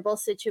uncomfortable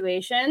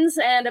situations.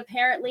 And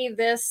apparently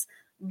this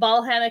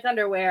ball hammock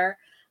underwear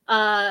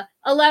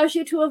allows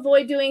you to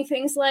avoid doing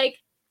things like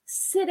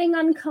sitting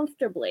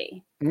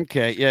uncomfortably.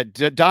 Okay. Yeah.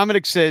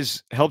 Dominic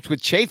says helps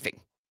with chafing.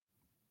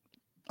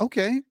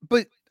 Okay.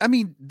 But I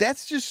mean,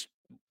 that's just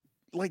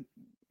like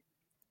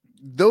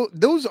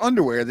those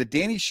underwear that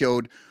Danny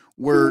showed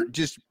were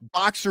just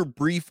boxer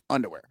brief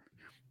underwear.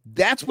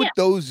 That's what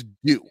those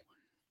do.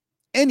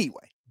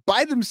 Anyway,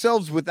 by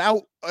themselves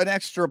without an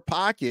extra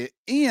pocket.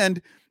 And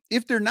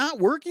if they're not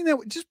working, that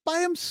just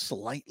buy them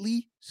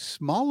slightly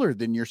smaller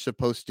than you're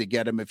supposed to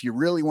get them if you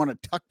really want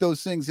to tuck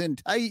those things in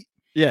tight.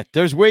 Yeah,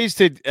 there's ways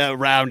to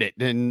round it,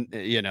 and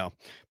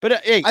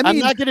But hey, I'm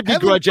not going to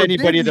begrudge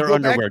anybody their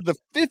underwear. Back to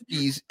the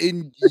 50s,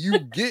 and you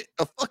get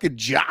a fucking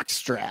jock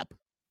strap.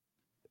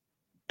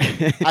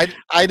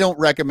 I don't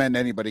recommend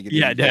anybody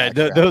getting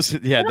those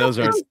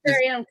are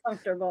very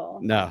uncomfortable.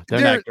 No, they're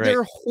not great.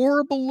 They're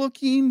horrible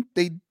looking.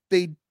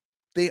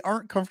 They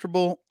aren't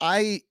comfortable.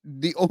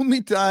 The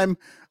only time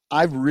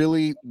I've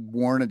really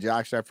worn a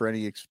jockstrap for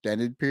any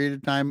extended period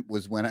of time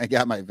was when I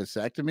got my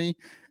vasectomy,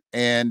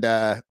 and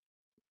I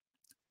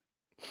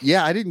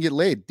didn't get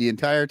laid the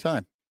entire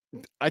time.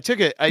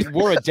 I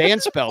wore a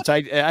dance belt.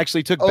 I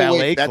actually took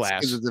ballet class.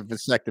 That's because of the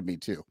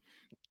vasectomy too.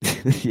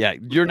 Yeah,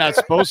 you're not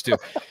supposed to.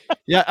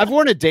 Yeah, I've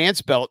worn a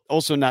dance belt,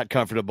 also not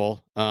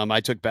comfortable.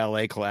 I took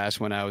ballet class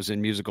when I was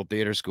in musical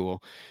theater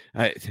school.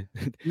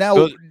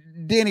 Now,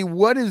 Danny,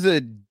 what is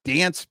a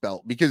dance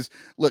belt? Because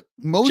look,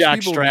 most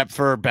people jockstrap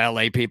for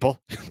ballet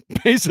people,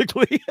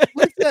 basically.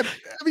 What's that?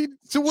 I mean,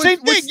 so same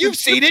thing. You've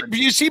seen it.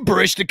 You see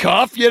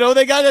Barishnikov.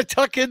 They got to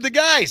tuck in the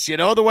guys.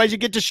 Otherwise you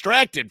get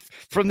distracted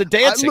from the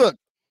dancing. Look,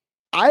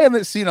 I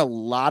haven't seen a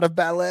lot of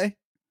ballet,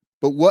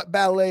 but what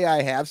ballet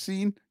I have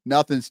seen,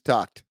 nothing's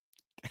tucked.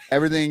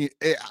 Everything.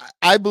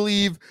 I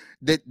believe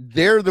that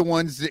they're the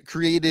ones that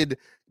created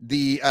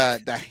the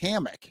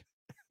hammock,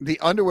 the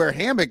underwear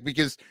hammock,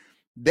 because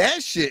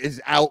that shit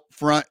is out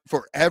front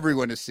for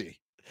everyone to see.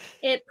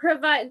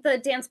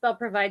 The dance belt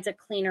provides a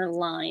cleaner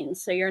line,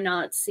 so you're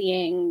not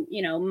seeing,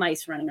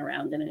 mice running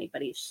around in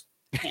anybody's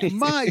pants.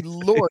 My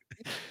Lord,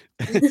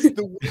 it's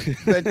the worst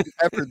venue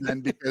ever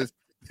then, because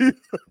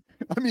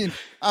I mean,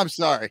 I'm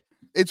sorry.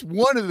 It's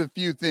one of the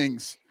few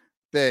things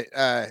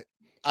that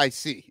I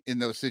see in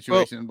those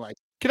situations. Well,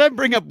 can I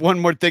bring up one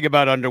more thing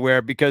about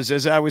underwear? Because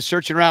as I was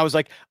searching around, I was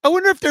like, I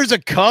wonder if there's a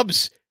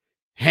Cubs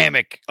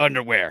hammock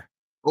underwear.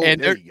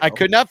 I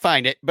could not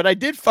find it, but I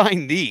did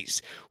find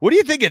these. What do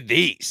you think of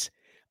these?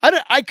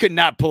 I could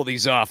not pull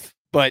these off,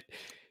 but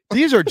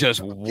these are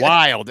just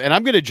wild. And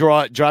I'm going to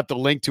drop the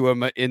link to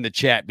them in the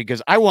chat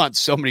because I want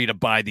somebody to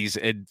buy these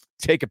and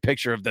take a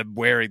picture of them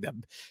wearing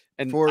them.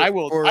 And I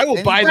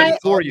will buy them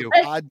for you.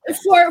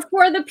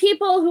 For the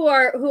people who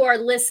are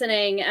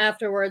listening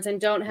afterwards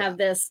and don't have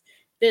this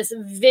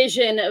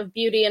vision of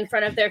beauty in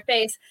front of their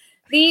face,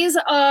 these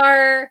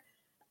are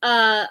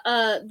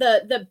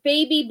the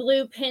baby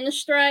blue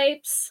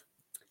pinstripes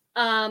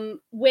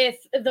with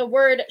the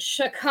word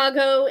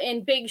Chicago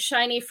in big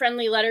shiny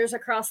friendly letters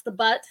across the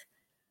butt.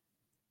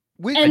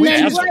 Which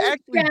is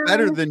actually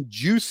better than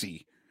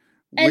juicy.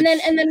 And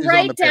then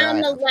right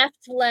down the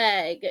left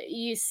leg,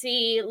 you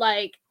see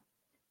like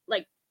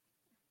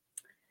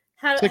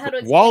how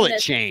to wallet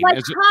chain,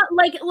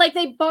 like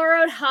they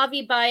borrowed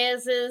Javi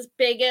Baez's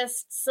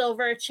biggest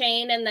silver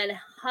chain and then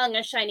hung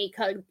a shiny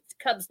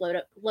Cubs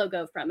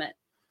logo from it.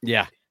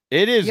 Yeah,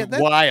 it is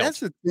wild.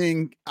 That's the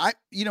thing.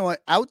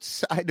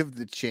 Outside of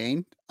the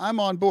chain, I'm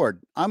on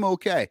board. I'm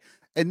okay.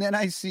 And then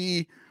I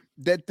see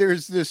that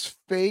there's this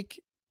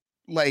fake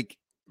like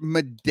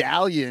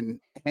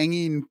medallion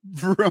hanging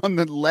from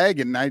the leg,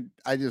 and I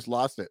just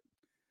lost it.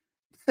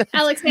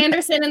 Alex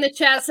Anderson in the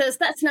chat says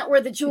that's not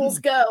where the jewels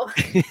go.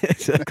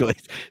 Exactly.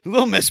 A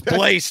little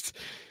misplaced.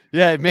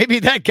 Yeah, maybe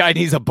that guy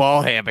needs a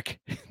ball hammock.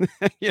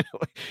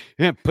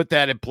 Put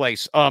that in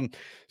place.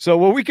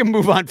 So we can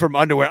move on from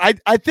underwear.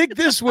 I think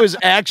this was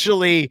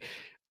actually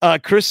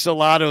Chris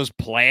Salato's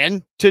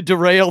plan to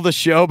derail the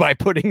show by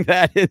putting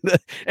that in the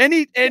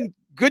and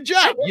good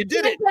job. You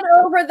did it.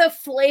 Over the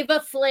Flava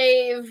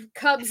Flav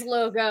Cubs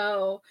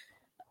logo,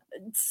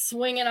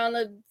 swinging on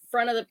the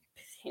front of the.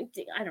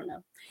 I don't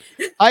know.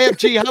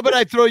 IFG, how about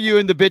I throw you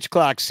in the bitch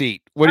clock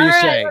seat? What do you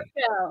say?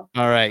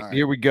 All right,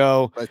 here we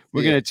go.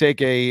 We're gonna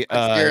take a.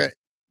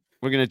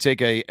 We're gonna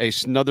take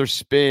another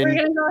spin. We're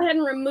gonna go ahead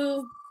and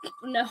remove.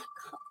 No.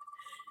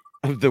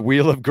 The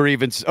wheel of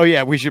grievance. Oh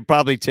yeah, we should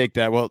probably take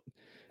that. Well.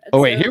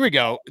 Here we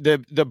go.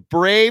 The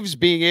Braves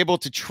being able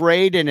to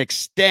trade and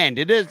extend.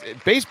 It is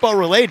baseball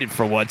related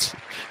for once.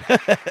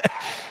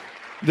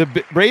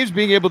 The Braves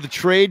being able to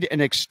trade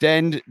and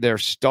extend their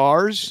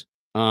stars.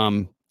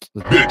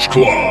 Bitch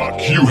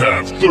clock. You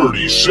have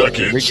 30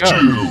 seconds to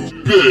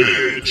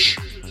bitch.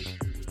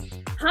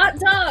 Hot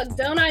dog.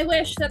 Don't I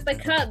wish that the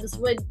Cubs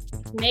would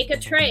make a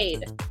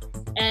trade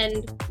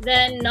and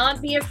then not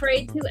be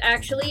afraid to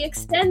actually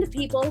extend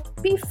people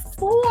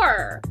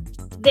before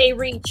they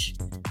reach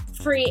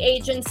free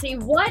agency.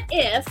 What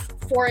if,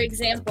 for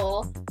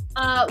example,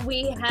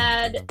 we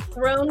had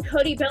thrown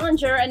Cody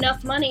Bellinger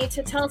enough money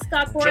to tell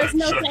Scott Boras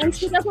no thanks,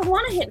 he doesn't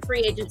want to hit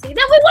free agency?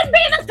 Then we wouldn't be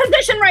in this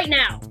position right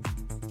now.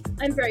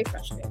 I'm very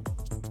frustrated.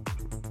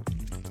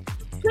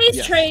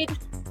 Please trade.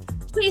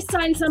 Please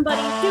sign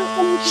somebody. Do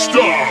anything.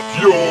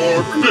 Stop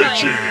your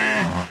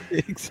bitching.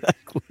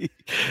 Exactly.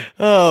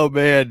 Oh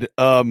man.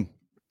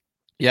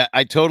 Yeah,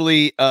 I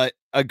totally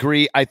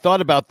agree. I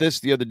thought about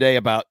this the other day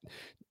about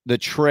the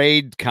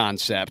trade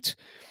concept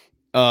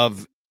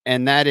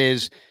and that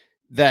is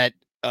that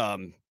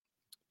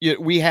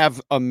we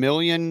have a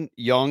million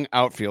young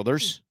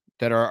outfielders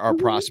that are our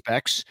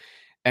prospects,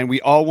 and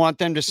we all want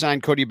them to sign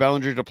Cody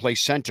Bellinger to play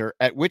center,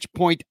 at which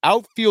point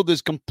outfield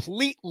is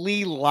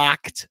completely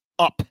locked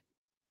up.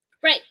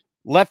 Right.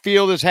 Left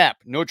field is Hap,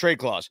 no trade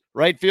clause.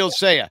 Right field,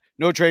 Seiya,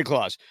 no trade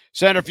clause.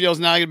 Center field's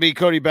now going to be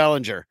Cody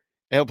Bellinger.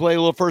 He'll play a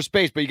little first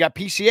base, but you got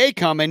PCA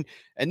coming,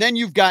 and then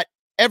you've got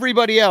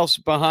everybody else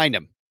behind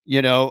him.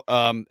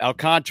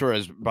 Alcantara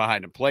is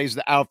behind him, plays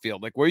the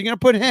outfield. Like, where are you going to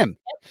put him?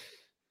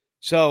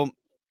 So,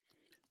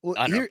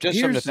 I don't know, just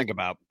something to think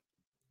about.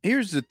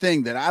 Here's the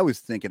thing that I was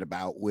thinking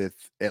about with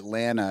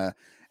Atlanta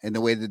and the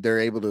way that they're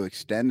able to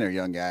extend their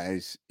young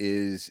guys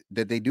is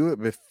that they do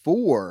it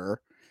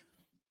before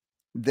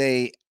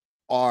they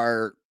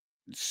are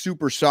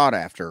super sought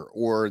after,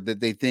 or that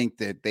they think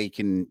that they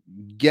can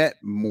get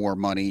more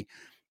money.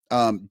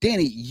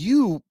 Danny,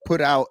 you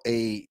put out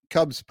a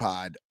Cubs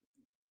pod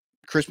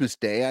Christmas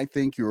Day. I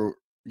think you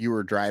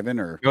were driving,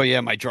 or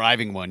my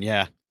driving one.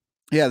 Yeah,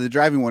 the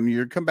driving one.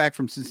 You're come back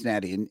from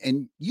Cincinnati,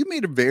 and you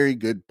made a very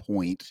good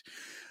point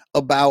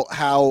about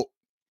how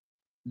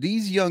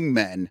these young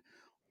men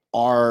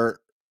are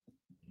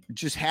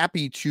just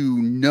happy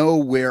to know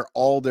where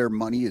all their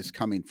money is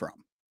coming from,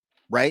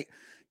 right?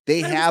 They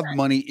have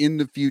money in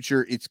the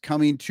future. It's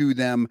coming to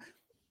them.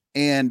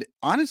 And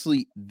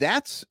honestly,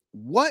 that's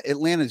what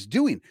Atlanta's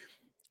doing.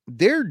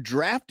 They're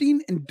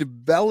drafting and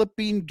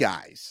developing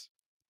guys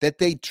that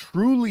they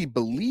truly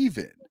believe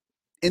in.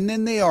 And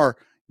then they are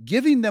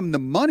giving them the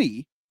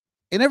money.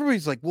 And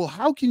everybody's like, well,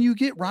 how can you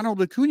get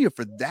Ronald Acuna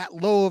for that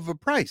low of a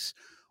price?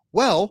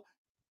 Well,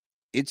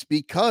 it's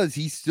because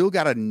he's still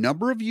got a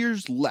number of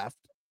years left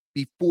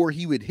before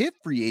he would hit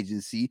free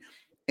agency.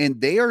 And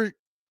they are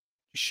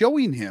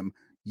showing him,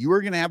 you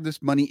are going to have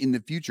this money in the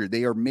future.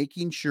 They are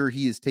making sure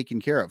he is taken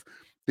care of.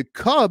 The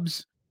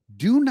Cubs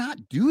do not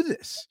do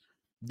this.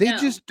 They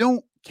just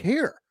don't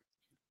care.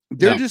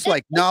 They're just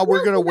like, no,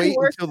 we're going to wait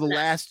until the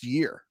last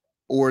year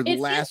or the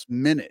last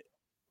minute.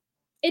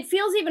 It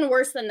feels even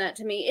worse than that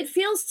to me. It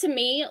feels to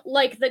me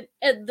like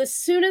the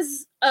soon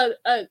as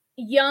a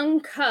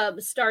young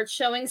Cub starts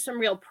showing some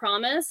real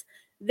promise,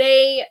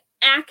 they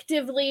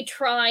actively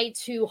try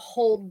to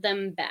hold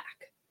them back.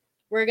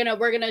 We're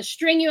gonna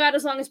string you out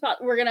as long as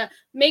possible. We're gonna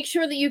make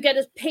sure that you get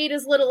as paid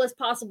as little as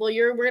possible.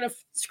 We're gonna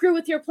screw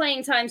with your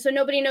playing time so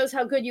nobody knows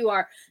how good you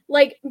are.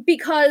 Like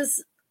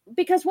because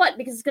what?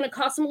 Because it's gonna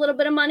cost them a little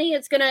bit of money.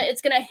 It's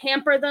gonna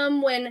hamper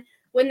them when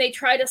they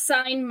try to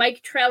sign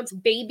Mike Trout's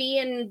baby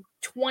in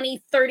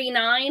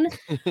 2039.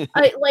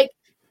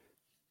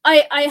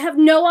 I have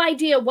no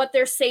idea what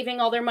they're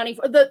saving all their money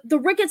for. The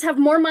Ricketts have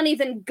more money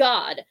than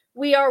God.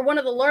 We are one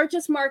of the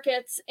largest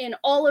markets in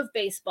all of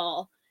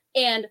baseball,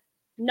 and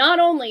not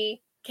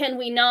only can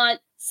we not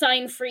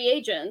sign free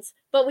agents,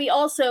 but we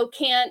also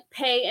can't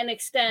pay and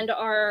extend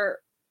our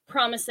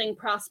promising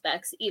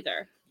prospects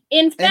either.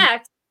 In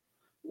fact,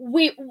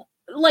 what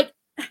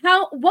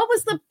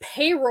was the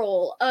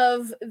payroll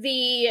of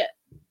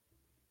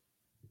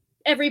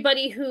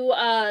everybody who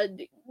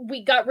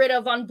we got rid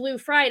of on Blue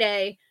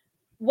Friday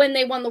when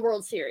they won the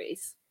World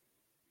Series?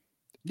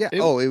 Yeah. It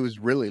was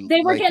really,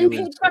 they were getting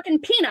paid fucking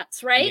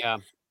peanuts, right? Yeah.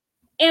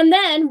 And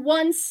then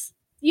once,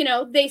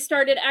 they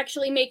started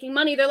actually making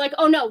money, they're like,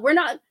 oh no, we're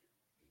not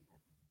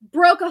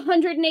broke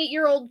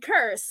 108-year-old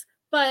curse,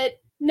 but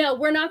no,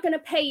 we're not going to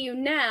pay you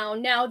now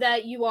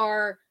that you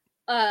are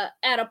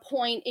at a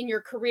point in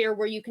your career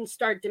where you can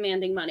start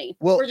demanding money.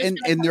 Well,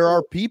 and there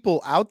are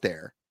people out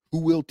there who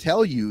will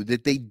tell you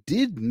that they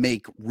did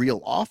make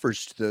real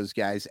offers to those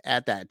guys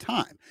at that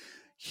time.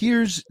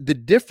 Here's the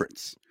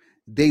difference.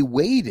 They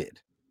waited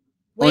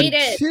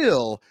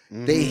until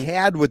they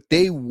had what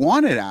they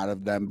wanted out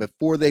of them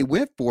before they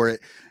went for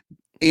it.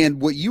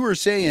 And what you were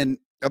saying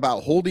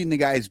about holding the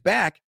guys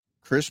back,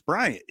 Chris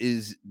Bryant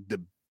is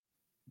the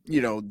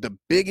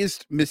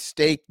biggest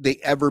mistake they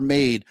ever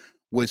made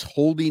was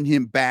holding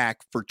him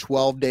back for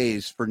 12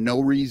 days for no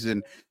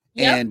reason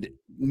and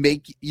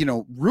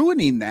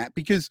ruining that,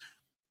 because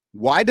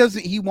why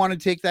doesn't he want to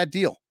take that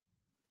deal?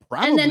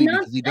 Probably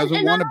because he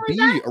doesn't want to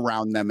be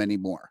around them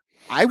anymore.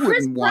 I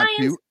wouldn't want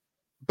to.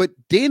 But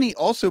Danny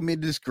also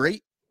made this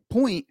great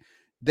point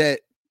that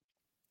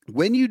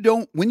when you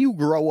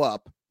grow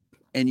up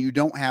and you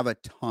don't have a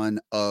ton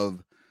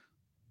of,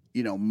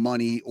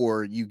 money,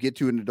 or you get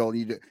to an adult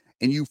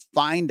and you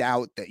find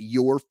out that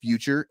your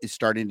future is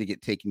starting to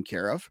get taken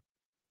care of,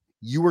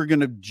 you are going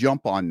to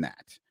jump on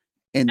that.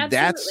 And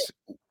that's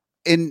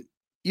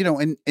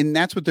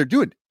what they're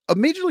doing. A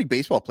Major League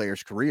Baseball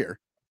player's career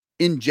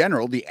in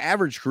general, the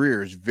average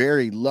career is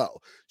very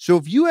low. So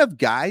if you have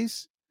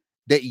guys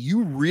that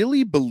you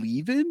really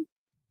believe in,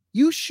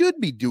 you should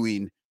be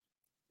doing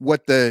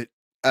what the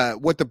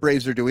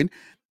Braves are doing.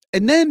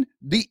 And then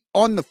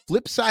on the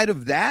flip side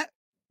of that,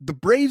 the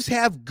Braves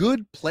have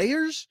good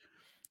players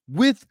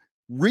with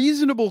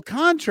reasonable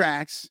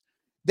contracts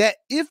that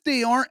if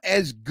they aren't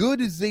as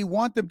good as they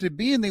want them to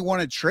be and they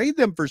want to trade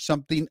them for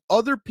something,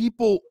 other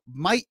people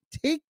might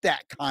take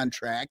that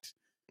contract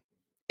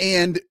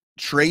and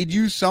trade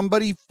you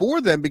somebody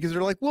for them because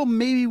they're like, well,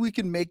 maybe we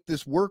can make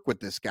this work with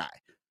this guy,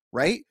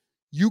 right?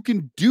 You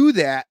can do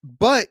that,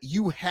 but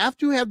you have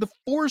to have the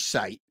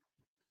foresight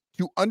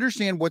to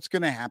understand what's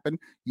going to happen.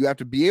 You have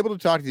to be able to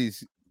talk to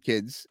these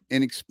kids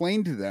and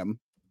explain to them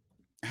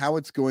how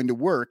it's going to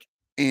work.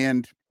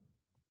 And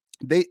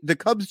the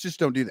Cubs just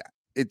don't do that.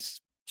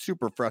 It's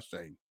super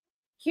frustrating.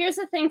 Here's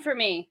the thing for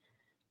me.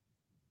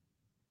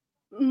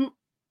 The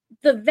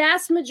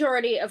vast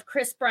majority of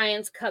Chris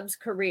Bryant's Cubs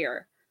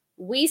career,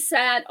 we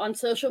sat on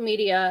social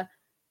media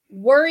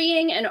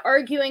worrying and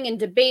arguing and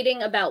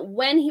debating about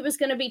when he was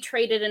going to be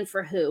traded and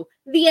for who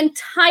the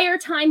entire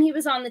time he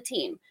was on the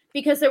team,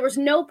 because there was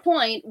no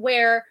point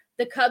where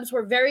the Cubs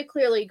were very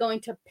clearly going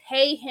to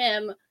pay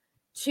him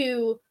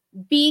to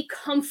be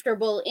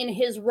comfortable in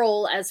his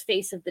role as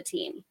face of the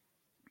team.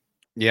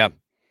 Yeah.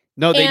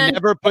 No, they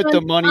never put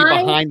the money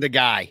behind the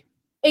guy.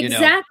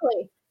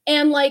 Exactly.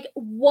 And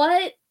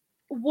what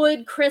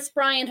would Chris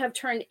Bryant have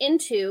turned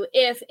into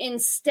if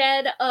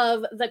instead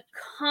of the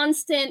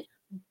constant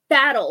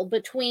battle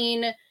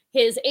between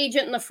his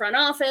agent in the front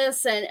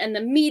office and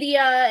the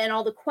media and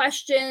all the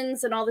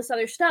questions and all this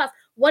other stuff,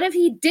 what if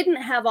he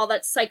didn't have all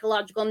that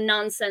psychological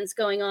nonsense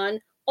going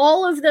on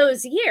all of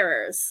those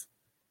years?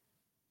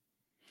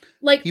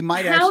 He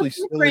might actually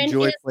still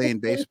enjoy playing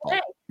baseball.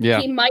 Yeah.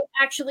 He might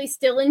actually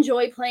still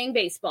enjoy playing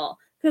baseball.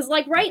 Because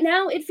right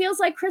now, it feels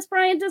like Chris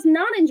Bryant does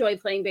not enjoy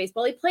playing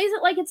baseball. He plays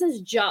it like it's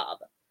his job.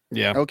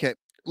 Yeah. Okay.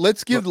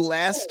 Let's give the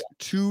last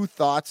two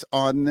thoughts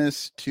on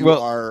this to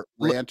our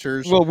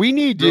ranters. Well, we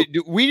need a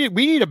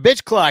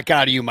bitch clock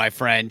out of you, my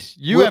friend.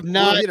 We'll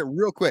hit it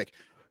real quick.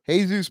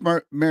 Jesus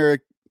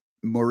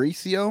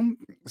Mauricio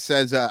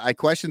says, I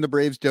question the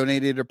Braves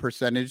donated a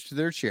percentage to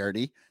their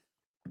charity.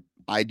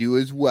 I do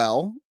as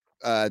well.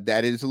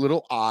 That is a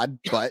little odd,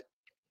 but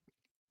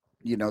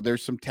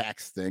there's some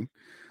tax thing.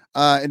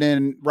 And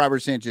then Robert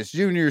Sanchez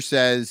Jr.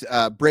 says,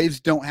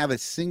 Braves don't have a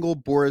single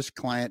Boris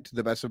client to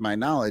the best of my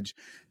knowledge.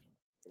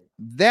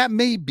 That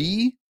may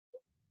be,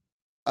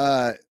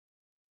 and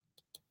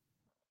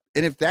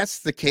if that's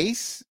the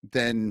case,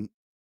 then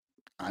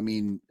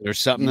there's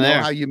something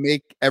there. How you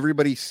make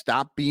everybody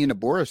stop being a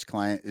Boris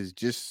client is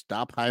just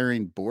stop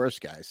hiring Boris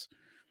guys.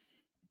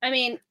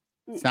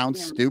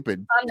 Sounds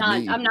stupid.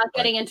 I'm not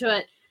getting into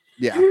it.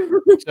 Yeah.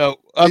 So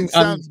it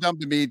sounds dumb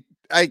to me.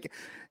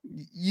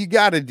 You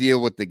got to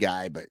deal with the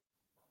guy, but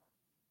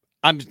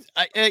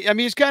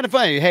it's kind of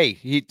funny.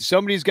 Hey,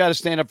 somebody's got to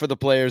stand up for the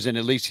players, and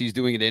at least he's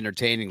doing it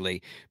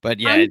entertainingly. But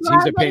yeah, he's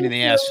a pain in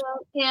the ass.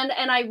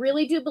 And I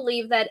really do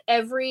believe that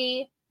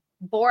every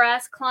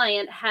Boras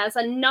client has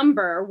a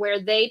number where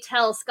they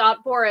tell Scott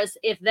Boras,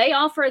 if they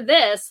offer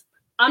this,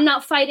 I'm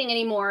not fighting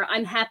anymore.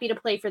 I'm happy to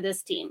play for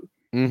this team.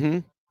 Mm-hmm.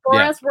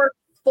 Boras works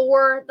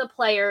for the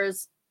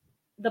players.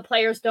 The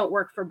players don't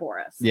work for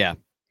Boras. Yeah.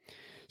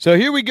 So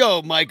here we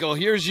go, Michael.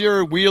 Here's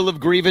your wheel of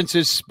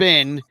grievances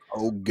spin.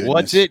 Oh, goodness.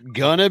 What's it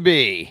gonna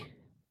be?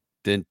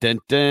 Dun, dun,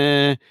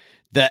 dun.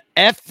 The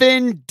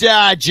effing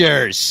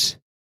Dodgers.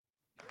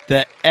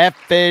 The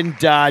effing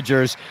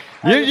Dodgers.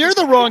 You're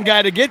the wrong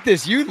guy to get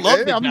this. You love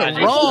the Dodgers. I'm the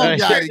wrong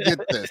guy to get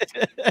this.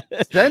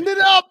 Send it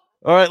up.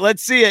 All right,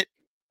 let's see it.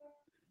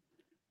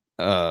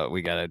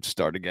 We gotta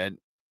start again.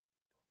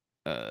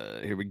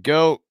 Here we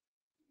go.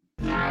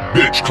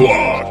 Bitch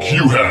clock,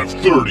 you have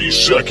 30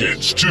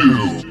 seconds to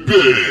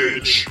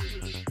bitch.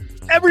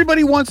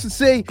 Everybody wants to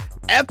say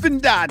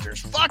effing Dodgers.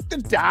 Fuck the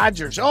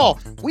Dodgers. Oh,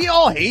 we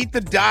all hate the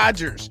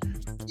Dodgers.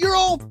 You're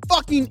all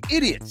fucking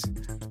idiots.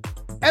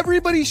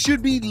 Everybody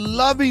should be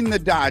loving the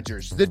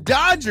Dodgers. The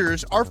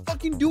Dodgers are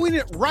fucking doing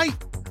it right.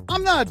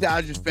 I'm not a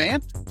Dodgers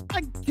fan.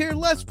 I care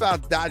less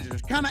about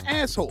Dodgers, kind of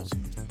assholes.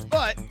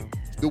 But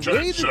the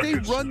way that they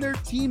run their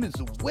team is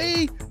the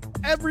way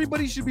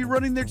everybody should be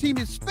running their team,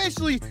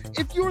 especially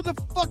if you're the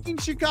fucking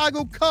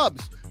Chicago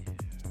Cubs.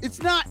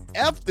 It's not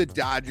F the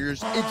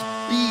Dodgers, it's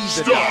B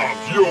the Dodgers.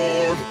 Stop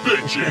your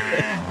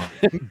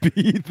bitching.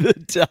 Be the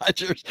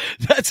Dodgers.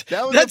 That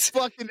was a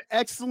fucking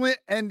excellent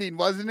ending,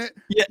 wasn't it?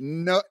 Yeah.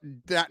 No,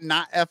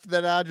 not F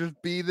the Dodgers,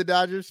 B the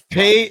Dodgers.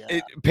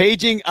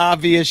 Paging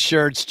obvious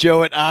shirts.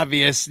 Joe at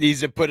Obvious needs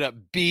to put up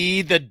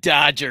Be the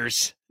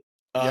Dodgers.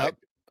 Yep.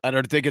 I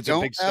don't think it's Don't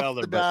a big F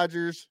seller. the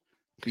Dodgers,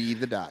 be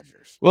the Dodgers.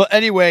 Well,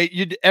 anyway,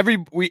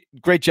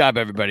 great job,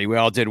 everybody. We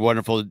all did a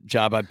wonderful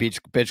job on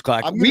Bitch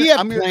Clock. I'm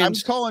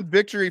calling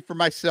victory for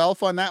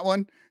myself on that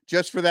one,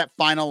 just for that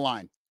final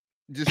line.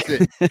 Just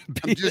it.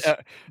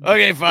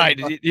 Okay,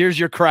 fine. Here's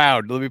your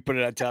crowd. Let me put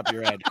it on top of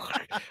your head.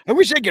 I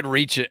wish I could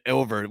reach it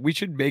over. We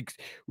should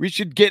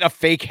get a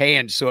fake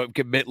hand so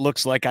it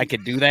looks like I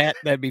could do that.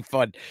 That'd be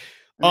fun.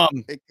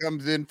 It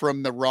comes in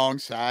from the wrong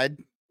side.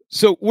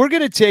 So we're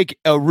going to take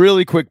a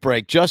really quick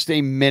break, just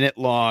a minute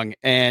long,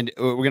 and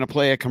we're going to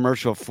play a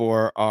commercial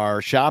for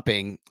our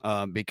shopping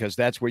because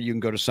that's where you can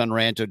go to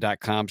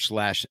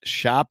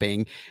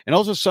sunranto.com/shopping and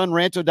also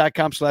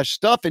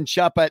sunranto.com/stuff and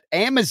shop at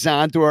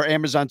Amazon through our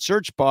Amazon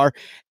search bar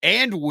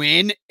and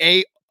win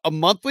a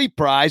monthly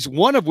prize,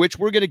 one of which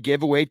we're going to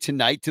give away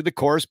tonight to the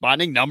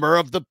corresponding number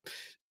of the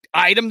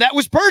item that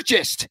was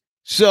purchased.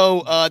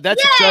 So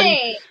that's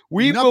exciting.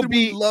 We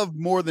love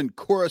more than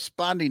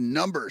corresponding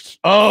numbers.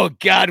 Oh,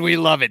 God, we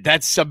love it.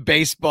 That's some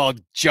baseball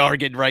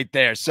jargon right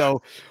there.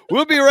 So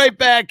we'll be right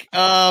back.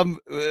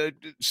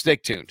 Stay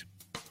tuned.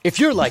 If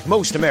you're like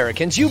most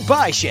Americans, you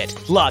buy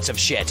shit. Lots of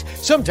shit.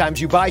 Sometimes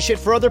you buy shit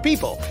for other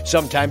people.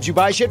 Sometimes you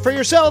buy shit for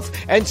yourself.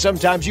 And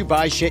sometimes you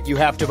buy shit you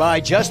have to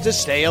buy just to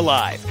stay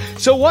alive.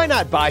 So why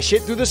not buy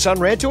shit through the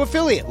Sunranto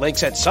affiliate?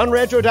 Links at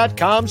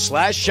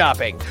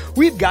sunranto.com/shopping.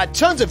 We've got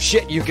tons of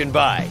shit you can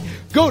buy.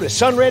 Go to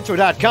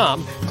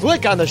sunranto.com,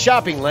 click on the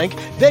shopping link,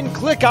 then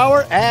click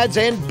our ads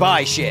and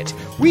buy shit.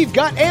 We've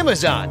got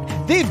Amazon.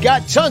 They've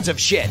got tons of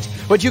shit.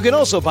 But you can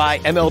also buy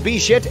MLB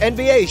shit,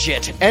 NBA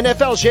shit,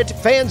 NFL shit,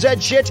 Fans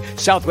Ed shit,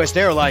 Southwest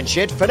Airlines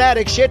shit,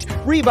 Fanatic shit,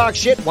 Reebok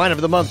shit, Wine of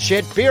the Month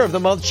shit, Beer of the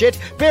Month shit,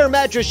 Bear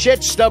Mattress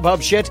shit,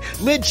 StubHub shit,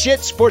 Lid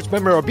shit, Sports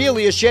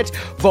Memorabilia shit,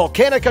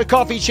 Volcanica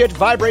coffee shit,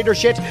 Vibrator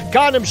shit,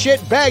 Condom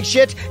shit, Bag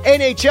shit,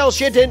 NHL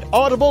shit, and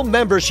Audible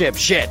membership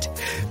shit.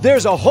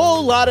 There's a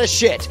whole lot of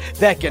shit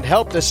that can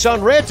help the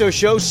Sunranto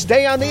show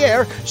stay on the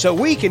air so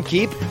we can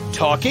keep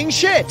talking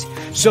shit.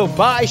 So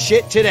buy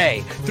shit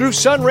today through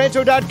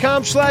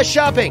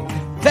sunranto.com/shopping.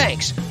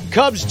 Thanks.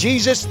 Cubs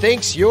Jesus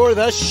thinks you're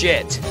the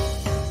shit.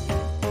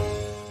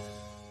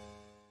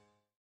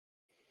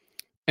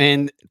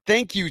 And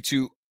thank you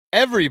to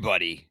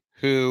everybody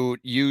who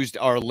used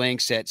our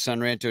links at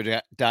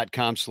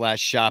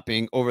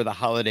sunranto.com/shopping over the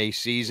holiday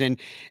season.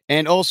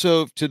 And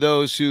also to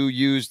those who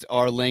used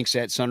our links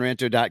at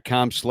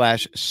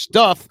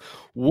sunranto.com/stuff.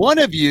 One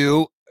of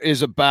you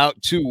is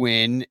about to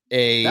win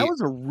That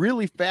was a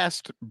really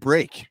fast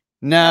break.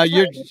 No,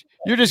 you're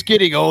just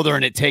getting older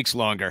and it takes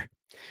longer.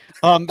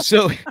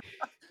 So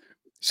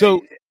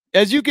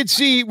as you can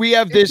see, we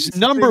have this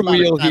number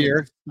wheel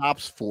here.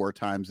 Stops 4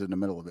 times in the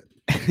middle of it.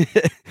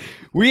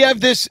 We have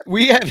this.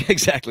 What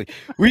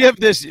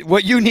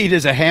you need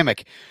is a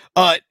hammock.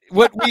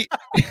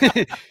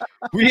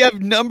 We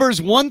have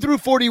numbers 1 through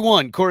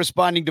 41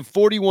 corresponding to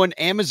 41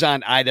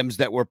 Amazon items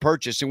that were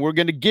purchased, and we're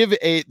going to give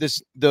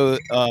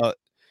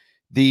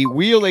the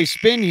wheel a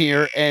spin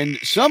here, and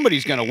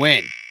somebody's going to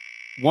win.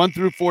 1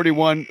 through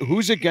 41.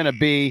 Who's it going to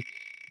be?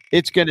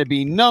 It's going to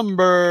be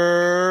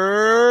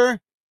number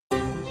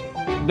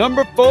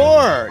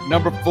 4.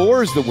 Number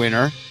 4 is the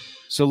winner.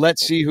 So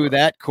let's see who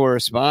that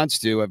corresponds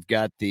to. I've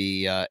got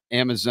the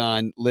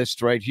Amazon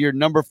list right here.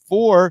 Number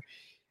 4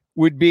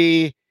 would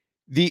be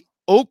the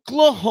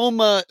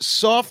Oklahoma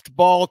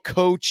softball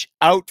coach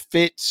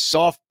outfit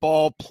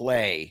softball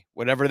play,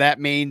 whatever that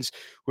means.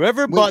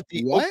 Whoever bought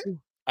the what?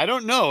 I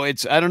don't know. I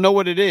don't know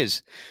what it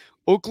is.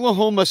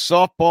 Oklahoma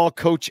softball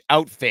coach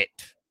outfit.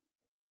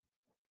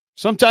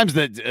 Sometimes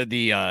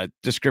the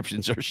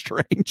descriptions are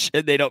strange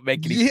and they don't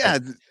make any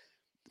sense. Yeah,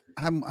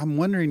 I'm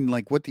wondering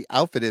like what the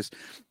outfit is.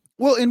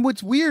 Well, and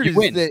what's weird is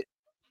that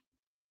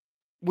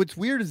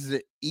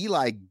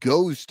Eli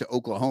goes to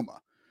Oklahoma,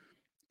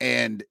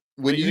 and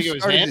when you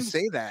started to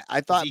say that,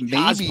 I thought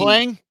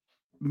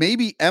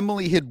maybe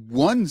Emily had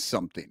won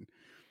something.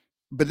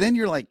 But then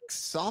you're like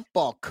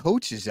softball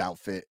coach's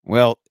outfit.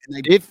 Well, and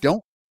I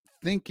don't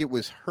think it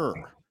was her.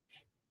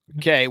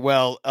 Okay,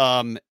 well,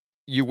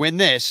 you win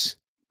this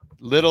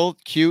little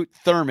cute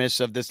thermos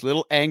of this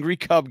little angry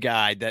Cub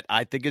guy that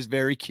I think is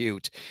very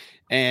cute,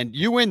 and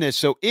you win this.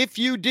 So if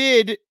you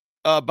did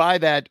buy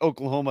that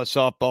Oklahoma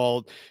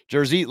softball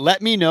jersey,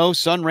 let me know.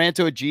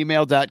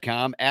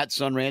 Sunranto@gmail.com,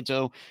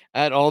 @Sunranto,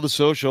 at all the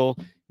social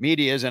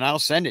medias, and I'll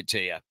send it to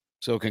you.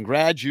 So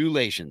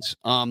congratulations.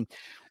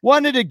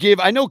 wanted to give,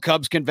 I know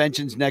Cubs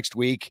convention's next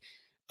week.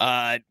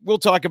 We'll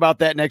talk about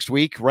that next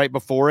week, right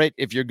before it.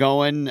 If you're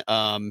going,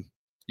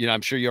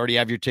 I'm sure you already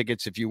have your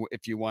tickets if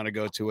you want to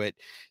go to it.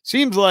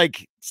 Seems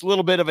like it's a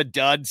little bit of a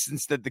dud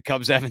since that the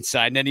Cubs haven't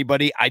signed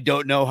anybody. I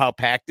don't know how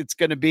packed it's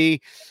going to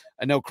be.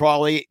 I know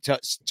Crawley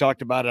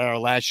talked about it on our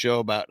last show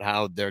about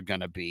how they're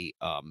going to be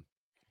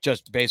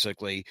just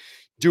basically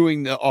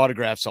doing the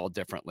autographs all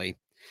differently.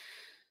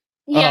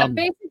 Yeah,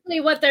 basically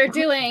what they're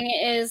doing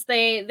is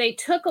they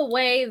took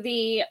away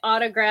the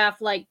autograph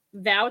like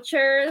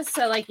vouchers.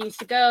 So like you used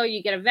to go,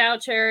 you get a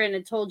voucher and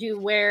it told you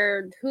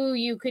who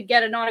you could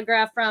get an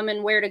autograph from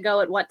and where to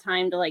go at what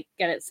time to like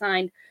get it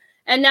signed.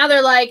 And now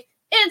they're like,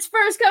 it's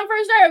first come,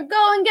 first serve,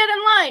 go and get in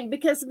line,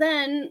 because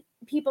then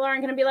people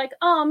aren't going to be like,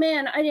 oh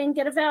man, I didn't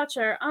get a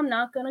voucher, I'm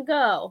not going to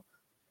go.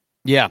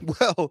 Yeah.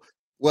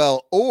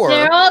 Well, or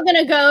they're all going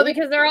to go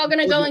because they're all going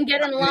to go and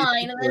get in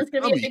line, and then it's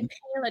going to be a big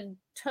pain in the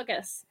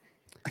tuchus.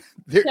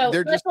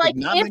 They're just like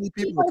not many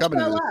people are coming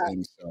to this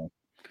thing. So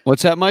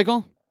what's that,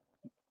 Michael?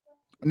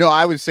 No,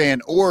 I was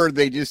saying, or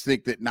they just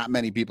think that not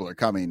many people are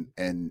coming,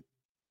 and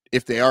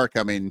if they are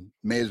coming,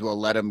 may as well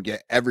let them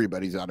get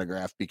everybody's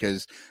autograph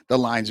because the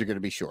lines are going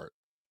to be short.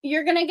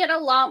 You're going to get a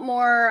lot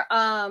more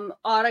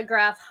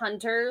autograph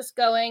hunters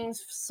going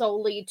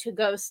solely to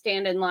go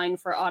stand in line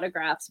for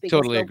autographs because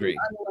totally agree.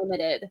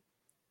 Unlimited.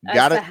 You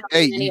got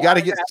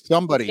to get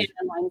somebody. Stand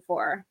in line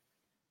for.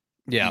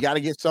 Yeah, you got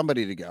to get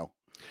somebody to go.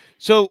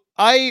 So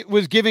I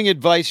was giving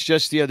advice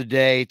just the other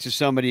day to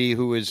somebody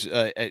who is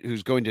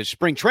who's going to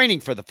spring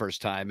training for the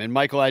first time. And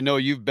Michael, I know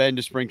you've been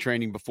to spring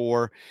training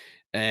before,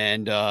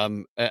 and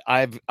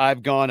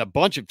I've gone a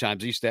bunch of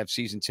times. I used to have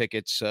season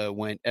tickets,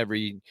 went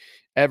every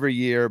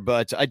year,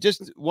 but I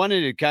just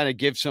wanted to kind of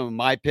give some of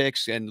my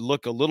picks and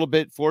look a little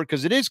bit forward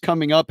because it is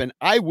coming up, and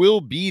I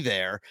will be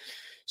there.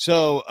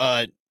 So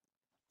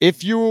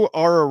if you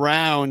are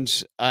around,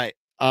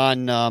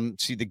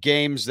 see the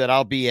games that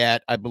I'll be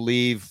at, I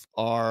believe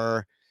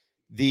are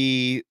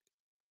the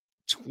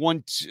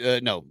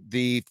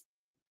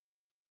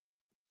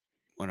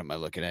what am I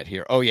looking at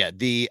here? Oh yeah.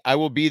 I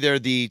will be there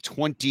the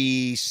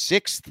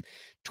 26th,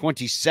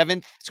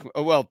 27th,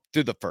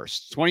 through the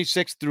 1st,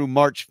 26th through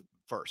March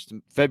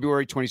 1st,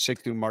 February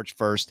 26th through March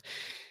 1st.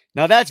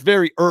 Now that's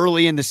very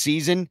early in the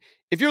season.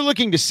 If you're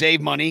looking to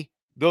save money,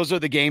 those are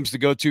the games to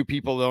go to.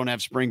 People don't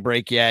have spring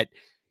break yet.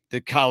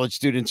 The college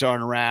students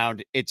aren't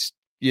around. It's,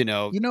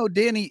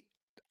 Danny,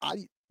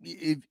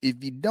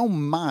 if you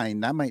don't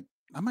mind, I might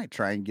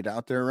try and get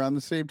out there around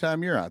the same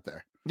time you're out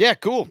there. Yeah,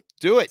 cool.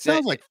 Do it.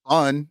 Sounds like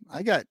fun.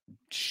 I got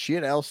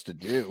shit else to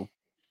do.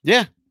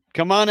 Yeah,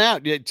 come on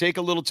out. Yeah, take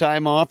a little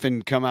time off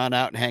and come on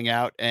out and hang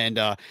out. And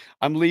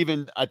I'm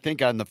leaving, I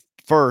think, on the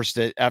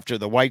 1st after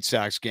the White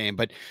Sox game.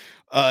 But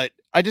I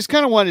just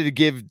kind of wanted to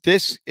give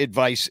this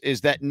advice is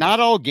that not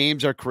all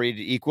games are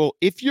created equal.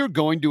 If you're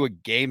going to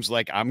games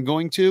like I'm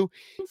going to,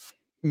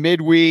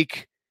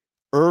 midweek,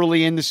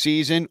 early in the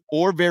season,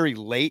 or very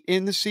late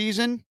in the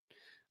season,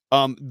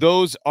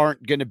 those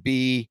aren't going to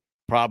be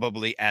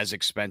probably as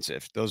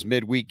expensive. Those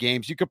midweek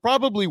games, you could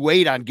probably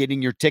wait on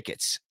getting your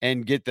tickets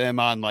and get them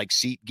on like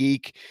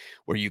SeatGeek,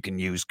 where you can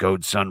use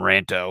code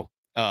Ranto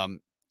on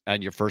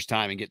your first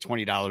time and get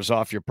 $20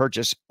 off your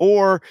purchase,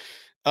 or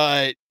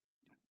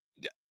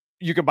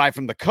you can buy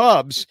from the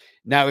Cubs.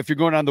 Now, if you're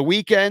going on the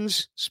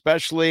weekends,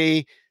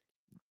 especially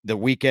the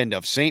weekend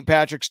of St.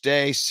 Patrick's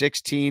Day,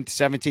 16th,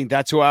 17th,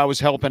 that's who I was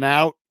helping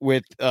out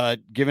with,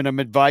 giving them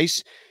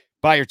advice.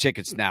 Buy your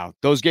tickets now.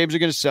 Those games are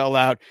going to sell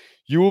out.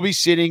 You will be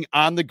sitting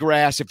on the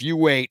grass if you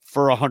wait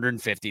for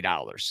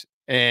 $150.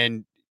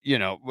 And,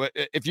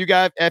 if you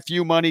got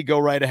FU money, go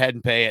right ahead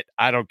and pay it.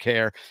 I don't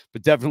care,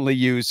 but definitely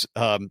use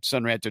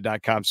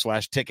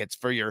sunranto.com/tickets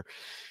for your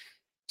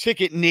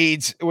ticket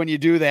needs when you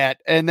do that.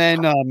 And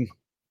then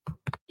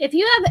if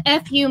you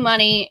have FU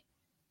money,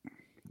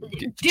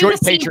 join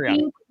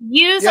Patreon.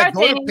 Use our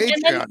thing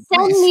and then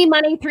send me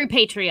money through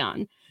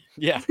Patreon.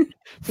 Yeah.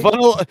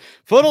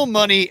 Funnel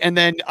money, and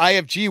then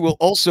IFG will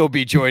also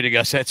be joining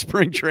us at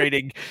spring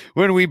training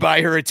when we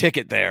buy her a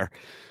ticket there.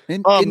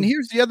 And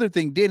here's the other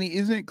thing, Danny,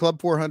 isn't Club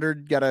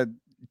 400 got a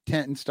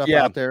tent and stuff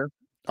out there?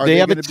 Are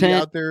they going to be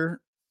out there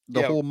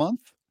the whole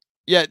month?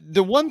 Yeah.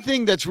 The one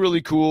thing that's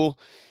really cool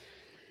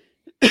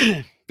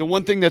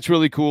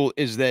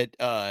is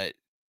that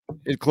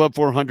Club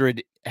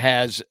 400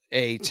 has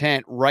a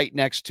tent right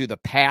next to the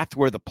path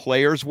where the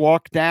players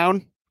walk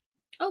down.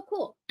 Oh,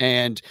 cool.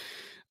 And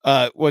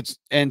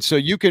so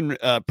you can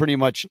pretty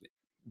much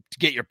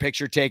get your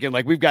picture taken.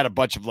 Like we've got a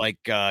bunch of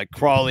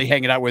Crawley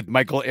hanging out with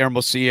Michael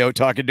Hermosillo,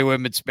 talking to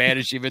him in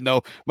Spanish, even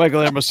though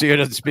Michael Hermosillo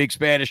doesn't speak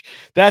Spanish.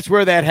 That's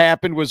where that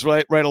happened, was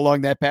right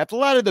along that path. A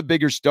lot of the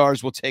bigger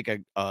stars will take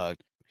a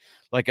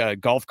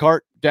golf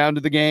cart down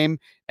to the game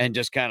and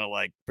just kind of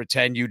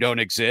pretend you don't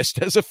exist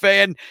as a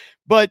fan.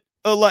 But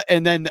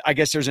and then I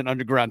guess there's an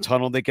underground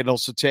tunnel they can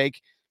also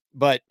take.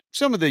 But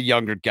some of the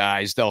younger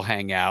guys, they'll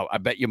hang out. I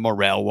bet you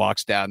Morel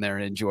walks down there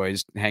and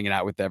enjoys hanging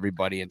out with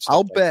everybody and stuff.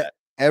 I'll bet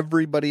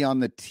everybody on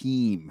the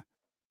team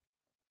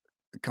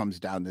comes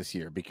down this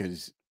year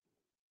because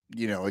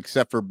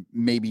except for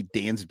maybe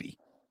Dansby.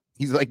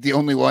 He's like the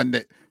only one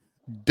that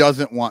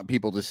doesn't want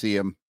people to see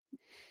him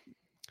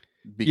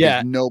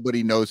because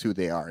nobody knows who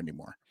they are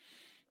anymore.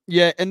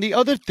 Yeah, and the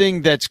other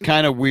thing that's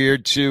kind of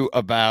weird too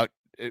about,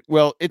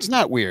 well, it's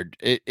not weird.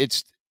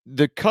 It's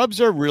the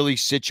Cubs are really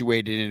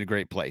situated in a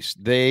great place.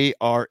 They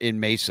are in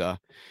Mesa,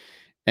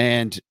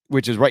 and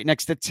which is right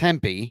next to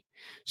Tempe.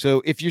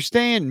 So if you're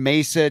staying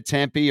Mesa,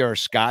 Tempe, or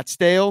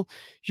Scottsdale,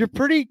 you're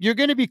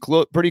going to be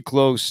pretty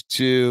close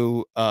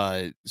to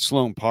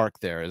Sloan Park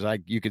there. As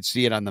you could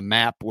see it on the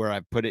map where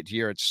I put it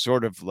here. It's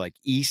sort of like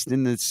east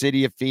in the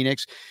city of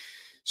Phoenix.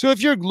 So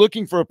if you're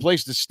looking for a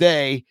place to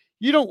stay,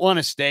 you don't want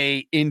to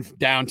stay in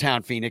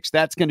downtown Phoenix.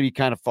 That's going to be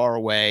kind of far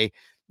away.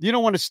 You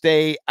don't want to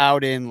stay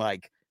out in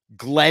like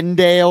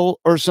Glendale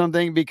or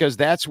something, because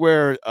that's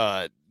where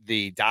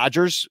the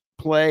Dodgers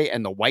play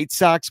and the White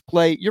Sox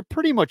play. You're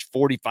pretty much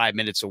 45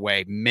 minutes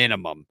away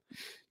minimum,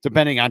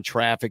 depending on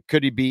traffic.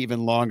 Could it be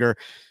even longer?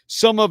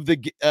 Some of the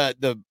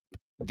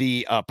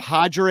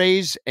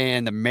Padres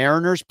and the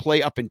Mariners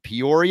play up in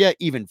Peoria,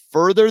 even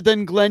further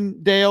than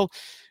Glendale.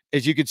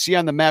 As you can see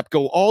on the map,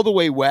 go all the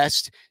way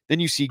west. Then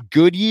you see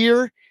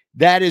Goodyear.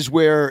 That is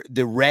where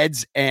the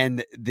Reds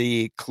and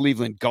the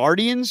Cleveland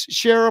Guardians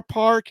share a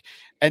park.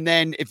 And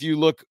then if you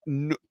look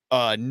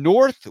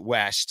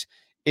northwest,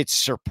 it's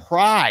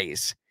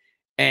Surprise.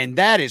 And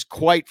that is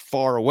quite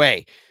far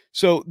away.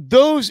 So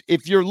those,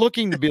 if you're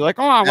looking to be like,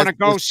 oh, I want to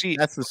go see.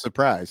 That's the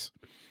Surprise.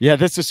 Yeah,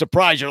 that's a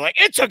surprise. You're like,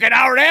 it took an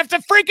hour and a half to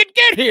freaking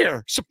get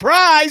here.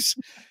 Surprise.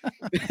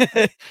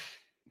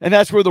 And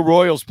that's where the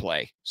Royals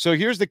play. So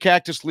here's the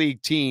Cactus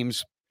League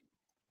teams,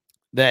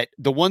 that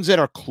the ones that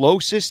are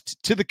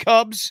closest to the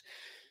Cubs.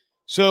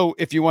 So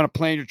if you want to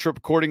plan your trip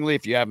accordingly,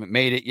 if you haven't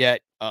made it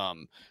yet,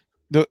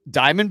 the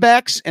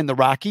Diamondbacks and the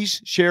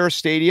Rockies share a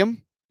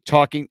stadium,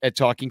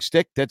 Talking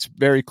Stick. That's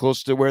very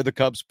close to where the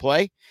Cubs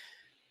play.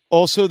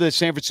 Also, the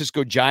San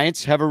Francisco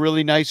Giants have a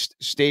really nice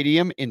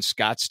stadium in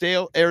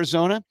Scottsdale,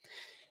 Arizona.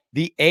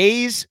 The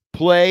A's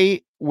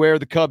play where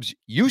the Cubs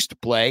used to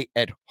play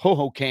at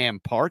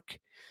Hohokam Park.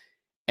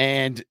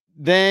 And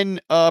then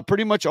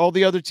pretty much all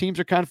the other teams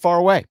are kind of far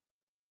away.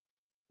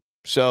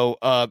 So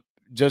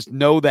just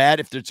know that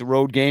if it's a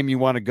road game you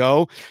want to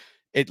go,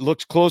 it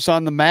looks close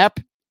on the map.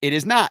 It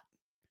is not.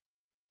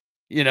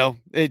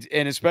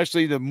 And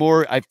especially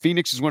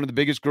Phoenix is one of the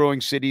biggest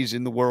growing cities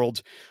in the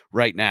world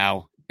right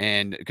now.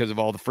 And because of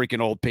all the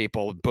freaking old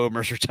people,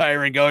 boomers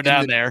retiring, going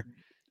down there.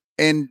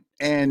 And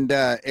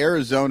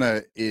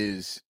Arizona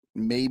is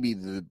maybe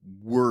the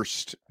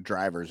worst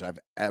drivers I've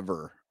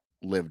ever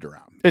lived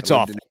around. It's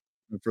awful.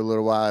 For a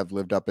little while, I've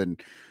lived up in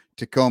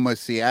Tacoma,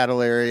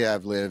 Seattle area.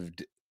 I've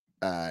lived,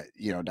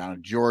 down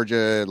in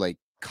Georgia, like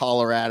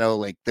Colorado.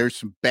 Like there's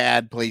some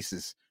bad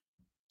places.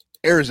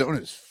 Arizona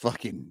is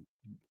fucking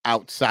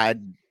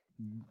outside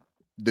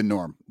the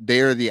norm.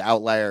 They're the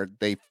outlier.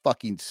 They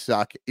fucking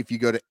suck. If you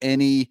go to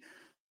any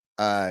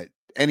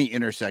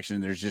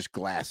intersection, there's just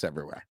glass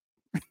everywhere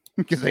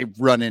because they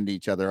run into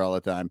each other all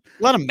the time.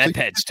 A lot of meth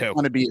heads too.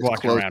 Want to be as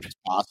close as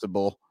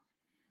possible.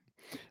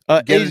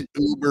 Get an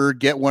Uber,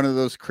 get one of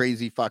those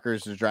crazy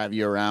fuckers to drive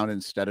you around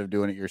instead of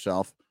doing it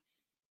yourself.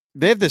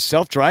 They have the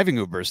self-driving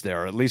Ubers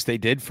there, or at least they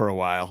did for a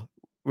while,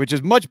 which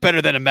is much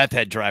better than a meth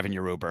head driving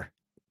your Uber.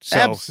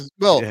 So,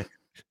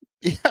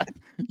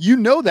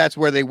 yeah, that's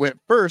where they went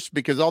first,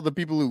 because all the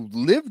people who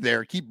live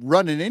there keep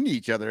running into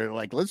each other.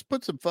 Like, let's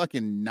put some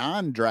fucking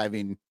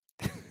non-driving,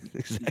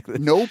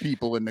 no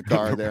people in the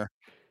car there.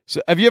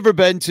 So, have you ever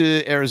been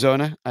to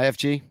Arizona,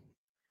 IFG?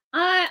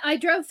 I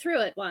drove through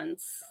it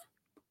once.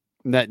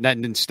 That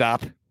didn't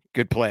stop.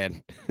 Good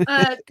plan.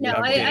 No,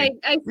 I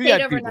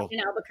stayed overnight in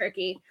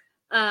Albuquerque.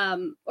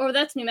 Or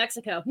that's New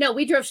Mexico. No,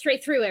 we drove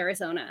straight through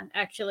Arizona,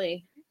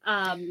 actually.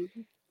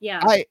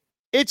 Yeah.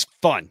 It's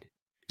fun.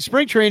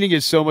 Spring training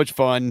is so much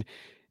fun.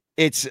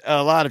 It's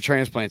a lot of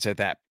transplants at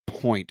that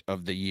point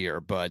of the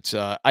year, but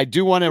I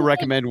do want to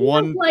recommend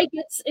one.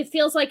 It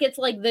feels like it's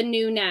like the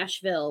new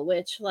Nashville,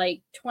 which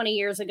like 20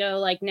 years ago,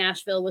 like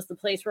Nashville was the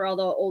place where all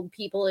the old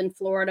people in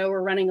Florida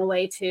were running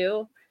away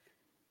to.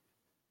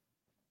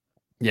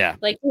 Yeah.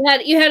 Like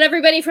you had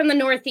everybody from the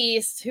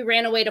Northeast who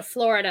ran away to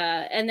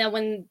Florida. And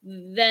then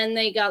then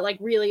they got like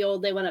really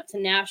old, they went up to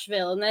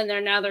Nashville, and then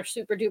they're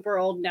super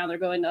duper old. Now they're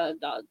going to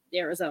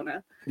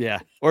Arizona. Yeah.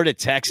 Or to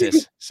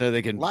Texas so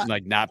they can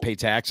not pay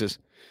taxes.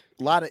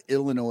 A lot of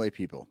Illinois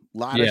people, a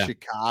lot of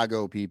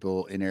Chicago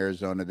people in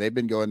Arizona. They've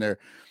been going there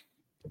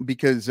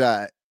because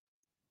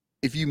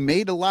if you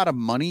made a lot of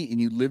money and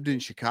you lived in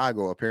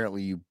Chicago,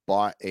 apparently you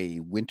bought a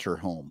winter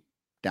home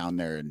down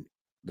there in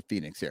the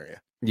Phoenix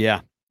area. Yeah.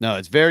 No,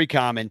 it's very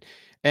common.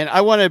 And I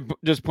want to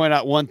just point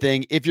out one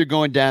thing. If you're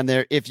going down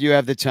there, if you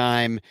have the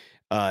time,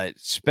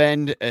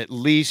 spend at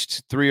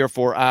least 3 or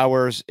 4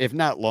 hours, if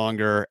not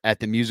longer, at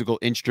the Musical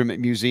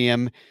Instrument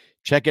Museum.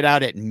 Check it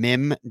out at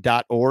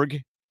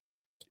mim.org.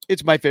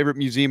 It's my favorite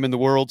museum in the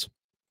world.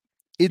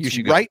 It's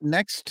right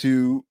next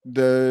to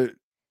the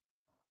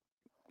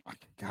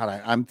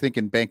God, I'm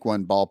thinking Bank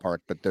One Ballpark,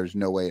 but there's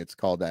no way it's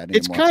called that anymore.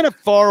 It's kind of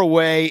far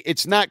away.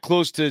 It's not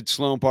close to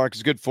Sloan Park.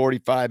 It's a good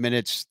 45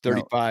 minutes,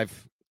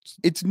 35.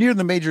 It's near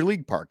the Major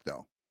League Park,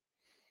 though.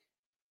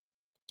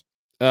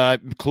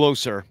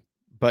 Closer,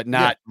 but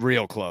not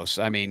real close.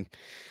 I mean,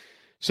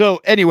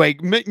 so anyway,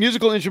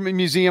 Musical Instrument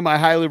Museum, I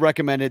highly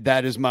recommend it.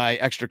 That is my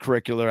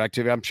extracurricular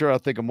activity. I'm sure I'll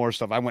think of more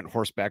stuff. I went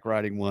horseback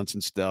riding once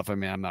and stuff. I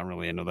mean, I'm not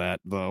really into that,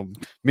 though.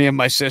 Me and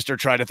my sister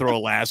tried to throw a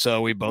lasso.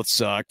 We both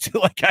sucked.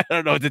 Like, I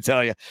don't know what to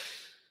tell you.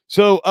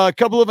 So a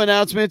couple of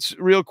announcements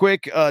real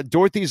quick.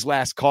 Dorothy's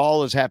Last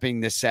Call is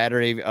happening this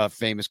Saturday.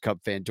 Famous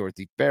Cub fan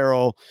Dorothy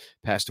Farrell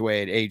passed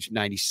away at age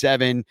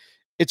 97.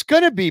 It's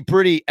going to be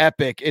pretty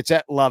epic. It's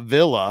at La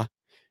Villa,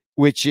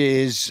 which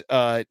is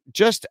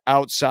just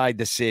outside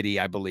the city,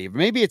 I believe.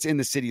 Maybe it's in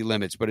the city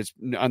limits, but it's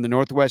on the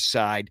northwest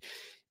side.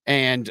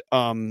 And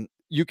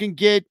you can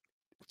get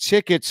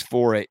tickets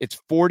for it. It's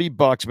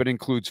 $40, but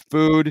includes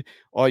food,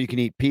 all you can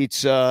eat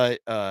pizza,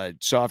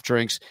 soft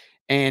drinks.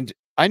 And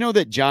I know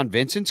that John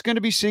Vincent's going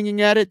to be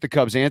singing at it, the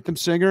Cubs anthem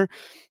singer.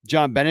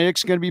 John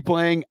Benedict's going to be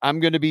playing. I'm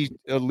going to be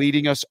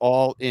leading us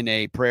all in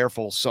a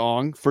prayerful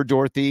song for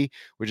Dorothy,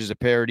 which is a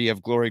parody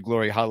of Glory,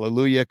 Glory,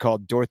 Hallelujah,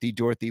 called Dorothy,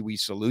 Dorothy, We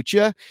Salute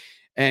Ya.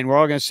 And we're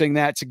all going to sing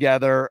that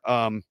together.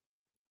 So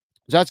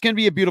that's going to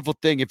be a beautiful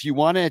thing. If you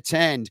want to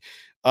attend,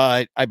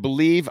 I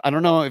believe, I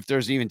don't know if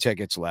there's even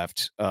tickets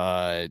left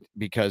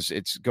because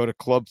it's go to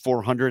Club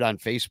 400 on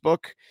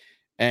Facebook.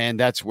 And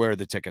that's where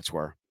the tickets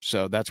were.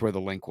 So that's where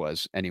the link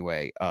was.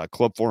 Anyway,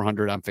 Club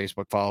 400 on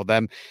Facebook, follow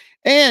them.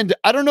 And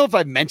I don't know if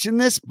I've mentioned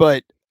this,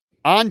 but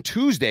on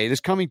Tuesday, this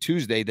coming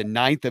Tuesday, the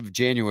 9th of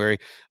January,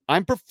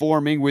 I'm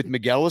performing with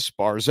Miguel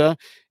Esparza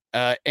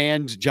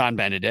and John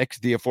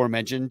Benedict, the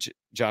aforementioned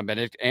John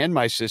Benedict, and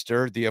my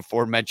sister, the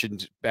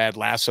aforementioned Bad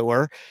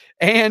Lassoer,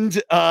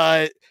 and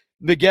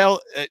Miguel,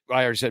 I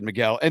already said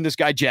Miguel, and this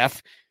guy,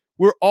 Jeff.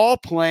 We're all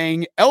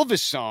playing Elvis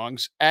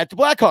songs at the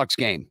Blackhawks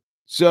game.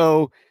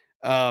 So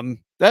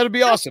that'll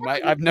be awesome.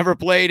 I've never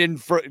played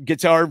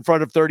guitar in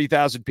front of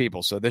 30,000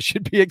 people, so this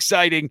should be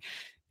exciting.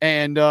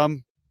 And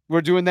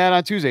we're doing that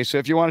on Tuesday. So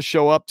if you want to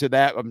show up to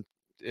that,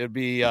 it'll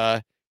be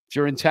if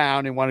you're in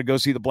town and want to go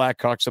see the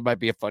Blackhawks, it might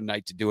be a fun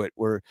night to do it.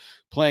 We're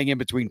playing in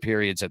between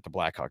periods at the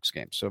Blackhawks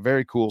game, so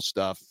very cool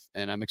stuff,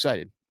 and I'm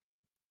excited.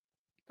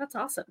 That's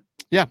awesome.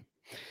 Yeah.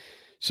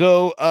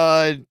 So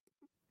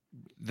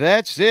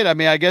that's it. I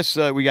mean, I guess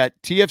we got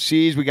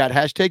TFCs. We got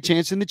hashtag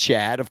chance in the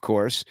chat, of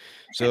course.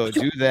 So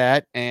do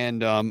that.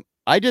 And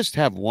I just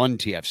have one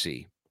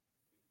TFC.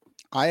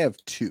 I have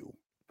two.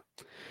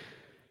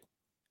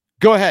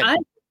 Go ahead.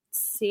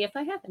 See if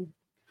I have any.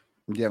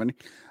 Do you have any?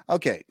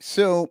 Okay.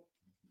 So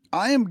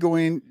I am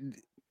going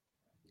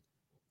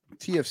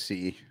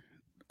TFC.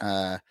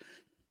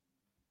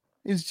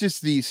 It's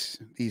just these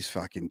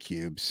fucking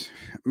cubes,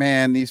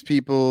 man. These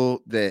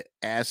people that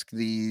ask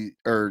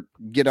or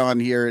get on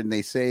here and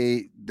they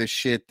say the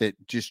shit that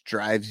just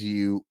drives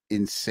you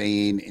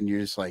insane, and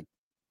you're just like,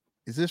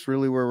 is this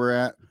really where we're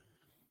at?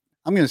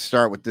 I'm going to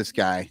start with this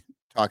guy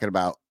talking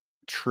about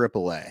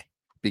AAA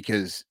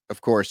because, of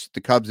course,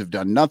 the Cubs have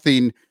done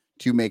nothing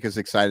to make us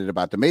excited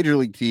about the major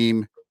league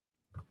team.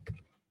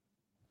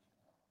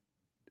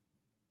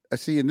 I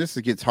see, and this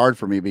gets hard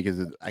for me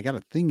because I got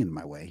a thing in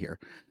my way here.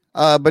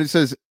 But it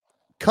says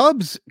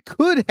Cubs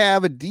could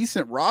have a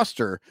decent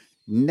roster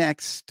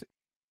next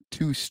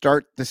to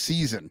start the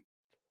season.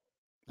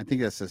 I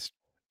think that says,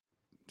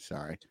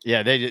 sorry.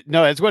 Yeah,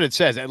 no, that's what it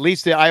says. At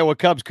least the Iowa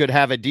Cubs could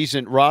have a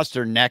decent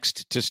roster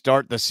next to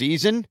start the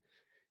season.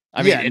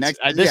 I mean,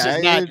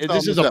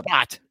 this is a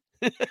bot.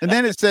 And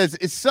then it says,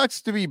 it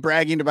sucks to be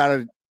bragging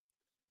about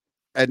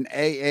an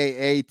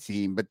AAA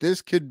team, but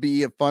this could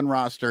be a fun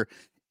roster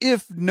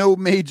if no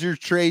major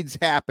trades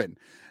happen.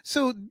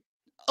 So,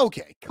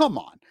 okay, come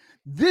on.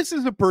 This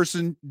is a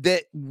person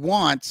that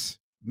wants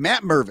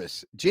Matt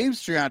Mervis,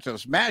 James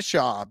Triantos, Matt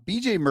Shaw,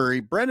 BJ Murray,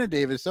 Brennan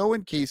Davis,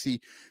 Owen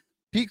Casey,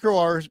 Pete Crow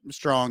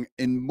Armstrong,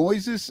 and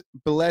Moises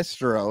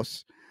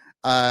Ballesteros,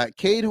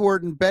 Cade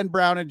Horton, Ben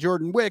Brown, and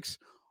Jordan Wicks,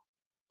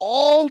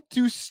 all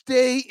to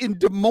stay in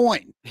Des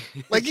Moines.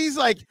 Like, he's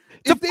like,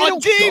 if they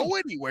don't go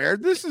anywhere,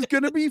 this is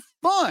going to be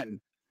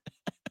fun.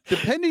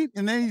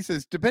 And then he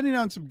says, depending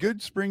on some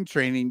good spring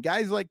training,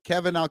 guys like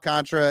Kevin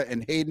Alcantara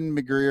and Hayden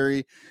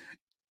McGreary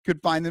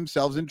could find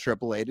themselves in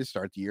AAA to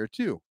start the year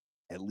too.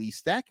 At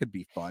least that could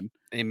be fun.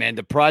 Hey man,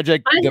 the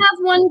project. I have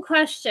one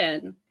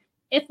question.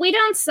 If we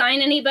don't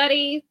sign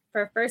anybody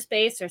for first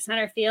base or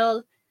center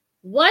field,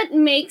 what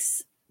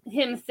makes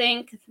him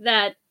think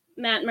that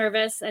Matt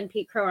Mervis and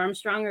Pete Crow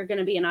Armstrong are going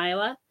to be in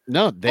Iowa?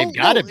 No, they've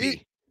got to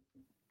be.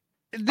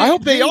 I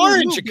hope they are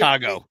in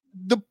Chicago.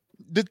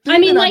 The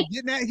thing I'm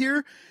getting at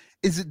here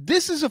is that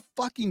this is a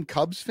fucking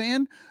Cubs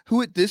fan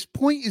who at this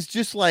point is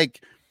just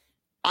like,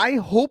 I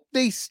hope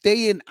they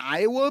stay in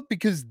Iowa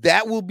because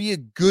that will be a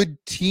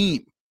good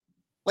team.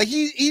 Like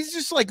he's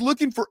just like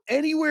looking for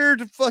anywhere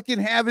to fucking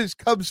have his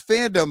Cubs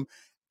fandom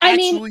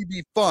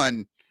be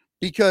fun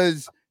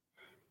because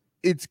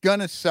it's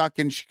gonna suck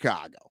in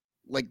Chicago.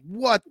 Like,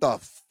 what the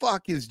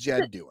fuck is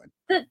Jed doing?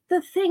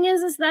 the thing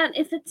is that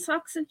if it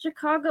sucks in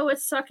Chicago,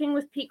 it's sucking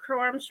with Pete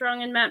Crow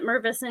Armstrong and Matt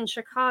Mervis in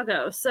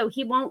Chicago, so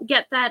he won't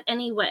get that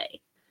anyway.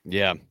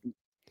 Yeah.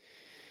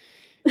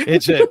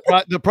 It's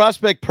the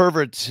prospect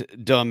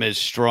pervertdom is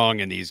strong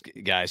in these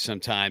guys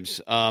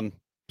sometimes. So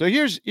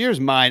here's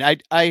mine.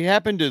 I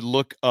happened to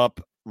look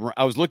up.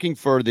 I was looking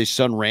for the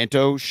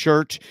Ranto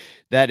shirt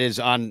that is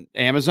on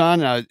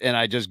Amazon, and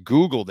I just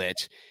Googled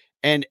it,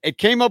 and it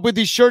came up with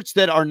these shirts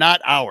that are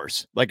not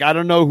ours. Like, I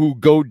don't know who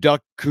Go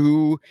Duck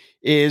Coo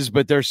is,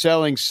 but they're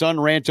selling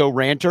Ranto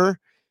Ranter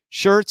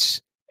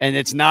shirts, and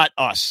it's not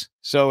us.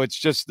 So it's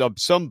just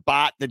some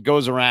bot that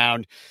goes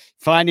around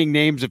finding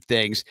names of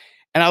things.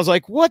 And I was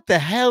like, what the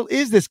hell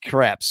is this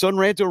crap?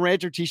 Ranto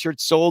Ranter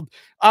t-shirts sold,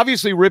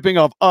 obviously ripping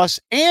off us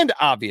and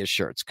Obvious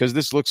shirts, because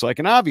this looks like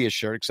an Obvious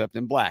shirt except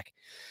in black.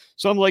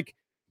 So I'm like,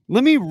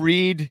 let me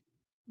read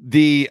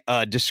the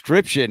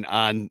description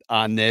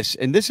on this.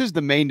 And this is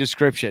the main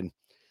description.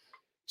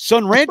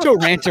 Ranto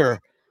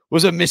Ranter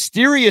was a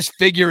mysterious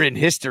figure in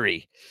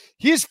history.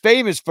 He is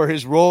famous for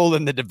his role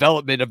in the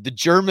development of the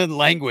German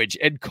language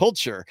and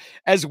culture,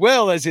 as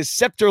well as his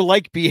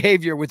scepter-like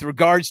behavior with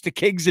regards to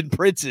kings and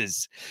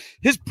princes.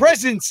 His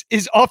presence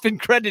is often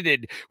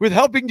credited with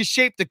helping to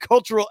shape the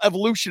cultural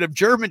evolution of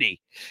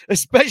Germany,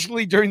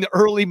 especially during the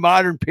early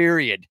modern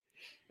period.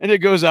 And it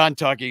goes on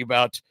talking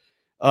about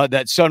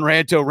that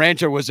Ranto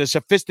Ranter was a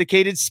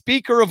sophisticated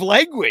speaker of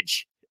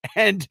language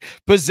and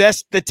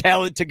possessed the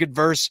talent to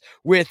converse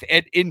with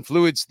and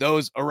influence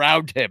those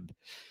around him.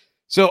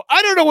 So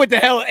I don't know what the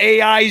hell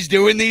AI is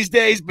doing these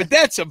days, but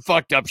that's some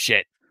fucked up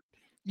shit.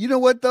 You know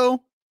what,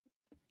 though?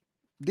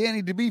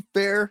 Danny, to be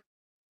fair,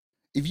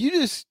 if you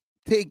just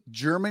take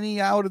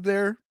Germany out of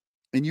there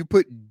and you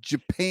put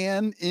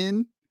Japan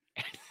in,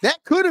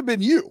 that could have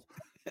been you.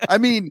 I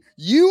mean,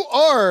 you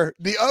are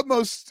the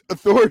utmost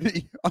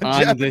authority on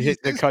Japanese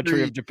the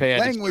country of Japan,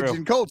 language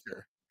and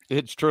culture.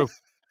 It's true.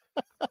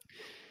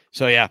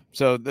 So yeah,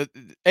 so the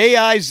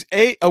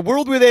a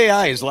world with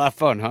AI is a lot of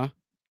fun, huh?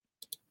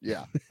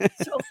 Yeah,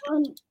 so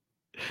fun.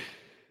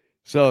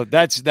 So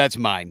that's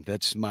mine.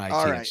 That's my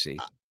all TFC.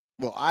 Right.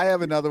 Well, I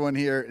have another one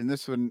here, and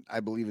this one I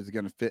believe is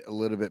going to fit a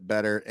little bit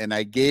better. And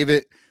I gave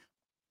it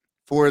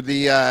for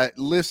the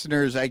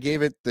listeners. I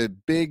gave it the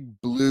big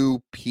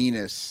blue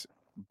penis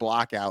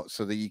block out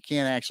so that you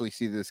can't actually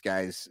see this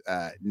guy's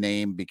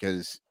name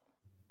because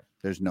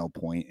there's no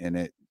point in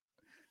it.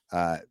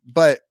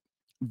 But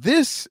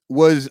this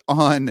was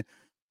on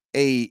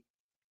a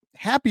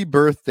happy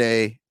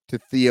birthday to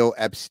Theo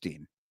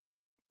Epstein,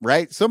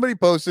 right? Somebody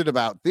posted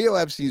about Theo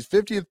Epstein's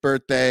 50th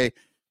birthday,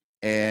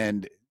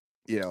 and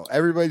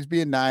everybody's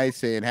being nice,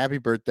 saying happy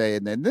birthday,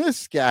 and then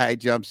this guy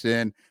jumps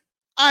in.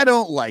 I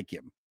don't like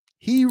him.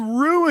 He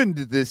ruined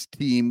this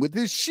team with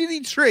his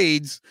shitty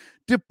trades,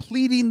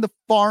 depleting the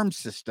farm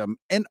system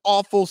and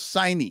awful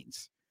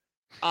signings.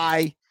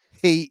 I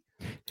hate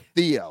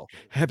Theo.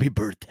 Happy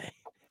birthday.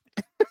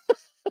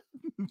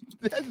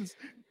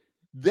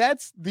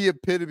 That's the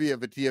epitome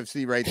of a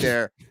TFC right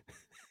there.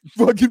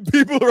 Fucking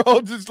people are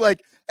all just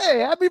like, hey,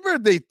 happy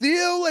birthday,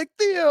 Theo. Like,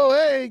 Theo,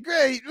 hey,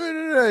 great.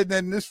 And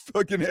then this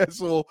fucking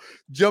asshole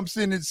jumps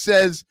in and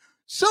says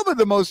some of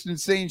the most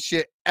insane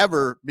shit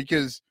ever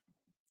because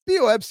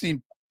Theo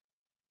Epstein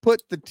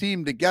put the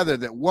team together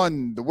that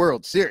won the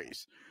World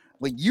Series.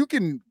 Like, you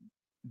can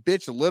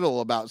bitch a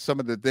little about some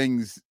of the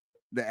things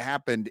that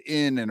happened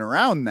in and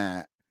around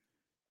that,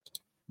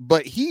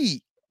 but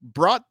he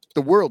brought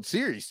the World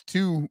Series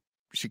to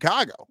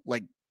Chicago.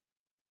 Like,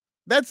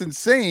 that's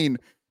insane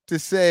to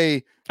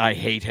say. I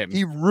hate him.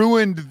 He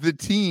ruined the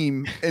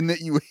team and that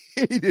you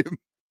hate him.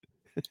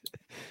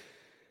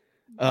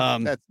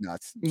 That's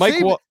nuts.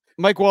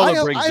 Mike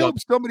Waller brings I up. hope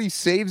somebody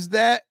saves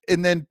that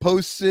and then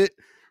posts it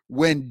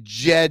when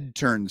Jed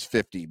turns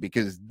 50,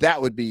 because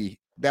that would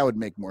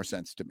make more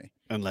sense to me.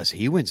 Unless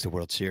he wins the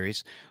World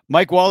Series.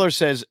 Mike Waller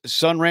says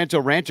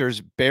Ranto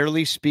Ranters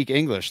barely speak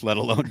English, let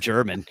alone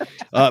German.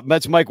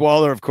 That's Mike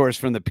Waller, of course,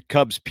 from the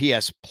Cubs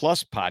PS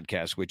Plus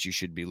podcast, which you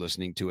should be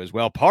listening to as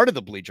well. Part of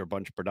the Bleacher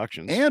Bunch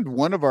Productions. And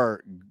one of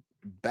our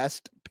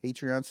best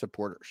Patreon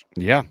supporters.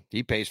 Yeah,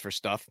 he pays for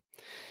stuff.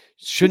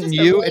 Shouldn't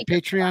you at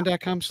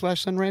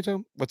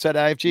patreon.com/sunranto? What's that,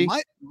 IFG?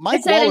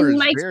 Mike Waller is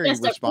Mike's very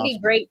just a pretty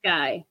great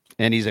guy.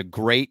 And he's a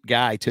great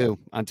guy, too,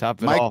 on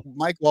top of it all.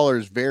 Mike Waller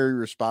is very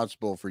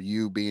responsible for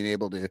you being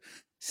able to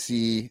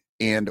see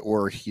and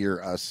or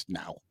hear us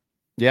now.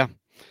 Yeah.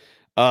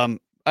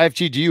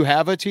 IFG, do you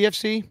have a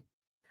TFC?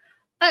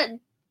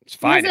 It's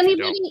fine.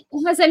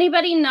 Has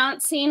anybody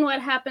not seen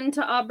what happened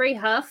to Aubrey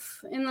Huff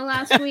in the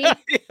last week?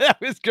 Yeah,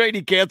 that was great.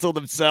 He canceled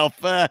himself.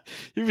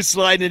 He was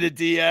sliding into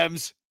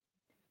DMs.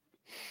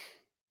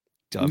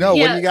 Dummy. No,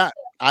 what do you got?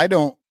 I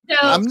don't. So,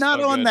 I'm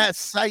not on that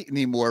site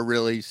anymore,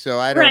 really, so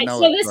I don't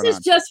know. So this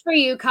is just for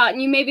you, Cotton.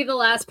 You may be the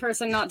last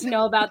person not to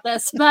know about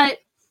this, but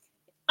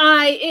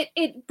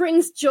it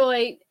brings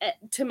joy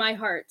to my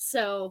heart.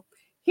 So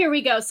here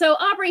we go. So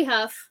Aubrey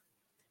Huff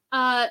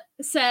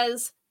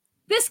says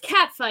this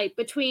cat fight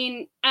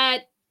between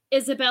at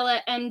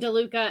Isabella M.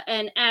 DeLuca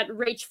and at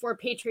Rach for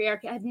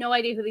Patriarchy. I have no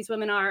idea who these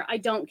women are. I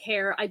don't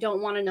care. I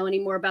don't want to know any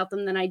more about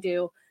them than I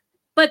do.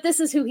 But this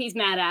is who he's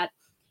mad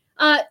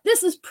at.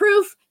 This is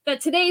proof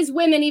that today's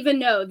women even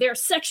know their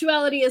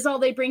sexuality is all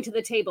they bring to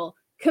the table.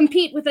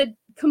 Complete with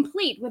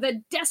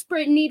a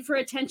desperate need for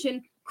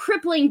attention,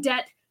 crippling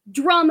debt,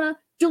 drama,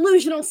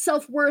 delusional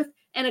self-worth,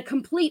 and a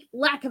complete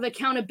lack of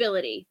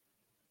accountability.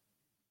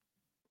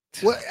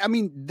 Well, I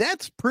mean,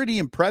 that's pretty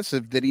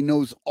impressive that he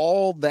knows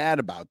all that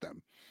about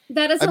them.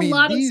 That is a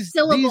lot of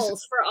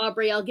syllables for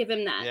Aubrey. I'll give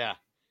him that. Yeah.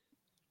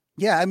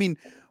 Yeah, I mean,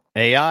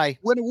 AI.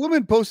 When a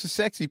woman posts a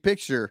sexy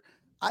picture,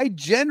 I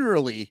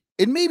generally,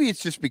 and maybe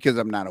it's just because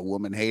I'm not a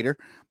woman hater,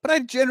 but I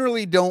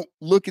generally don't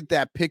look at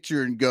that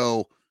picture and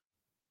go,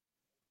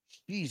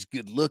 she's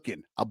good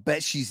looking. I'll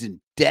bet she's in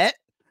debt.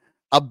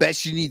 I'll bet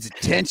she needs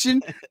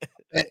attention.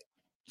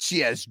 She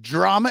has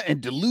drama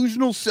and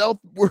delusional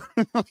self-worth.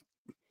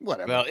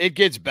 Whatever. Well, it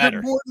gets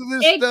better. More to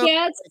this It stuff,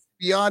 gets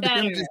beyond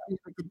better. him just being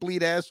a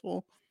complete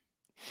asshole.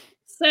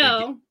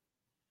 So,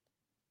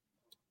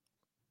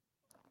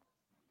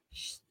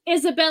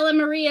 Isabella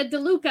Maria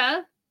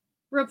DeLuca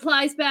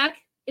replies back,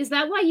 "Is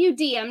that why you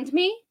DM'd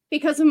me?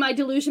 Because of my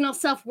delusional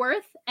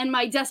self-worth and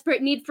my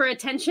desperate need for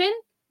attention?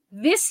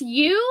 This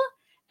you?"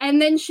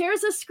 And then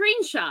shares a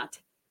screenshot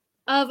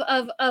of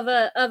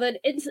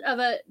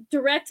a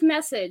direct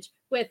message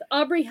with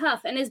Aubrey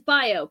Huff and his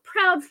bio,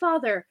 proud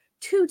father,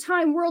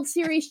 2-time World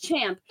Series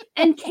champ,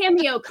 and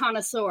cameo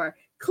connoisseur.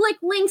 Click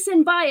links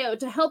in bio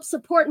to help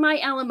support my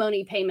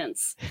alimony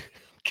payments.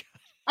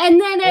 And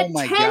then at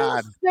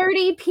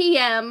 10:30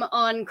 p.m.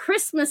 on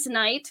Christmas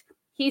night,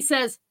 he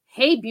says,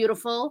 "Hey,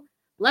 beautiful,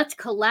 let's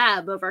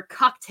collab over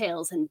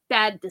cocktails and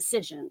bad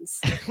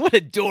decisions." What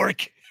a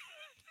dork.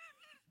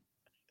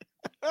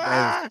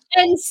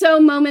 And so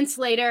moments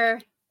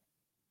later,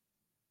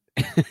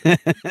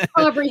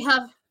 Aubrey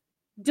Huff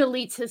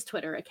deletes his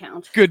Twitter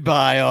account.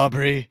 Goodbye,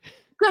 Aubrey.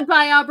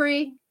 Goodbye,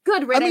 Aubrey.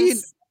 Good riddance. I mean,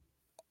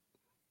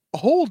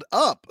 hold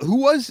up. Who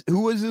was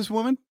this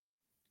woman?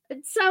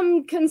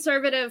 Some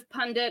conservative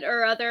pundit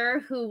or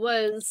other who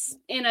was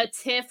in a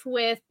tiff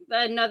with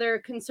another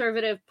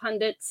conservative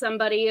pundit,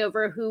 somebody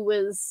over who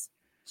was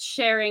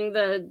sharing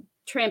the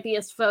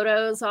trampiest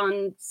photos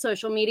on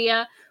social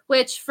media,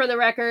 which, for the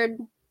record,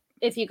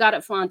 if you got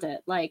it, flaunt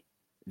it. Like,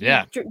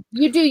 yeah,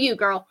 you do you,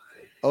 girl.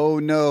 Oh,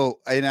 no.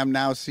 And I'm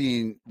now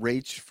seeing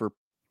Rach for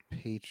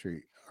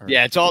Patriot.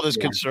 Yeah, it's all this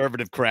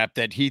conservative crap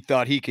that he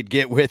thought he could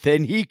get with,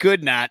 and he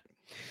could not.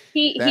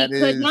 He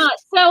could not.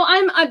 So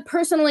I'm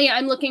personally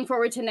looking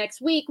forward to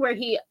next week where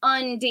he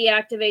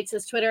undeactivates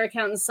his Twitter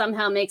account and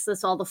somehow makes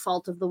this all the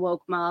fault of the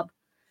woke mob.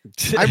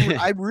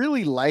 I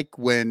really like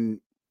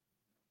when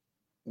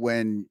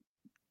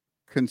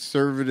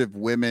conservative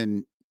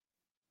women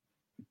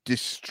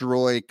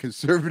destroy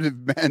conservative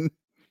men,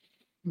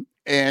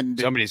 and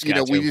somebody's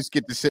we just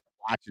get to sit and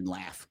watch and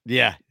laugh.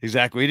 Yeah,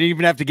 exactly. We didn't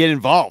even have to get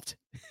involved.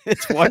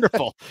 It's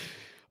wonderful.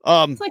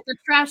 It's like the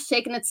trash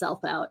taking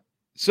itself out.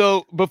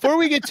 So before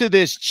we get to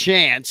this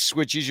chance,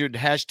 which you should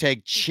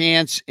hashtag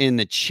chance in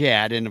the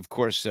chat, and of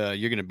course you're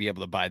going to be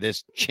able to buy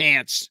this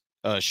chance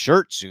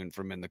shirt soon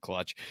from In the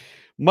Clutch.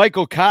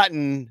 Michael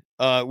Cotton,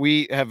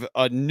 we have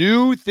a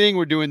new thing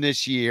we're doing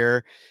this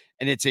year,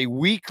 and it's a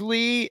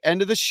weekly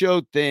end of the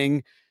show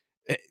thing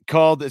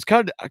called, it's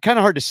kind of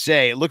hard to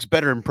say. It looks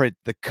better in print.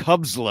 The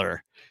Cubsler,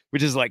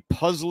 which is like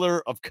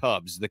puzzler of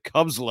Cubs. The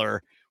Cubsler,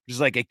 which is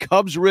like a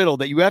Cubs riddle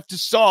that you have to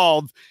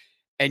solve,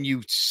 and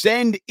you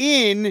send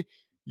in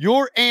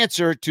your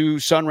answer to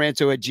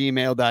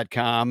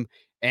sunranto@gmail.com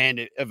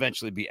and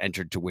eventually be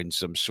entered to win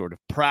some sort of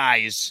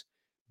prize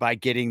by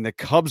getting the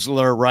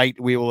Cubsler right.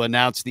 We will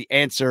announce the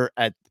answer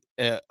at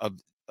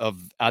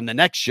on the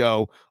next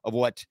show of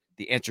what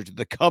the answer to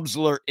the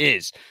Cubsler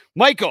is.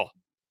 Michael,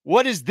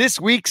 what is this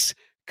week's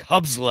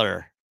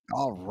Cubsler?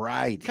 All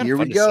right, here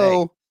we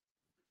go.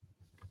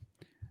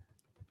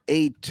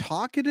 A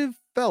talkative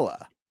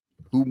fella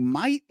who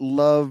might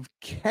love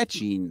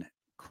catching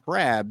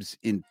crabs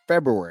in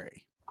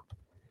February.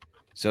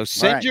 So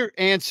send your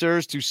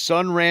answers to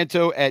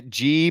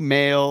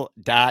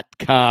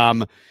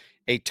sunranto@gmail.com.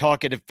 A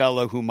talkative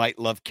fellow who might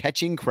love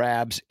catching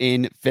crabs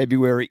in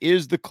February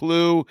is the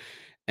clue.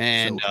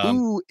 And so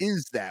who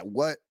is that?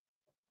 What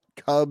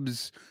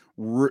Cubs,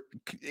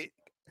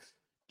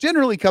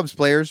 generally Cubs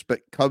players,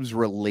 but Cubs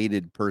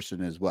related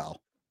person as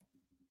well.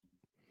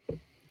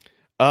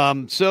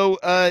 So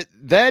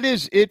that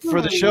is it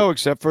for the show,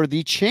 except for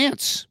the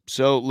chance.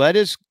 So let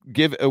us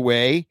give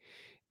away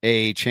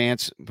a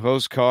chance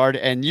postcard,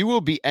 and you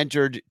will be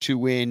entered to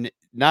win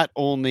not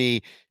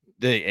only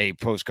a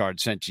postcard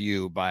sent to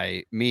you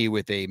by me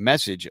with a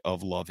message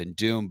of love and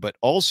doom, but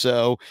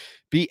also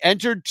be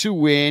entered to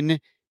win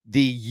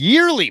the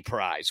yearly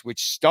prize,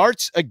 which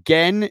starts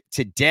again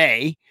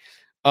today,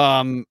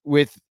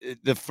 with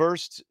the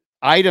first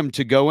item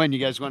to go in. You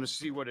guys want to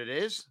see what it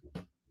is?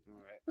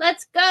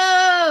 Let's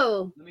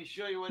go. Let me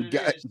show you what it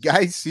is.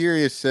 Guy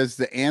Serious says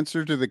the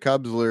answer to the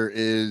Cubsler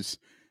is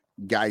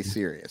Guy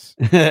Serious.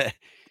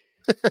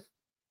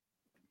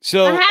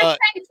 So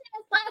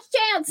Last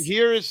chance.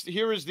 Here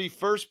is the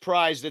first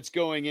prize that's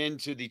going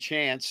into the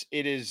chance.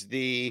 It is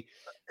the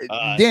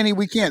Danny,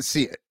 we can't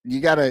see it. You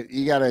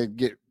gotta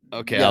get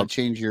okay. You gotta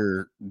change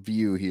your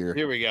view here.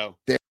 Here we go.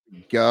 There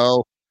we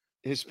go.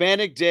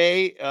 Hispanic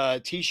Day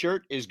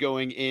T-shirt is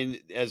going in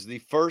as the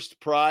first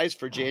prize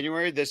for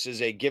January. This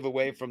is a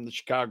giveaway from the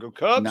Chicago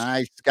Cubs.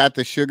 Nice. Got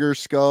the sugar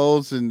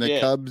skulls and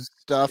the Cubs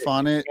stuff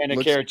on it. And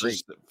Looks carrots great.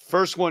 is the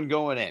first one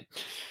going in.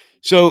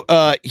 So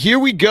here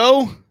we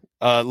go.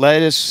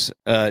 Let's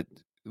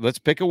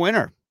pick a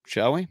winner,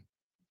 shall we?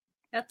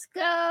 Let's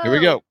go. Here we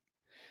go.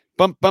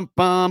 Bum bum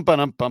bum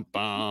bum bum bum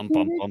bum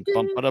bum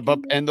bum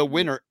bum. And the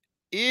winner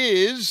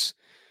is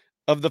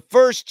of the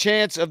first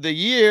chance of the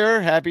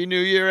year. Happy New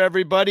Year,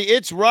 everybody.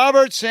 It's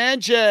Robert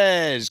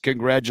Sanchez.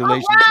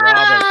 Congratulations,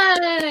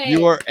 Robert.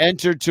 You are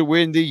entered to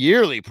win the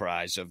yearly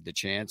prize of the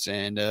chance,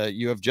 and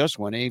you have just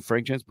won a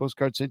Frank Chance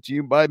postcard sent to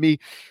you by me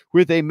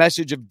with a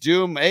message of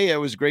doom. Hey, it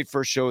was a great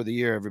first show of the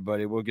year,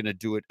 everybody. We're going to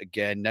do it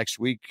again next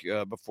week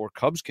before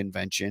Cubs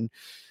convention.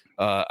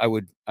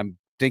 I'm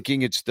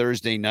thinking it's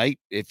Thursday night.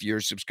 If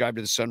you're subscribed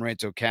to the Sun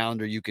Ranto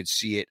calendar, you could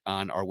see it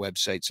on our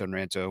website,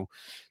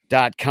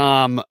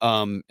 sunranto.com,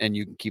 and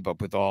you can keep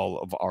up with all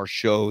of our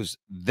shows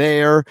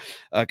there.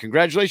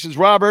 Congratulations,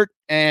 Robert.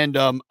 And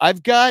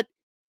I've got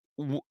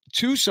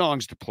two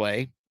songs to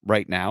play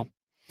right now.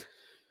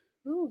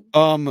 Ooh.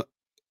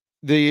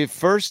 The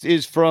first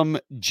is from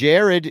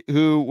Jared,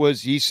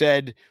 he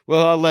said,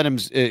 well, I'll let him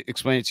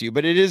explain it to you,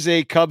 but it is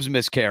a Cubs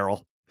Miss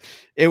Carol.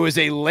 It was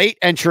a late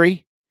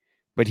entry,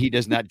 but he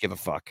does not give a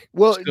fuck.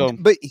 Well,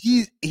 but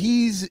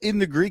he's in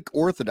the Greek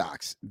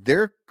Orthodox.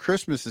 Their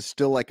Christmas is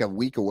still like a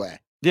week away.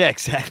 Yeah,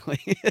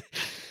 exactly.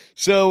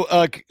 So,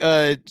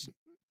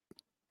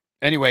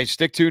 anyway,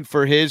 stick tuned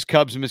for his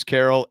Cubs Miss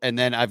Carol, and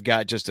then I've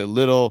got just a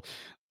little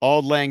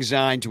Auld Lang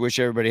Syne to wish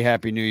everybody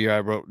Happy New Year.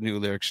 I wrote new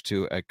lyrics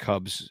to a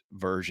Cubs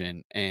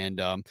version, and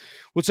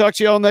we'll talk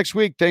to you all next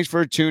week. Thanks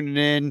for tuning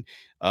in.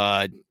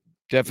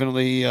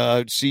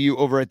 Definitely see you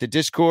over at the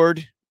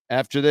Discord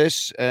after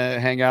this.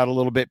 Hang out a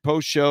little bit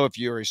post-show. If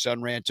you're a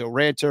Sun Ranto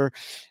ranter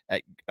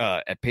at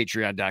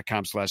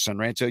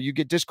patreon.com/sunranto, you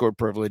get Discord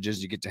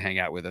privileges. You get to hang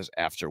out with us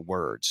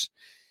afterwards.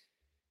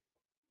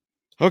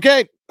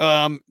 Okay.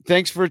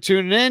 Thanks for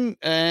tuning in,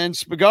 and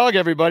Spagog,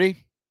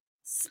 everybody.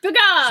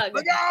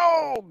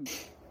 Spagog!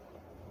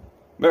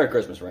 Merry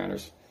Christmas,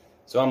 Ranters.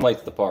 So I'm late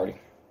to the party,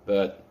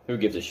 but who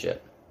gives a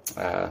shit?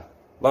 A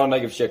lot of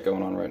negative shit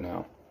going on right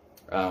now,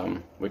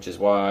 which is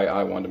why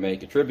I wanted to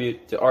make a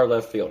tribute to our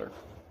left fielder.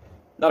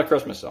 Not a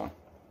Christmas song,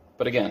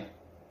 but again,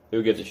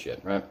 who gives a shit,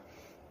 right?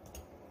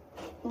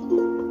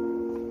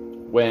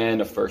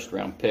 When a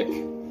first-round pick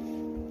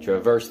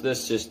traversed the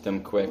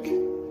system quick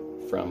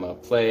from a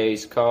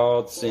place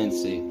called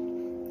Cincy,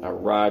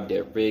 arrived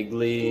at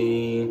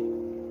Wrigley.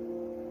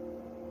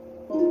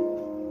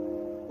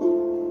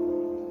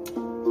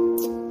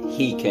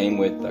 He came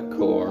with the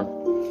core,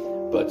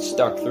 but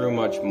stuck through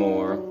much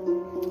more.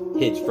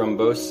 Hits from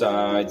both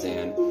sides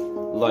and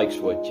likes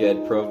what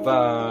Jed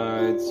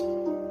provides.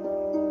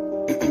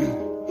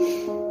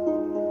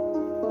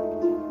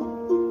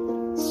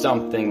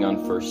 Something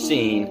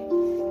unforeseen.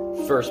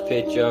 First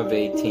pitch of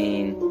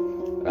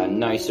 18. A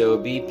nice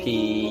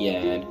OBP,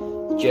 and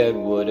Jed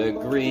would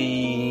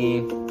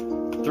agree.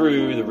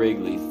 Through the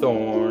Wrigley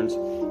thorns,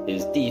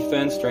 his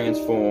defense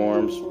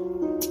transforms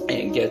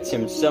and gets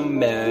him some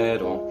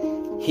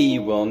metal. He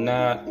will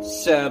not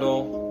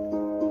settle.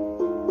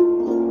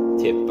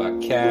 Tip a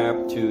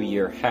cap to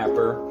your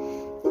happer.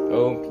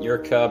 Oh, your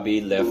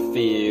cubby left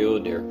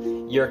fielder.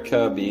 Your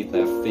cubby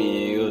left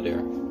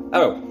fielder.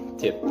 Oh,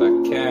 tip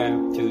a cap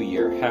to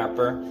your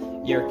happer.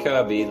 Your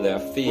cubby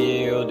left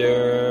fielder.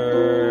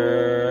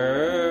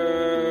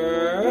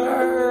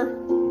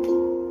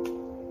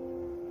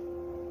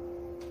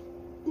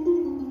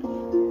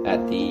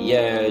 At the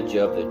edge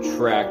of the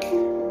track,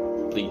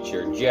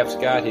 bleacher Jeff's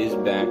got his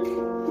back.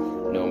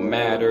 No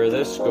matter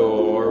the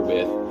score,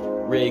 with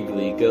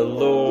Wrigley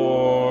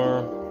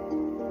galore.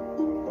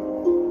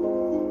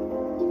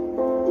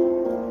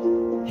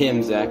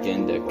 Him, Zach,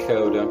 and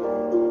Dakota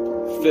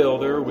fill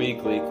their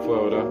weekly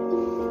quota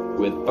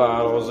with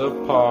bottles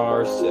of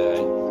Parsley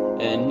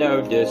and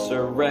no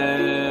disarray.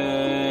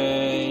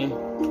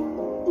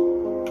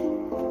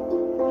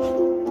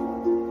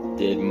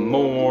 Did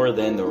more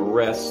than the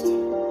rest,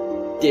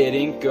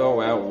 didn't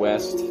go out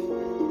west.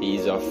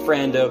 He's a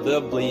friend of the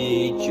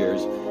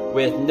bleachers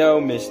with no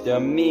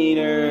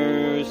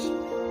misdemeanors.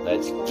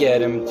 Let's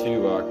get him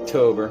to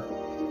October.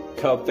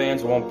 Cub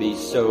fans won't be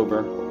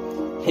sober.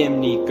 Him,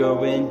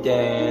 Nico, and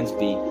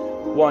Dansby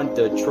want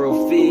the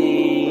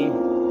trophy.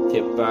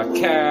 Tip a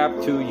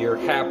cap to your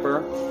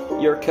happer.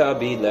 Your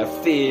cubby left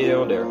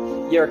fielder.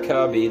 Your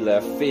cubby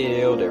left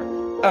fielder.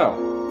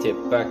 Oh, tip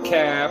a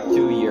cap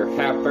to your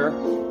happer.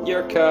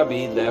 Your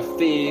cubby left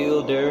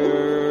fielder.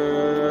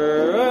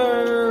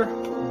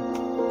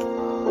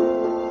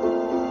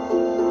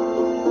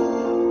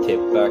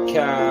 Tip a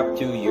cap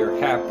to your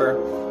happer.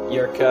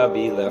 Your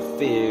cubby left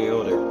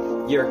fielder.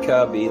 Your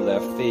cubby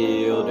left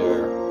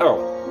fielder.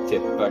 Oh,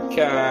 Tip a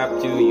cap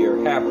to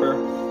your happer,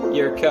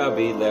 your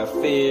cubby left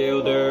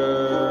fielder.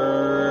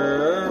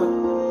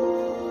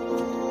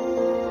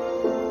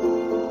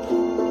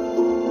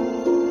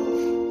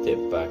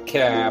 Tip a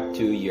cap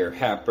to your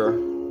happer,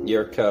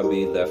 your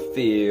cubby left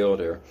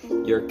fielder,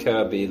 your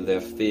cubby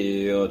left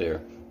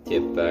fielder.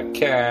 Tip a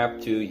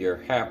cap to your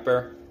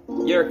happer,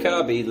 your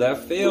cubby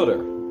left fielder.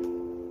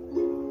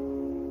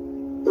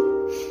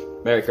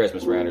 Merry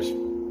Christmas, Randers.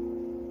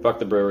 Fuck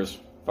the Brewers.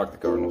 Fuck the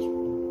Cardinals.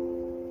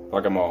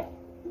 Fuck them all.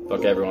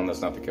 Fuck everyone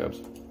that's not the Cubs.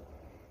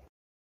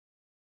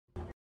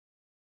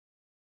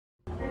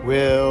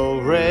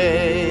 We'll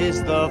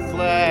raise the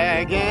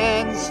flag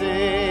and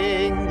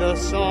sing the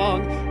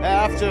song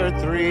after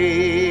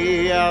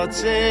 3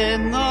 outs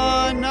in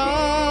the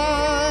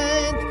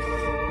ninth.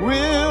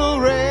 We'll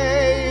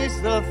raise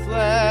the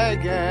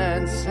flag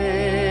and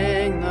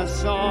sing the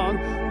song,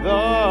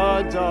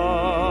 the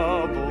W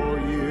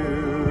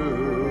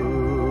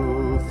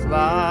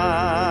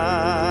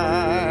flies.